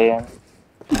nasabayan.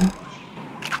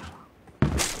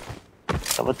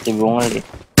 Dapat si bungal eh.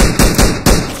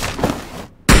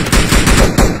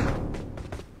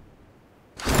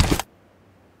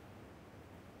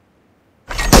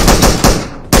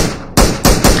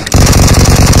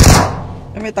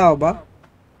 May tao ba?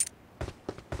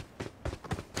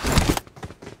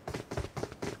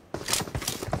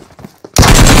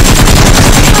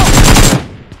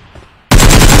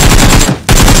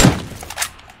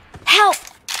 Help!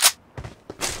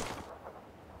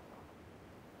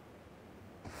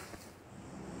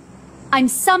 I'm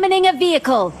summoning a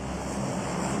vehicle.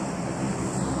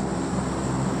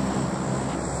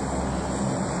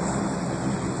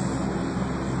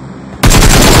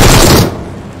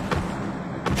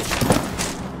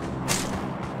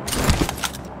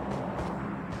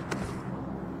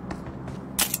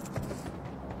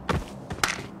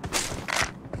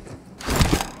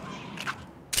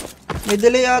 May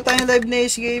delay ata yung live na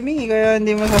Ace Gaming, kaya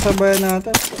hindi masasabayan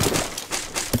natin.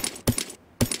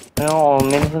 Ano ko,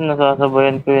 minsan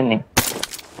nasasabayan ko yun eh.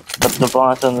 Tatlo pa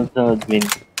nga sunod-sunod win.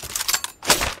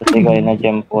 Kasi kayo na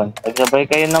jump 1. Nagsabay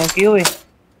kayo ng queue eh.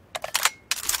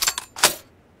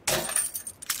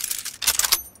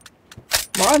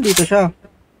 Baka dito siya.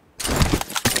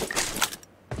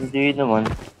 Hindi naman.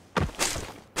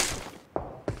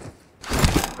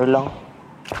 Pero lang.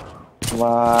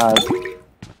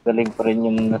 Galing pa rin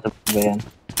yung nasabayan.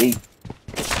 Hey.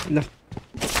 Wala.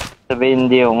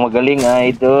 Sabihin hindi ako magaling,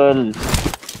 idol.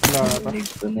 Wala ka.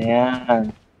 Ito na yan.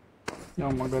 Hindi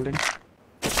ako magaling.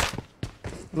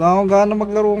 Wala akong gana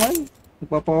maglaro ngayon.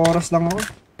 Nagpapa-oras lang ako.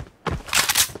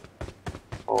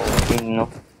 Okay, no?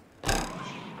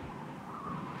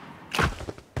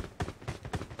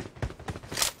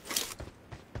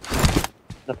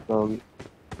 Dog.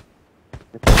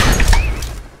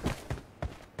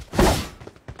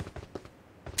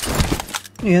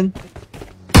 Ayan.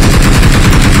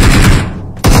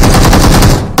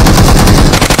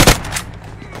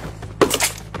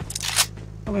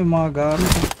 May mga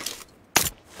gamit.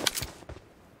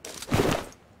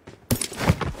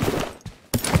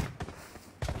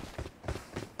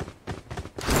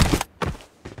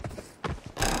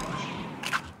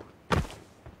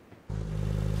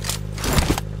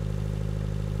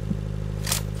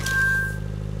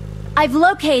 I've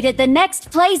located the next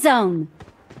play zone.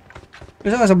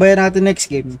 Gusto ka sabayan natin next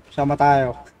game. Sama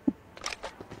tayo.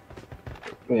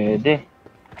 Pwede.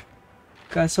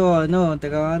 Kaso ano,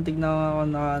 teka nga, tignan ako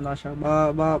na ano siya.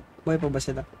 Buhay pa ba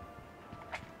sila?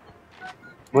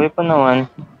 Buhay pa naman.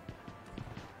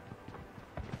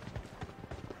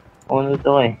 Ano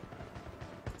to eh?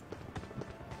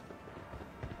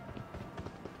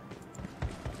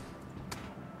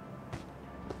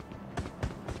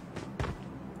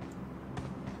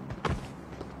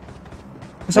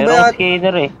 Sabay Merong at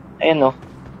scanner eh. Ayun oh.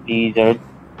 Lizard.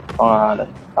 Pangalan.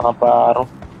 Nakaparo.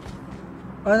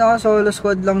 naka solo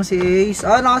squad lang si Ace.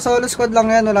 Naka solo squad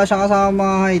lang yan. Wala siyang kasama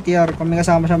mga high tier. Kung may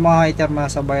kasama siya mga high tier,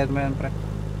 masabayan mo yan, pre.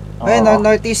 Ayun, Oo.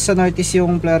 northeast. Sa northeast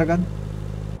yung player gun.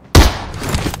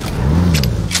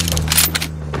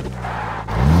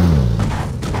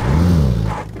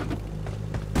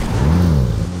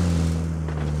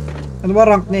 Ano ba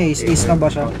rank ni Ace? Ace na ba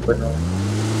siya?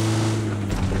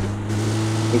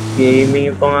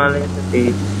 Gaming yung pangalan niya sa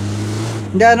page.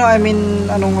 Hindi, ano, I mean,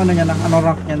 anong ano niya na? Anong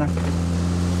rank niya na?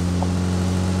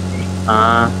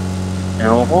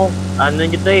 Ewan ko. Ano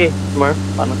nyo to eh? Smurf?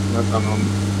 Paano Smurf ang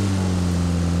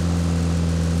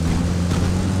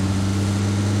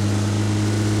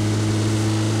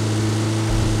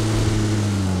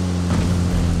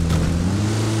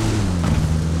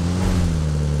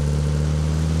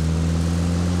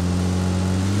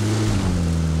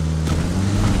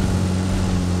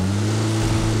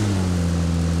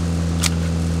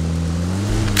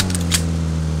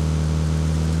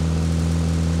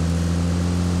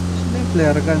Sino yung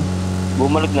player gun?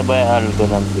 Bumalik na ba yung algo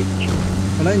ng page?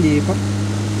 Wala, hindi pa.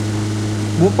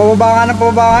 Pababa nga ng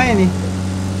pababa nga yun eh.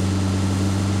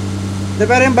 De,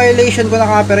 pero yung violation ko na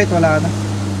copyright, wala na.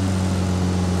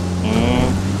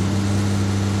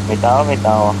 May tao, may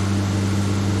tao.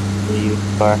 Use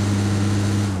car.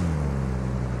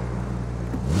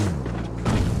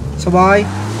 Sa bahay.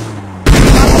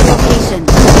 Location.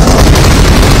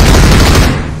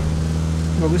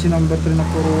 Bago si number 3 na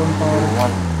puruan pa.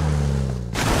 One.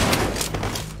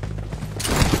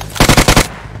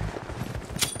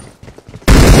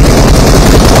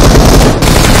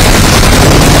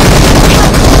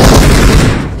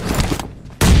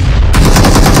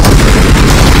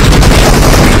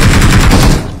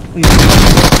 Uy,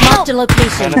 Marked a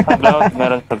location. Meron sa ground,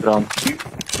 meron sa ground.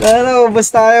 ano, ubos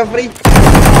tayo, pre.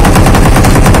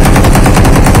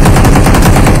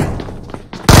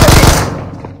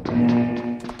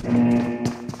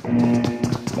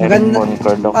 Meron Maganda-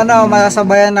 bunker daw. Ano,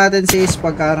 masasabayan natin si Ace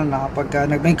pagka, ano na, pagka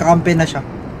may kakampi na siya.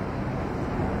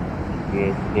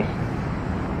 Sige, sige.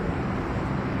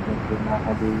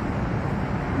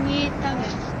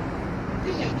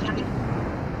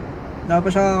 Dapat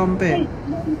siya kakampi.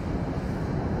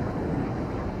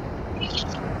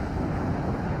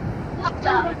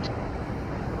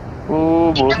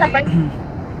 Boss.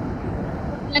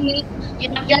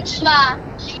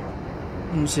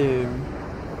 Si...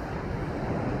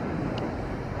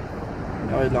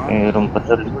 Okay lang. Meron pa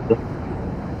sa likod.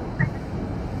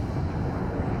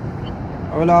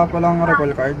 Wala pa lang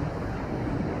recall card.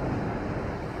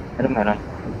 Meron.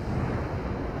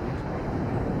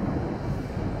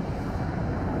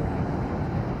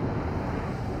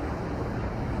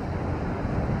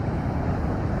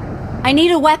 I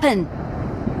need a weapon.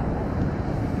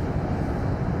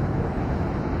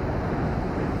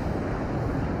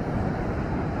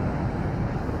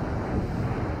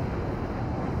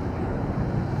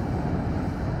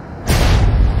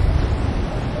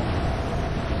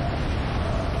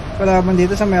 Kalaban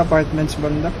dito sa may apartments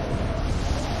banda.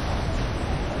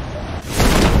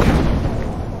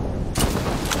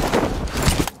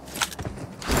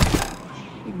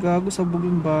 Gago, sabog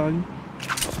yung bag.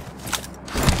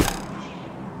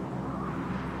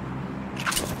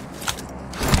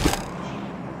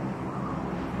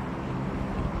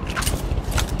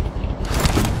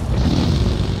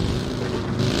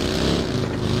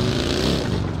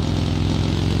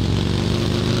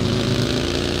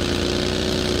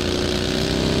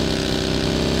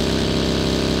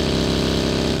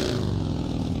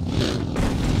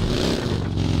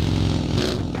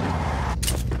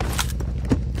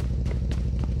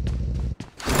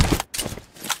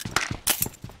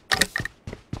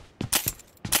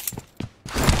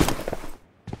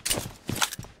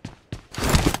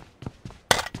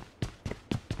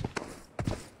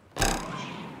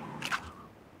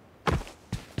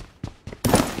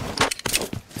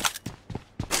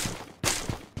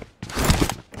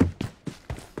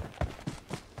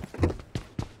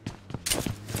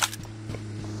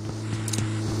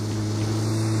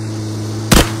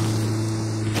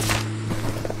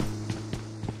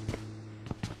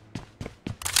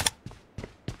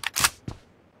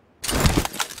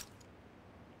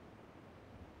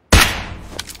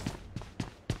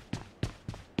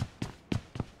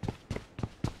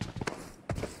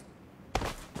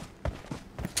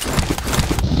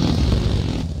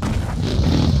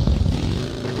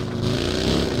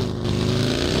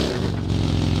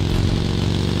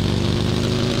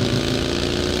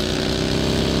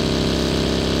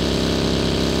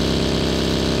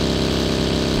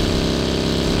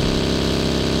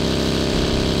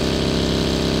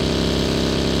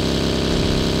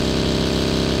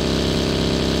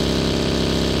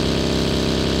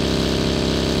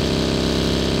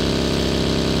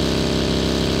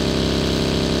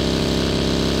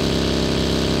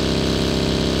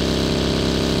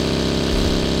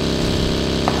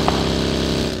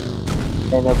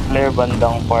 May nag-flare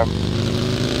bandang farm.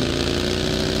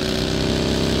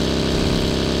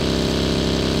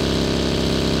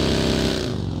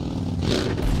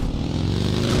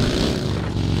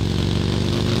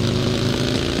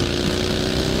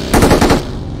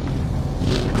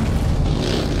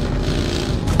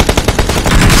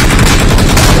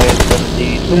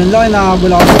 Yun lang,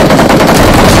 inahabol ako.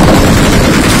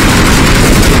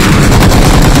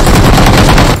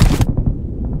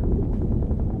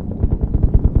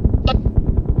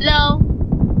 Hello?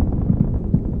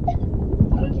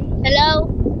 Hello?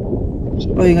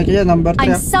 Oh, ingat ka dyan, number 3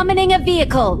 I'm ah. summoning a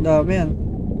vehicle. Dami yan.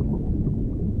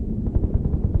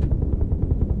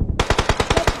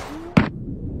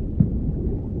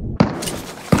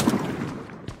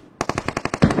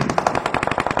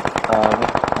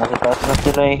 Nasa taas na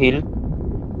sila yung hill.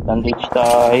 Sandwich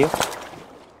tayo.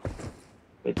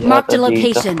 Pwede Mark the ata dito.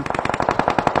 location.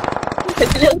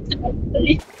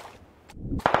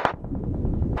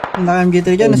 Naka-MG3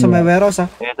 dyan, nasa may warehouse ah.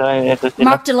 Ito sila.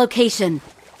 Mark the location.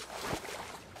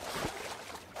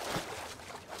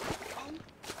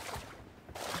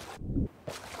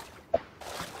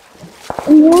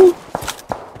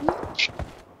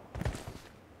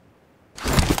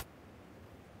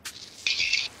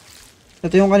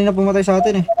 Ito yung kanina pumatay sa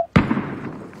atin eh.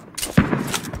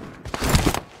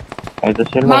 Ito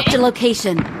sila. Mark the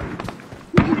location.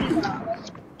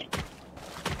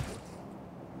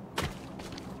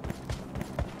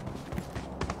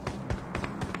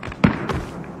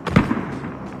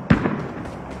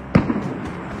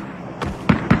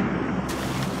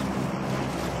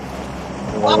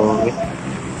 Okay.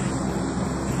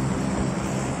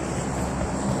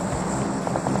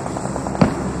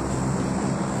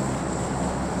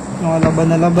 Mga laban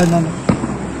na laban ano.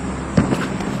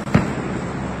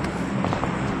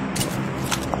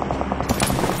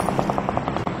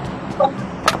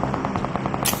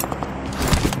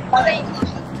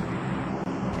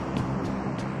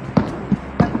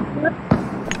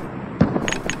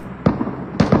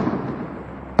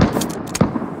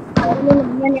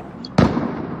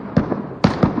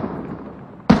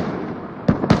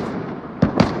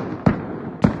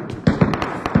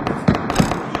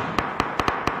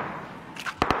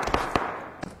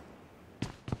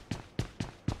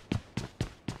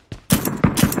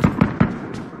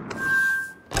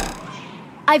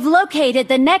 I've located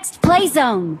the next play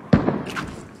zone.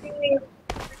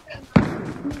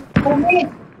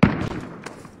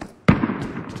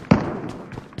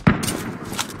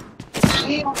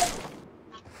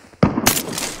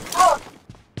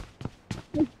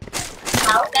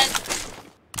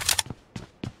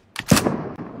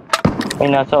 Ay,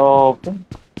 nasa open.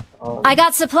 I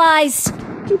got supplies.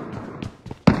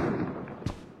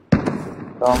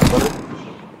 Saan pa rin?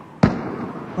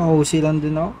 Oh, silang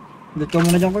din ako. Dito ka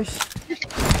muna dyan, guys.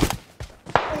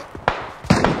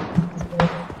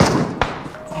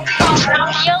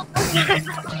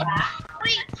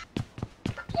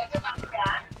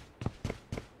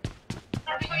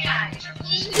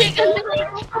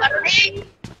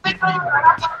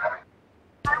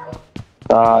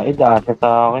 Asa sa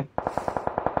akin.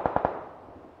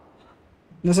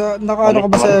 Nakaano ka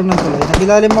ba sa ng tulay?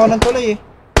 Nakilalim ako ng tulay eh.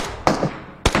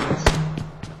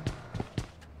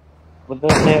 Punta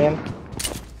sa CM.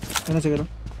 Ano siguro?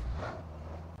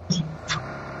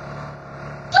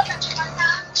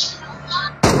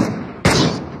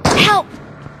 Help!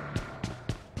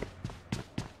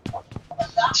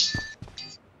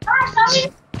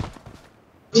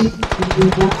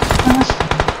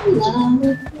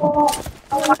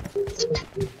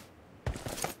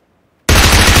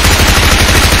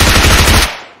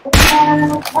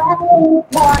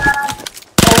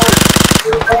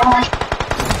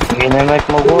 Ginamit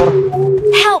mo, Bor.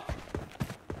 Help!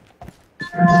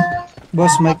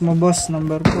 Boss, mic mo boss,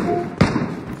 number 4.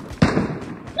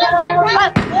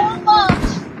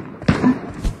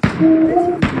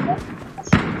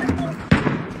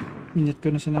 Minute ko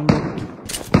na si number.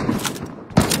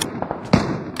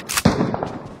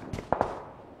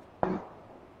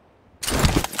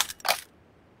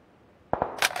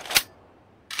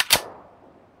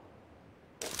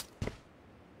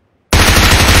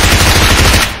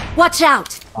 Watch out!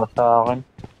 Sa akin.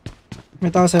 May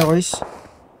tao sa'yo, guys.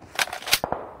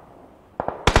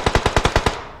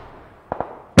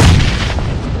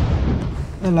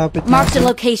 Lapit na Marked a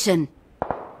ako. location.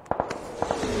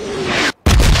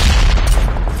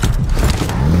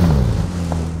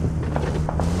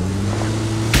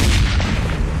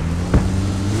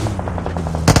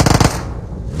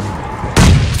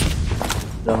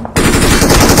 Down.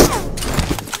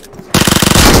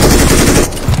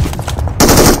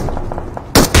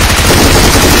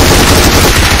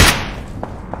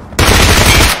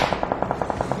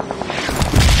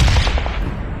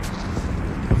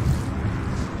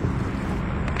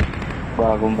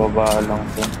 Bagong baba lang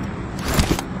po.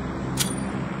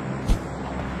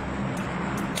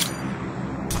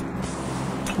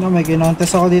 No, may kinontes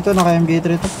ako dito, naka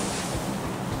MG3 to.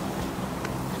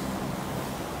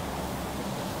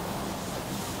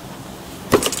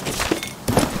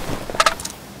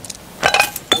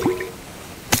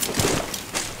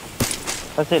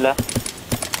 Saan sila?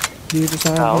 Dito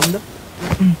sa Tao? banda.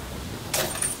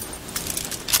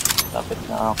 Lapit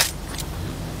na ako.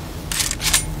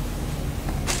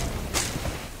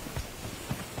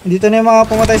 Dito na yung mga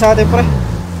pumatay sa atin, pre.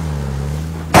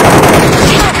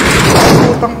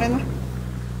 Putang ina.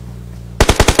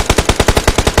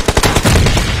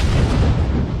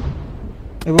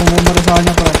 Ibang bumara sa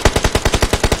kanya, pre.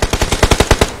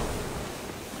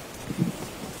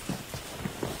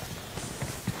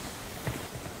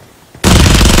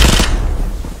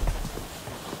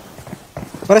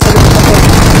 Pare, sa likod ako.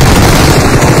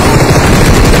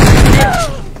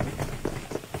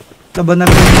 Laban na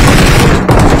rin.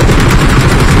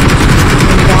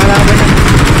 Kakalaban niya.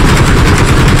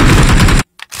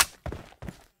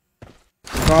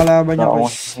 Kakalaban niya, Ako.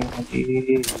 guys.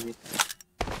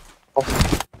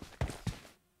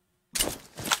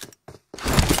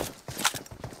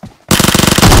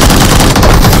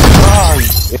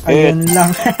 Ayun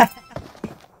lang.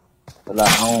 Wala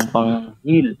akong pang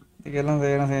heal. Teka lang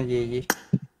sa'yo, GG.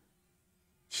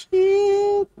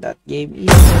 Shit, that game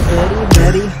is very,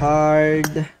 very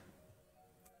hard.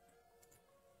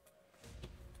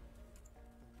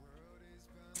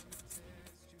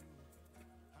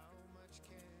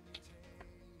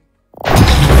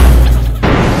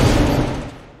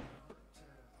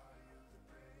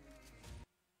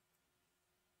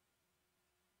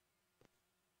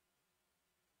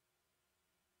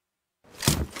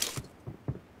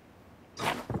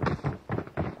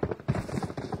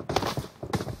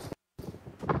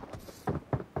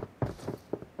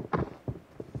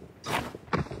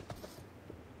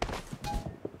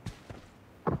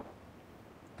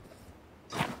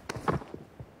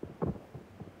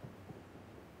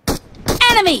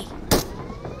 Enemy!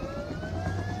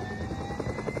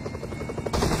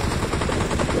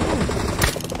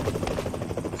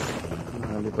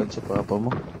 Nalipad sa papa mo.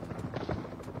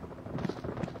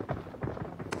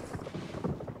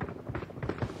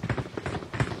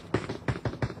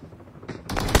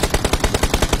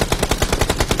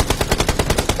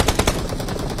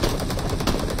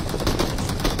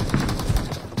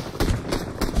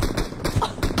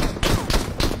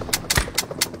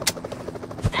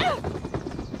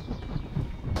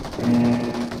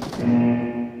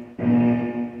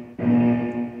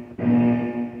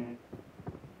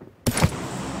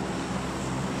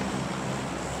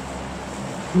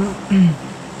 Enemy!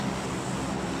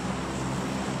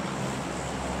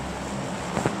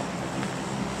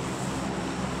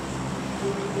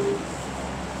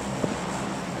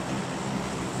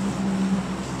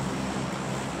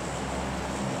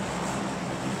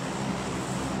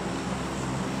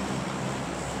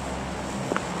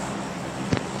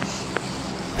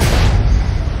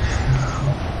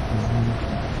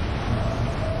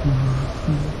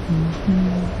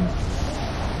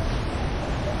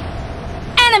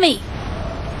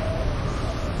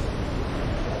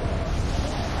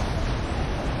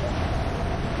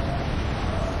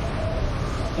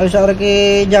 Ay, shout out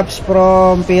kay Japs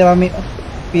from Pyramid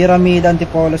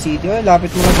Antipolo City. Ay,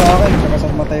 lapit mo na sa akin. Saka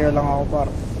San Mateo lang ako par.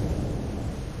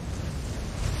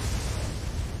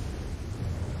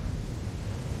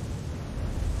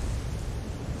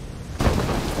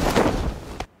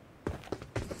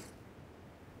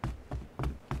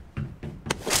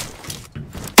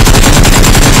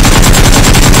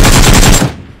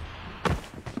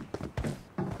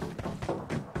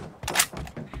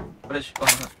 Fresh pa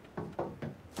nga.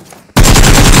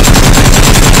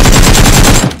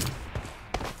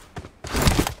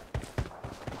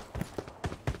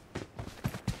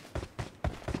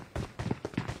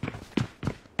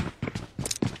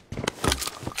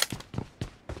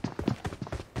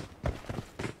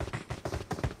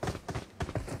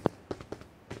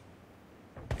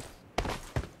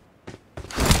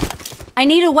 I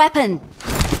need a weapon.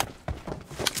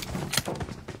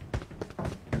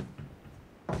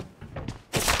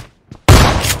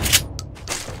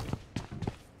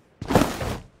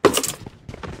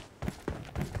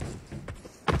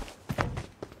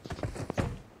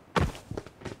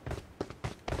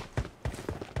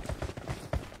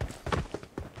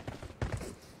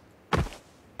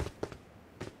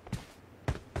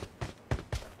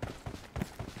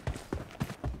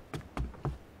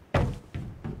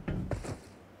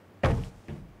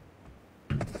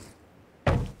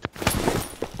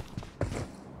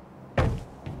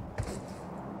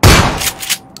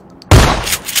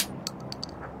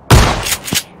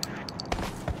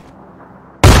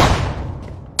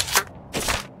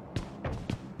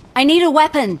 I need a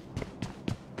weapon.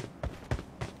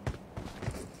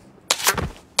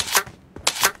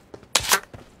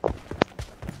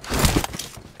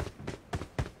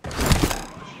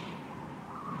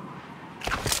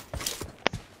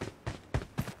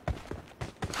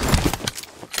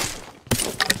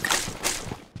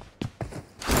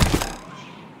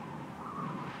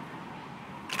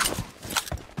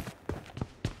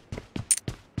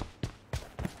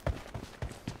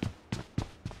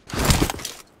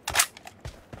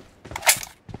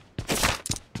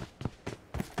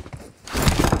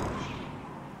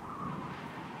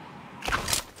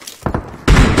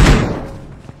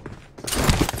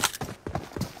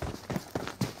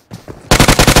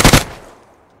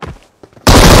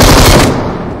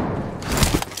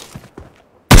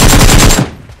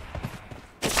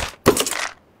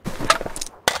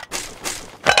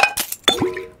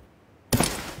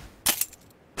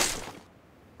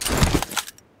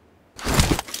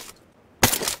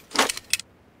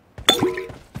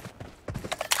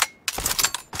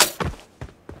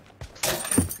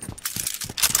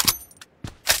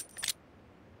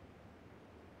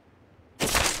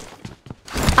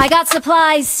 I got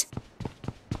supplies.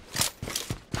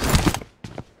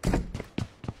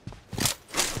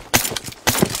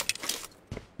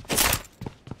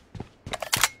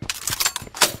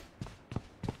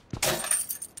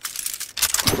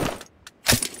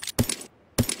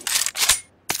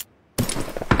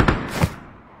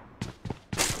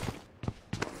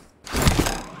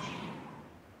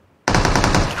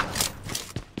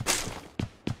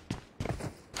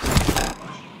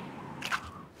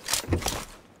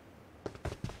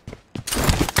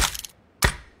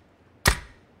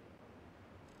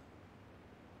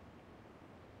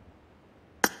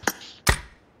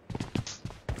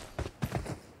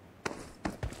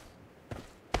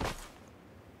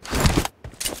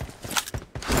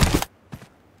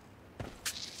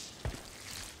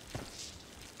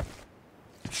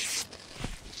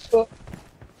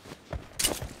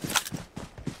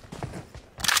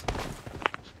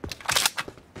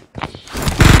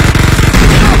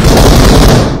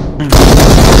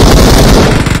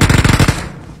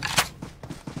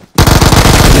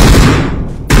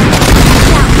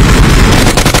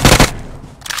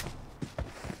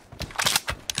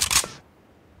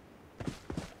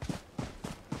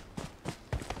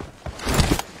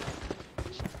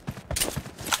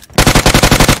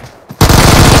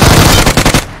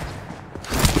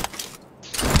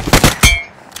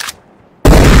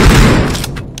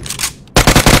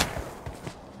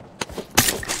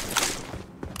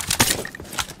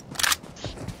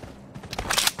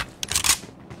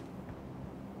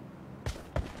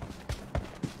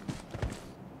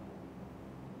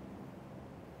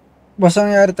 Basta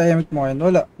nangyari tahimik mo ngayon.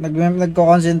 Wala.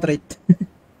 Nagko-concentrate.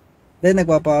 Then,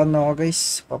 nagpapaano ako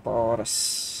guys. Papa-oras.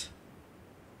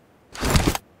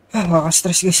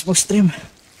 Makaka-stress guys mag-stream.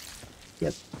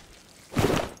 Yat.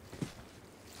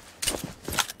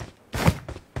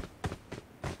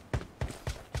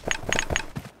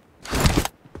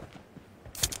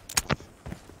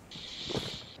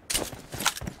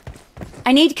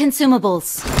 I need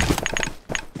consumables.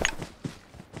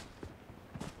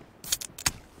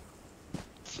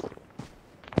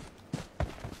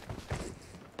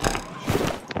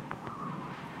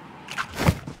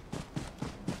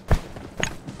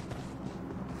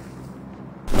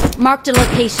 Marked a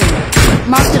location.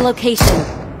 Marked a location.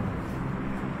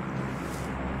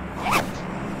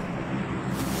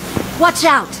 Watch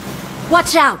out!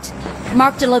 Watch out!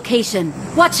 Marked a location.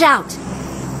 Watch out!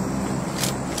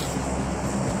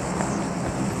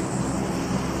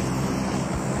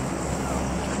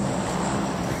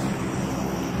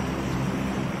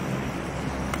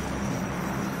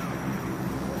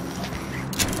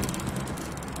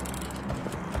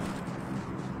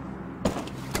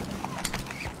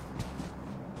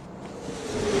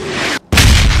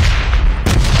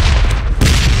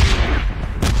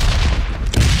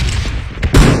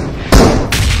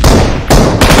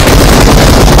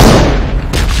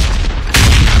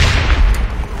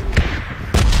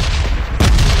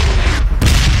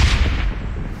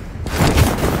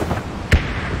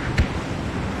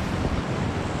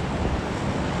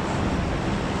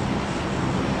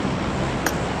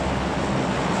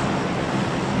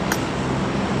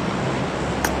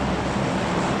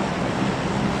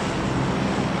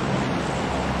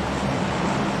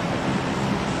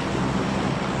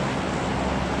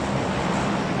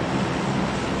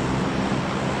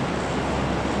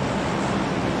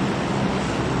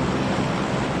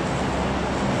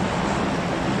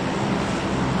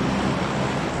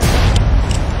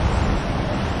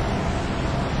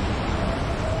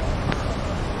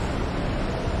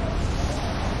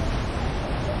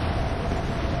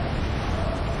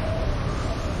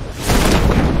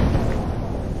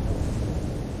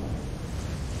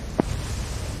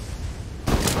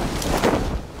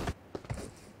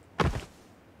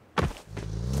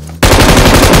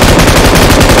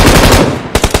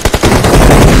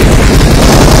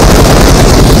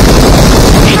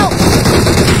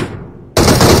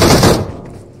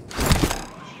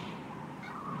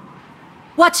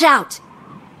 Watch out!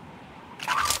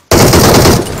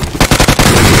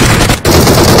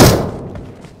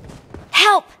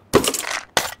 Help!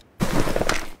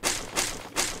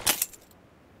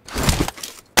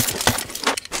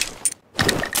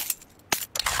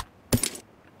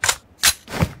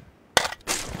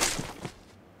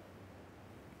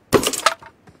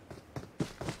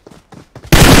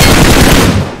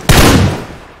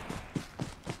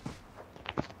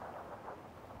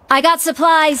 I got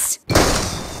supplies!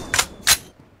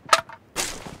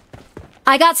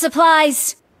 I got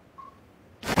supplies!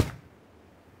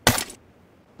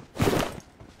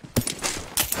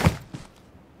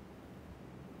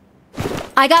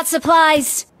 I got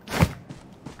supplies!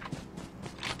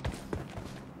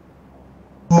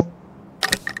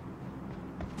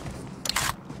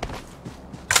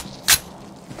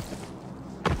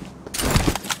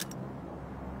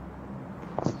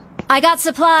 I got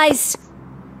supplies!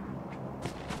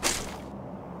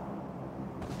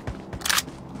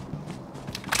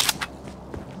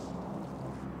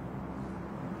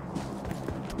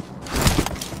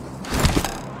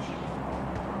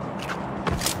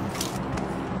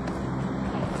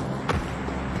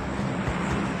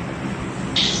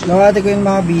 Nawate ko yung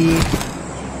mga B.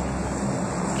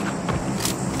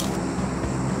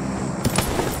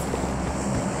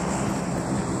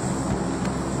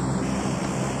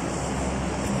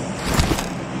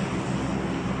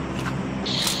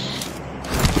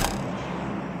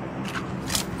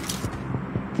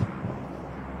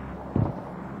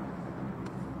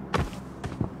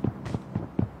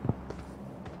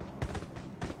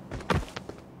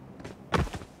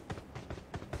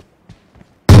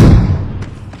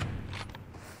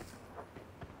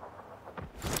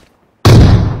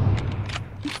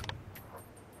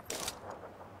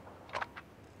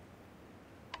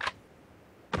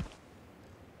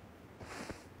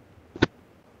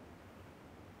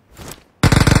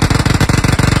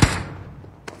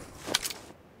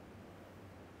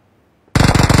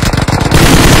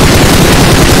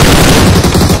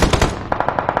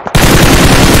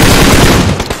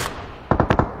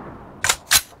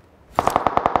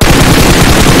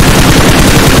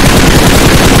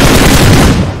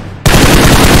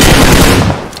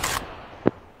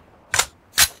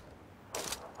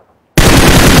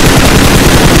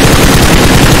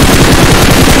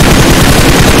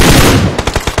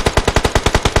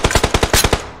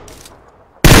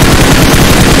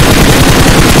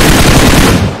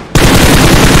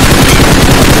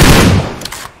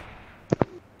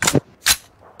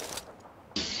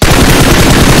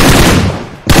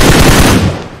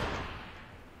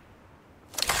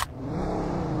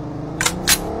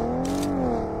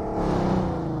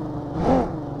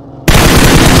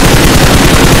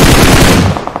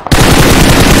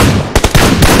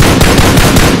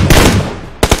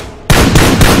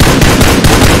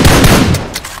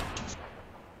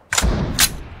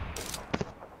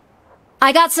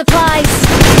 I got supplies.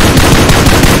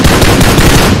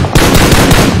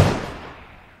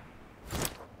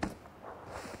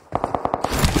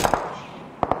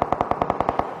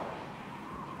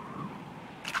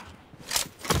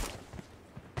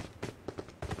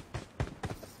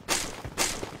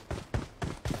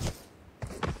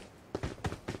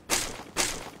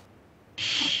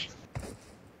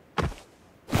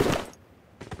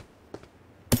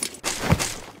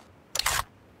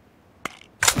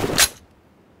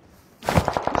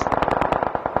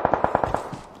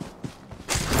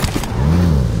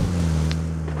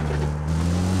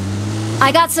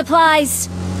 I got supplies.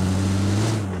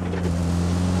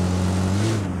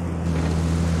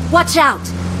 Watch out.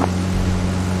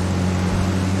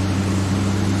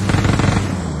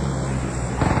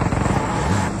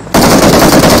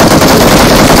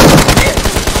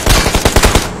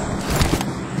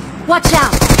 Watch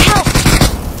out. Help.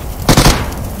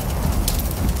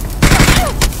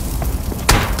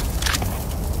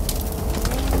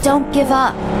 Don't give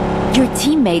up. Your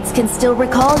teammates can still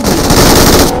recall you.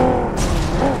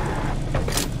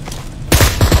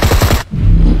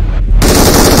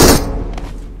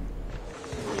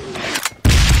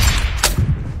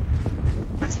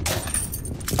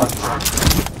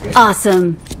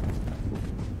 Awesome.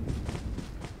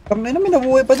 Tangina, may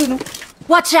nabuhay pa dun, oh.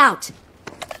 Watch out.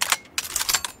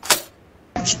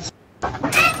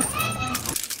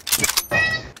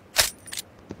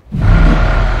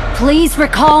 Please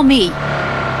recall me.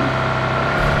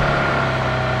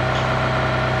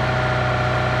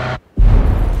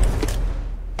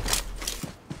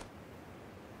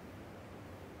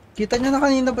 Kita niya na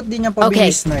kanina, ba't di niya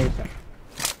pabilis na ito?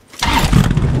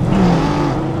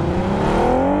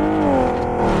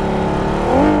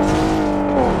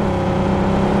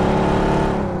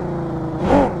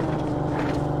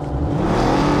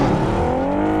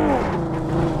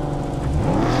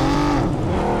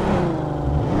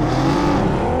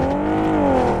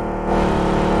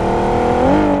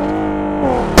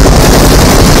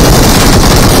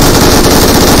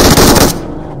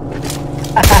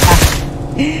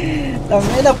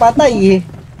 Tangina, patay eh.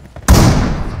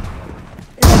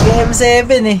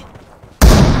 Nag-M7 eh.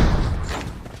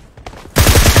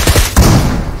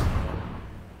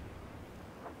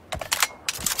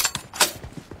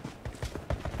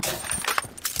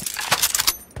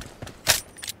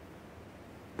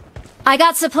 I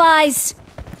got supplies.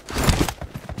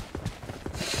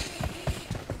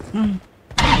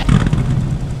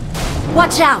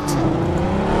 Watch out.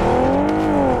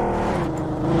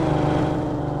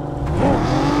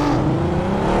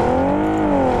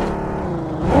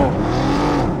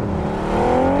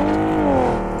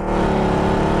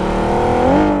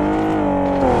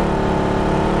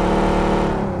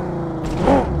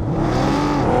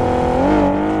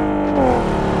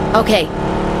 Okay.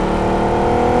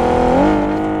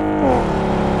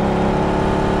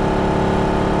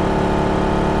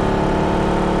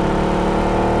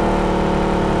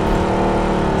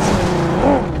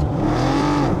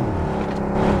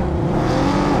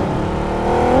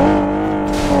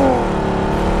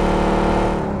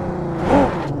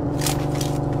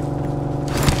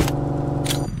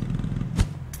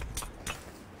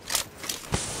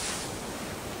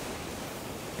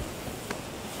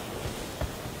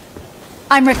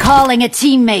 I'm recalling a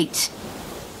teammate.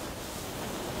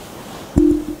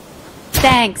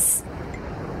 Thanks.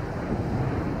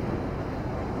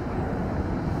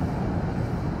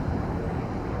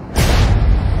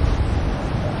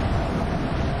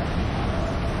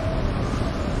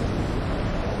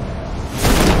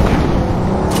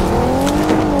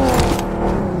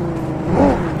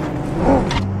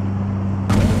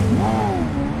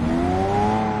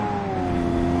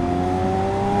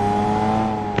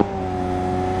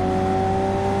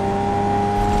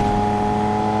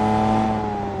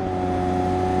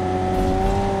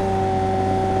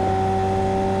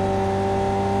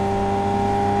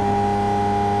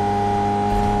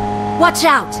 Watch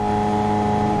out!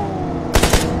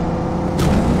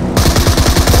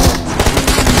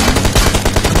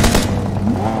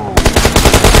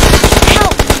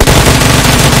 Help!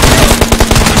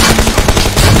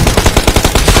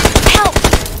 Help!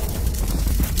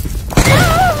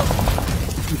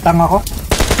 Tanga ko.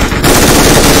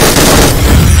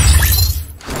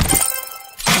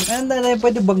 Ang dali,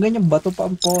 pwede bang ganyan bato pa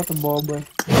ang poto, bobo.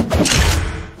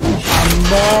 Ang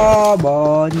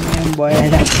bobo niyang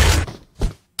buwela.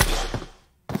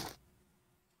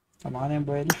 Tama ka na yung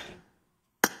buwela.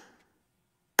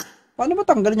 Paano ba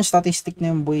tanggalin yung statistic na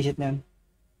yung buwisit na yun?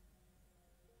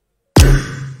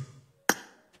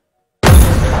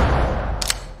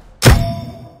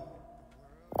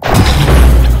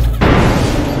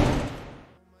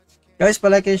 Guys,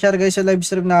 palike and share guys sa live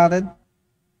stream natin.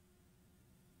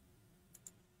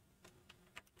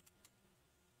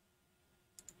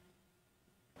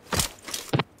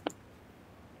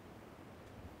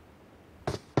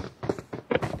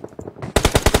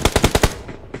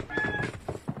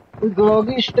 Uy,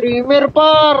 gagi, streamer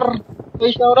par! Uy,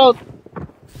 shoutout!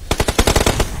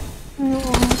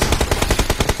 Ayun.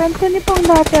 Saan ka ni pang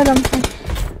dati alam ko?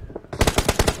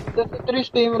 23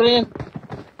 streamer yan.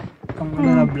 Ang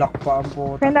na block pa ang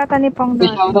puta. Saan data ni pang Uy,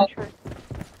 dati? shoutout!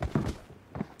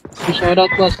 Uy,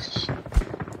 shoutout, boss!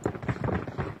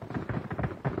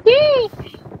 Yee!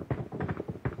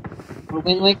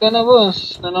 Broken mic ka na,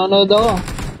 boss. Nanonood ako.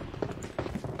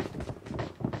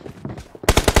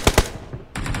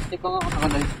 Hindi pa nga ako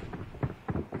nakalive.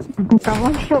 Tama,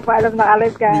 hindi ko pa alam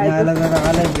nakalive ka. Hindi niya alam na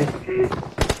nakalive eh.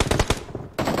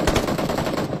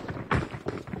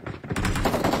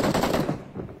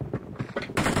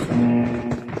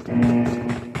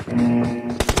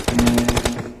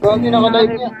 Gagi,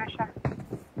 nakalive niya. nga siya.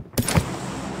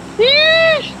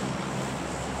 Yeesh!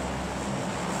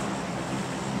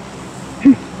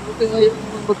 Buti ngayon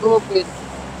mag-open.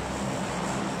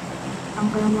 Ang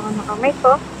gano'n mga nakamay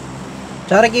ko.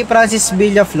 Charity Francis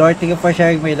Villaflor, thank you for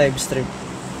sharing my live stream.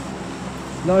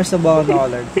 Ilang hours na ba ako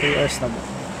na-colored? 3 hours na ba?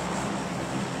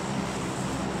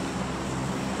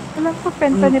 Alam ko,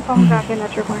 penta ni pang dati na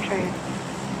sure kung siya yun.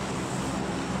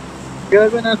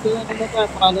 Gago na sila nila pa,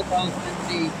 pakalat ang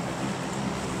 20.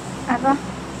 Ano?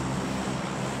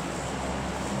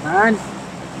 Man!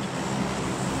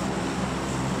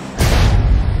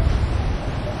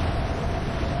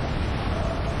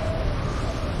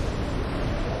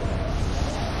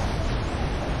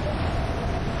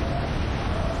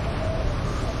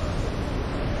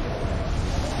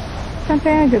 Saan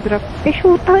tayo nag-drop? Eh,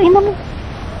 shoota, ina mo.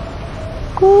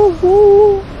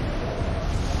 Kuhu.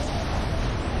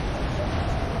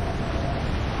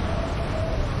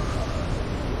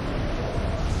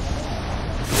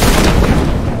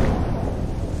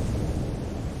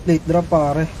 Late drop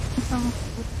pare.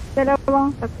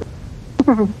 Dalawang tatlo.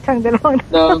 Isang dalawang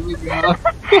Dami ba?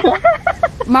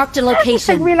 Marked a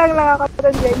location. Nagbilang lang ako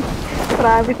doon, guys.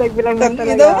 Promise, nagbilang lang Ina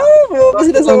talaga. mo! Buka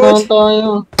sila sa Saan watch.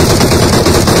 tayo?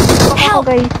 Ako,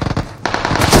 guys.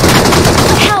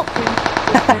 Help!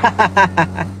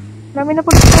 Dami na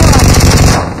pagkakuha.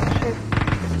 Shit.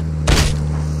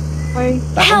 Ay.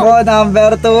 Takbo,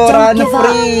 number 2, Don't run give up.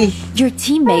 free! Your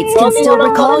teammates can still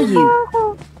recall you.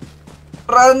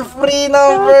 Run free,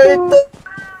 number 2!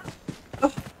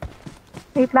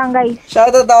 Wait lang, guys.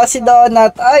 Shoutout ako si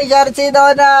Donut. Ay, shout si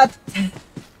Donut!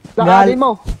 Nakali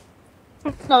mo.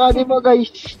 Nakali mo, guys.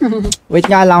 Wait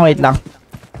nga lang, wait lang.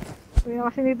 Uy,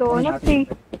 kasi ni Donut, eh.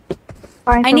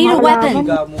 I need a weapon.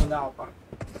 Higa muna ako pa.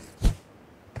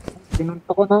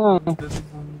 Pinunto ko na nga.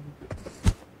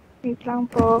 Wait lang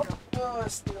po.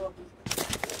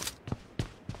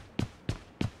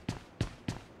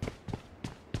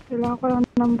 Kailangan ko lang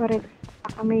ng baril.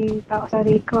 Baka may tao sa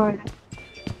recall.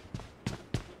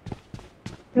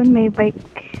 Doon may bike.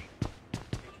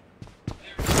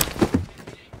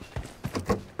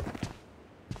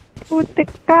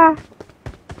 Putik ka!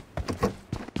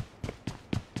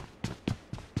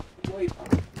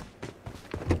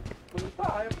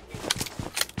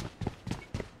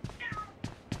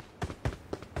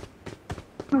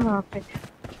 Malapit.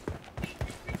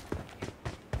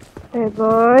 Okay,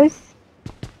 boys.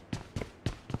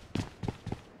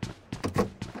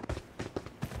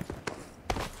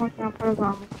 Wala pala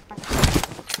gamit.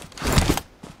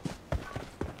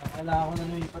 Kailangan ko na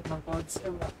lumipat ng codes.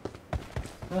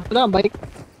 Wala, bike.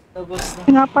 Tapos na.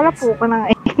 Nga pala po ka ng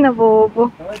na bobo.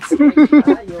 Codes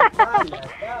tayo pala.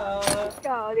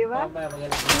 Ikaw, di ba? Mamaya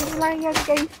magaling. Hindi lang yan,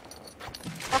 guys.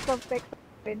 As of text.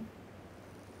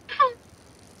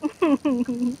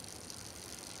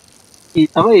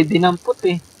 Kita ko eh, dinampot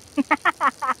eh.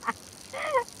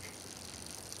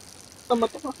 Tama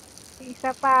to.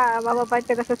 Isa pa, mababad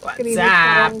ka sa screen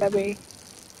karang gabi.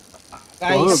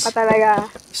 Guys, Pa talaga.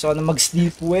 gusto ko na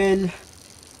mag-sleep well.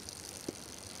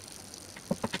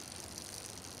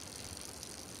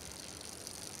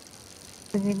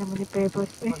 Hindi naman ni Pebbles.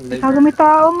 Sabi may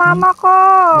tao, mama ko!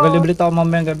 Magalibre ako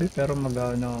mamayang gabi pero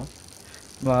mag-codes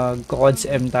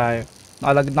M tayo.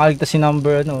 Nakaligtas si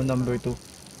number 2.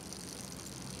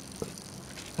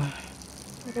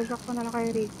 Nagagak ko na lang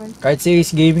kay Recon. Kahit si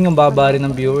Ace Gaming ang baba rin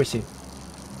ng viewers eh.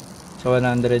 So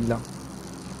 100 lang.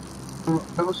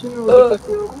 Tapos yun,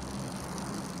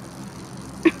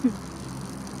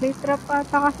 Late trap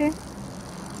ata kasi.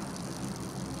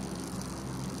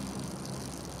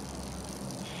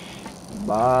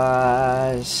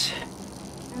 Bas.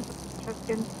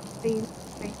 Shotgun.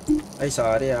 Ay,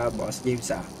 sorry Boss James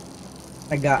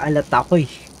Nag-aalat ako eh.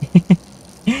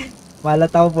 Malat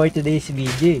ako for today's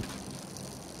video eh.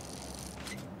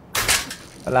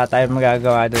 Wala tayong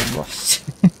magagawa doon, boss.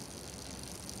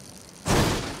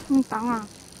 Tanga.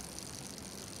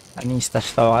 Ano yung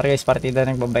trash talker? Guys, partida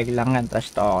nagbabike lang yan,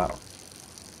 trash talker.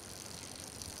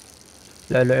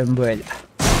 Lolo Embuela.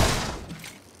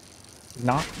 Huwag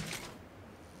na nga.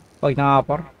 Huwag na nga,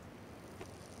 por.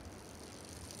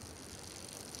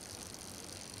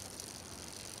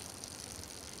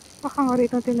 Baka nga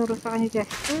rito tinuro sa kanya,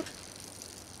 Jester.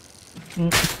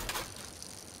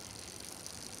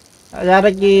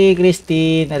 Shoutout kay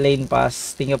Christine, Elaine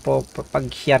Pass. Tingnan po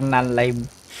pag-share na live.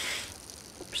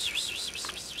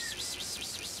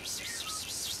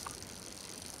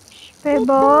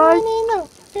 Pebble.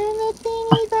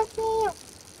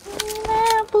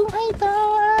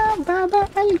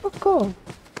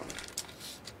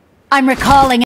 I'm recalling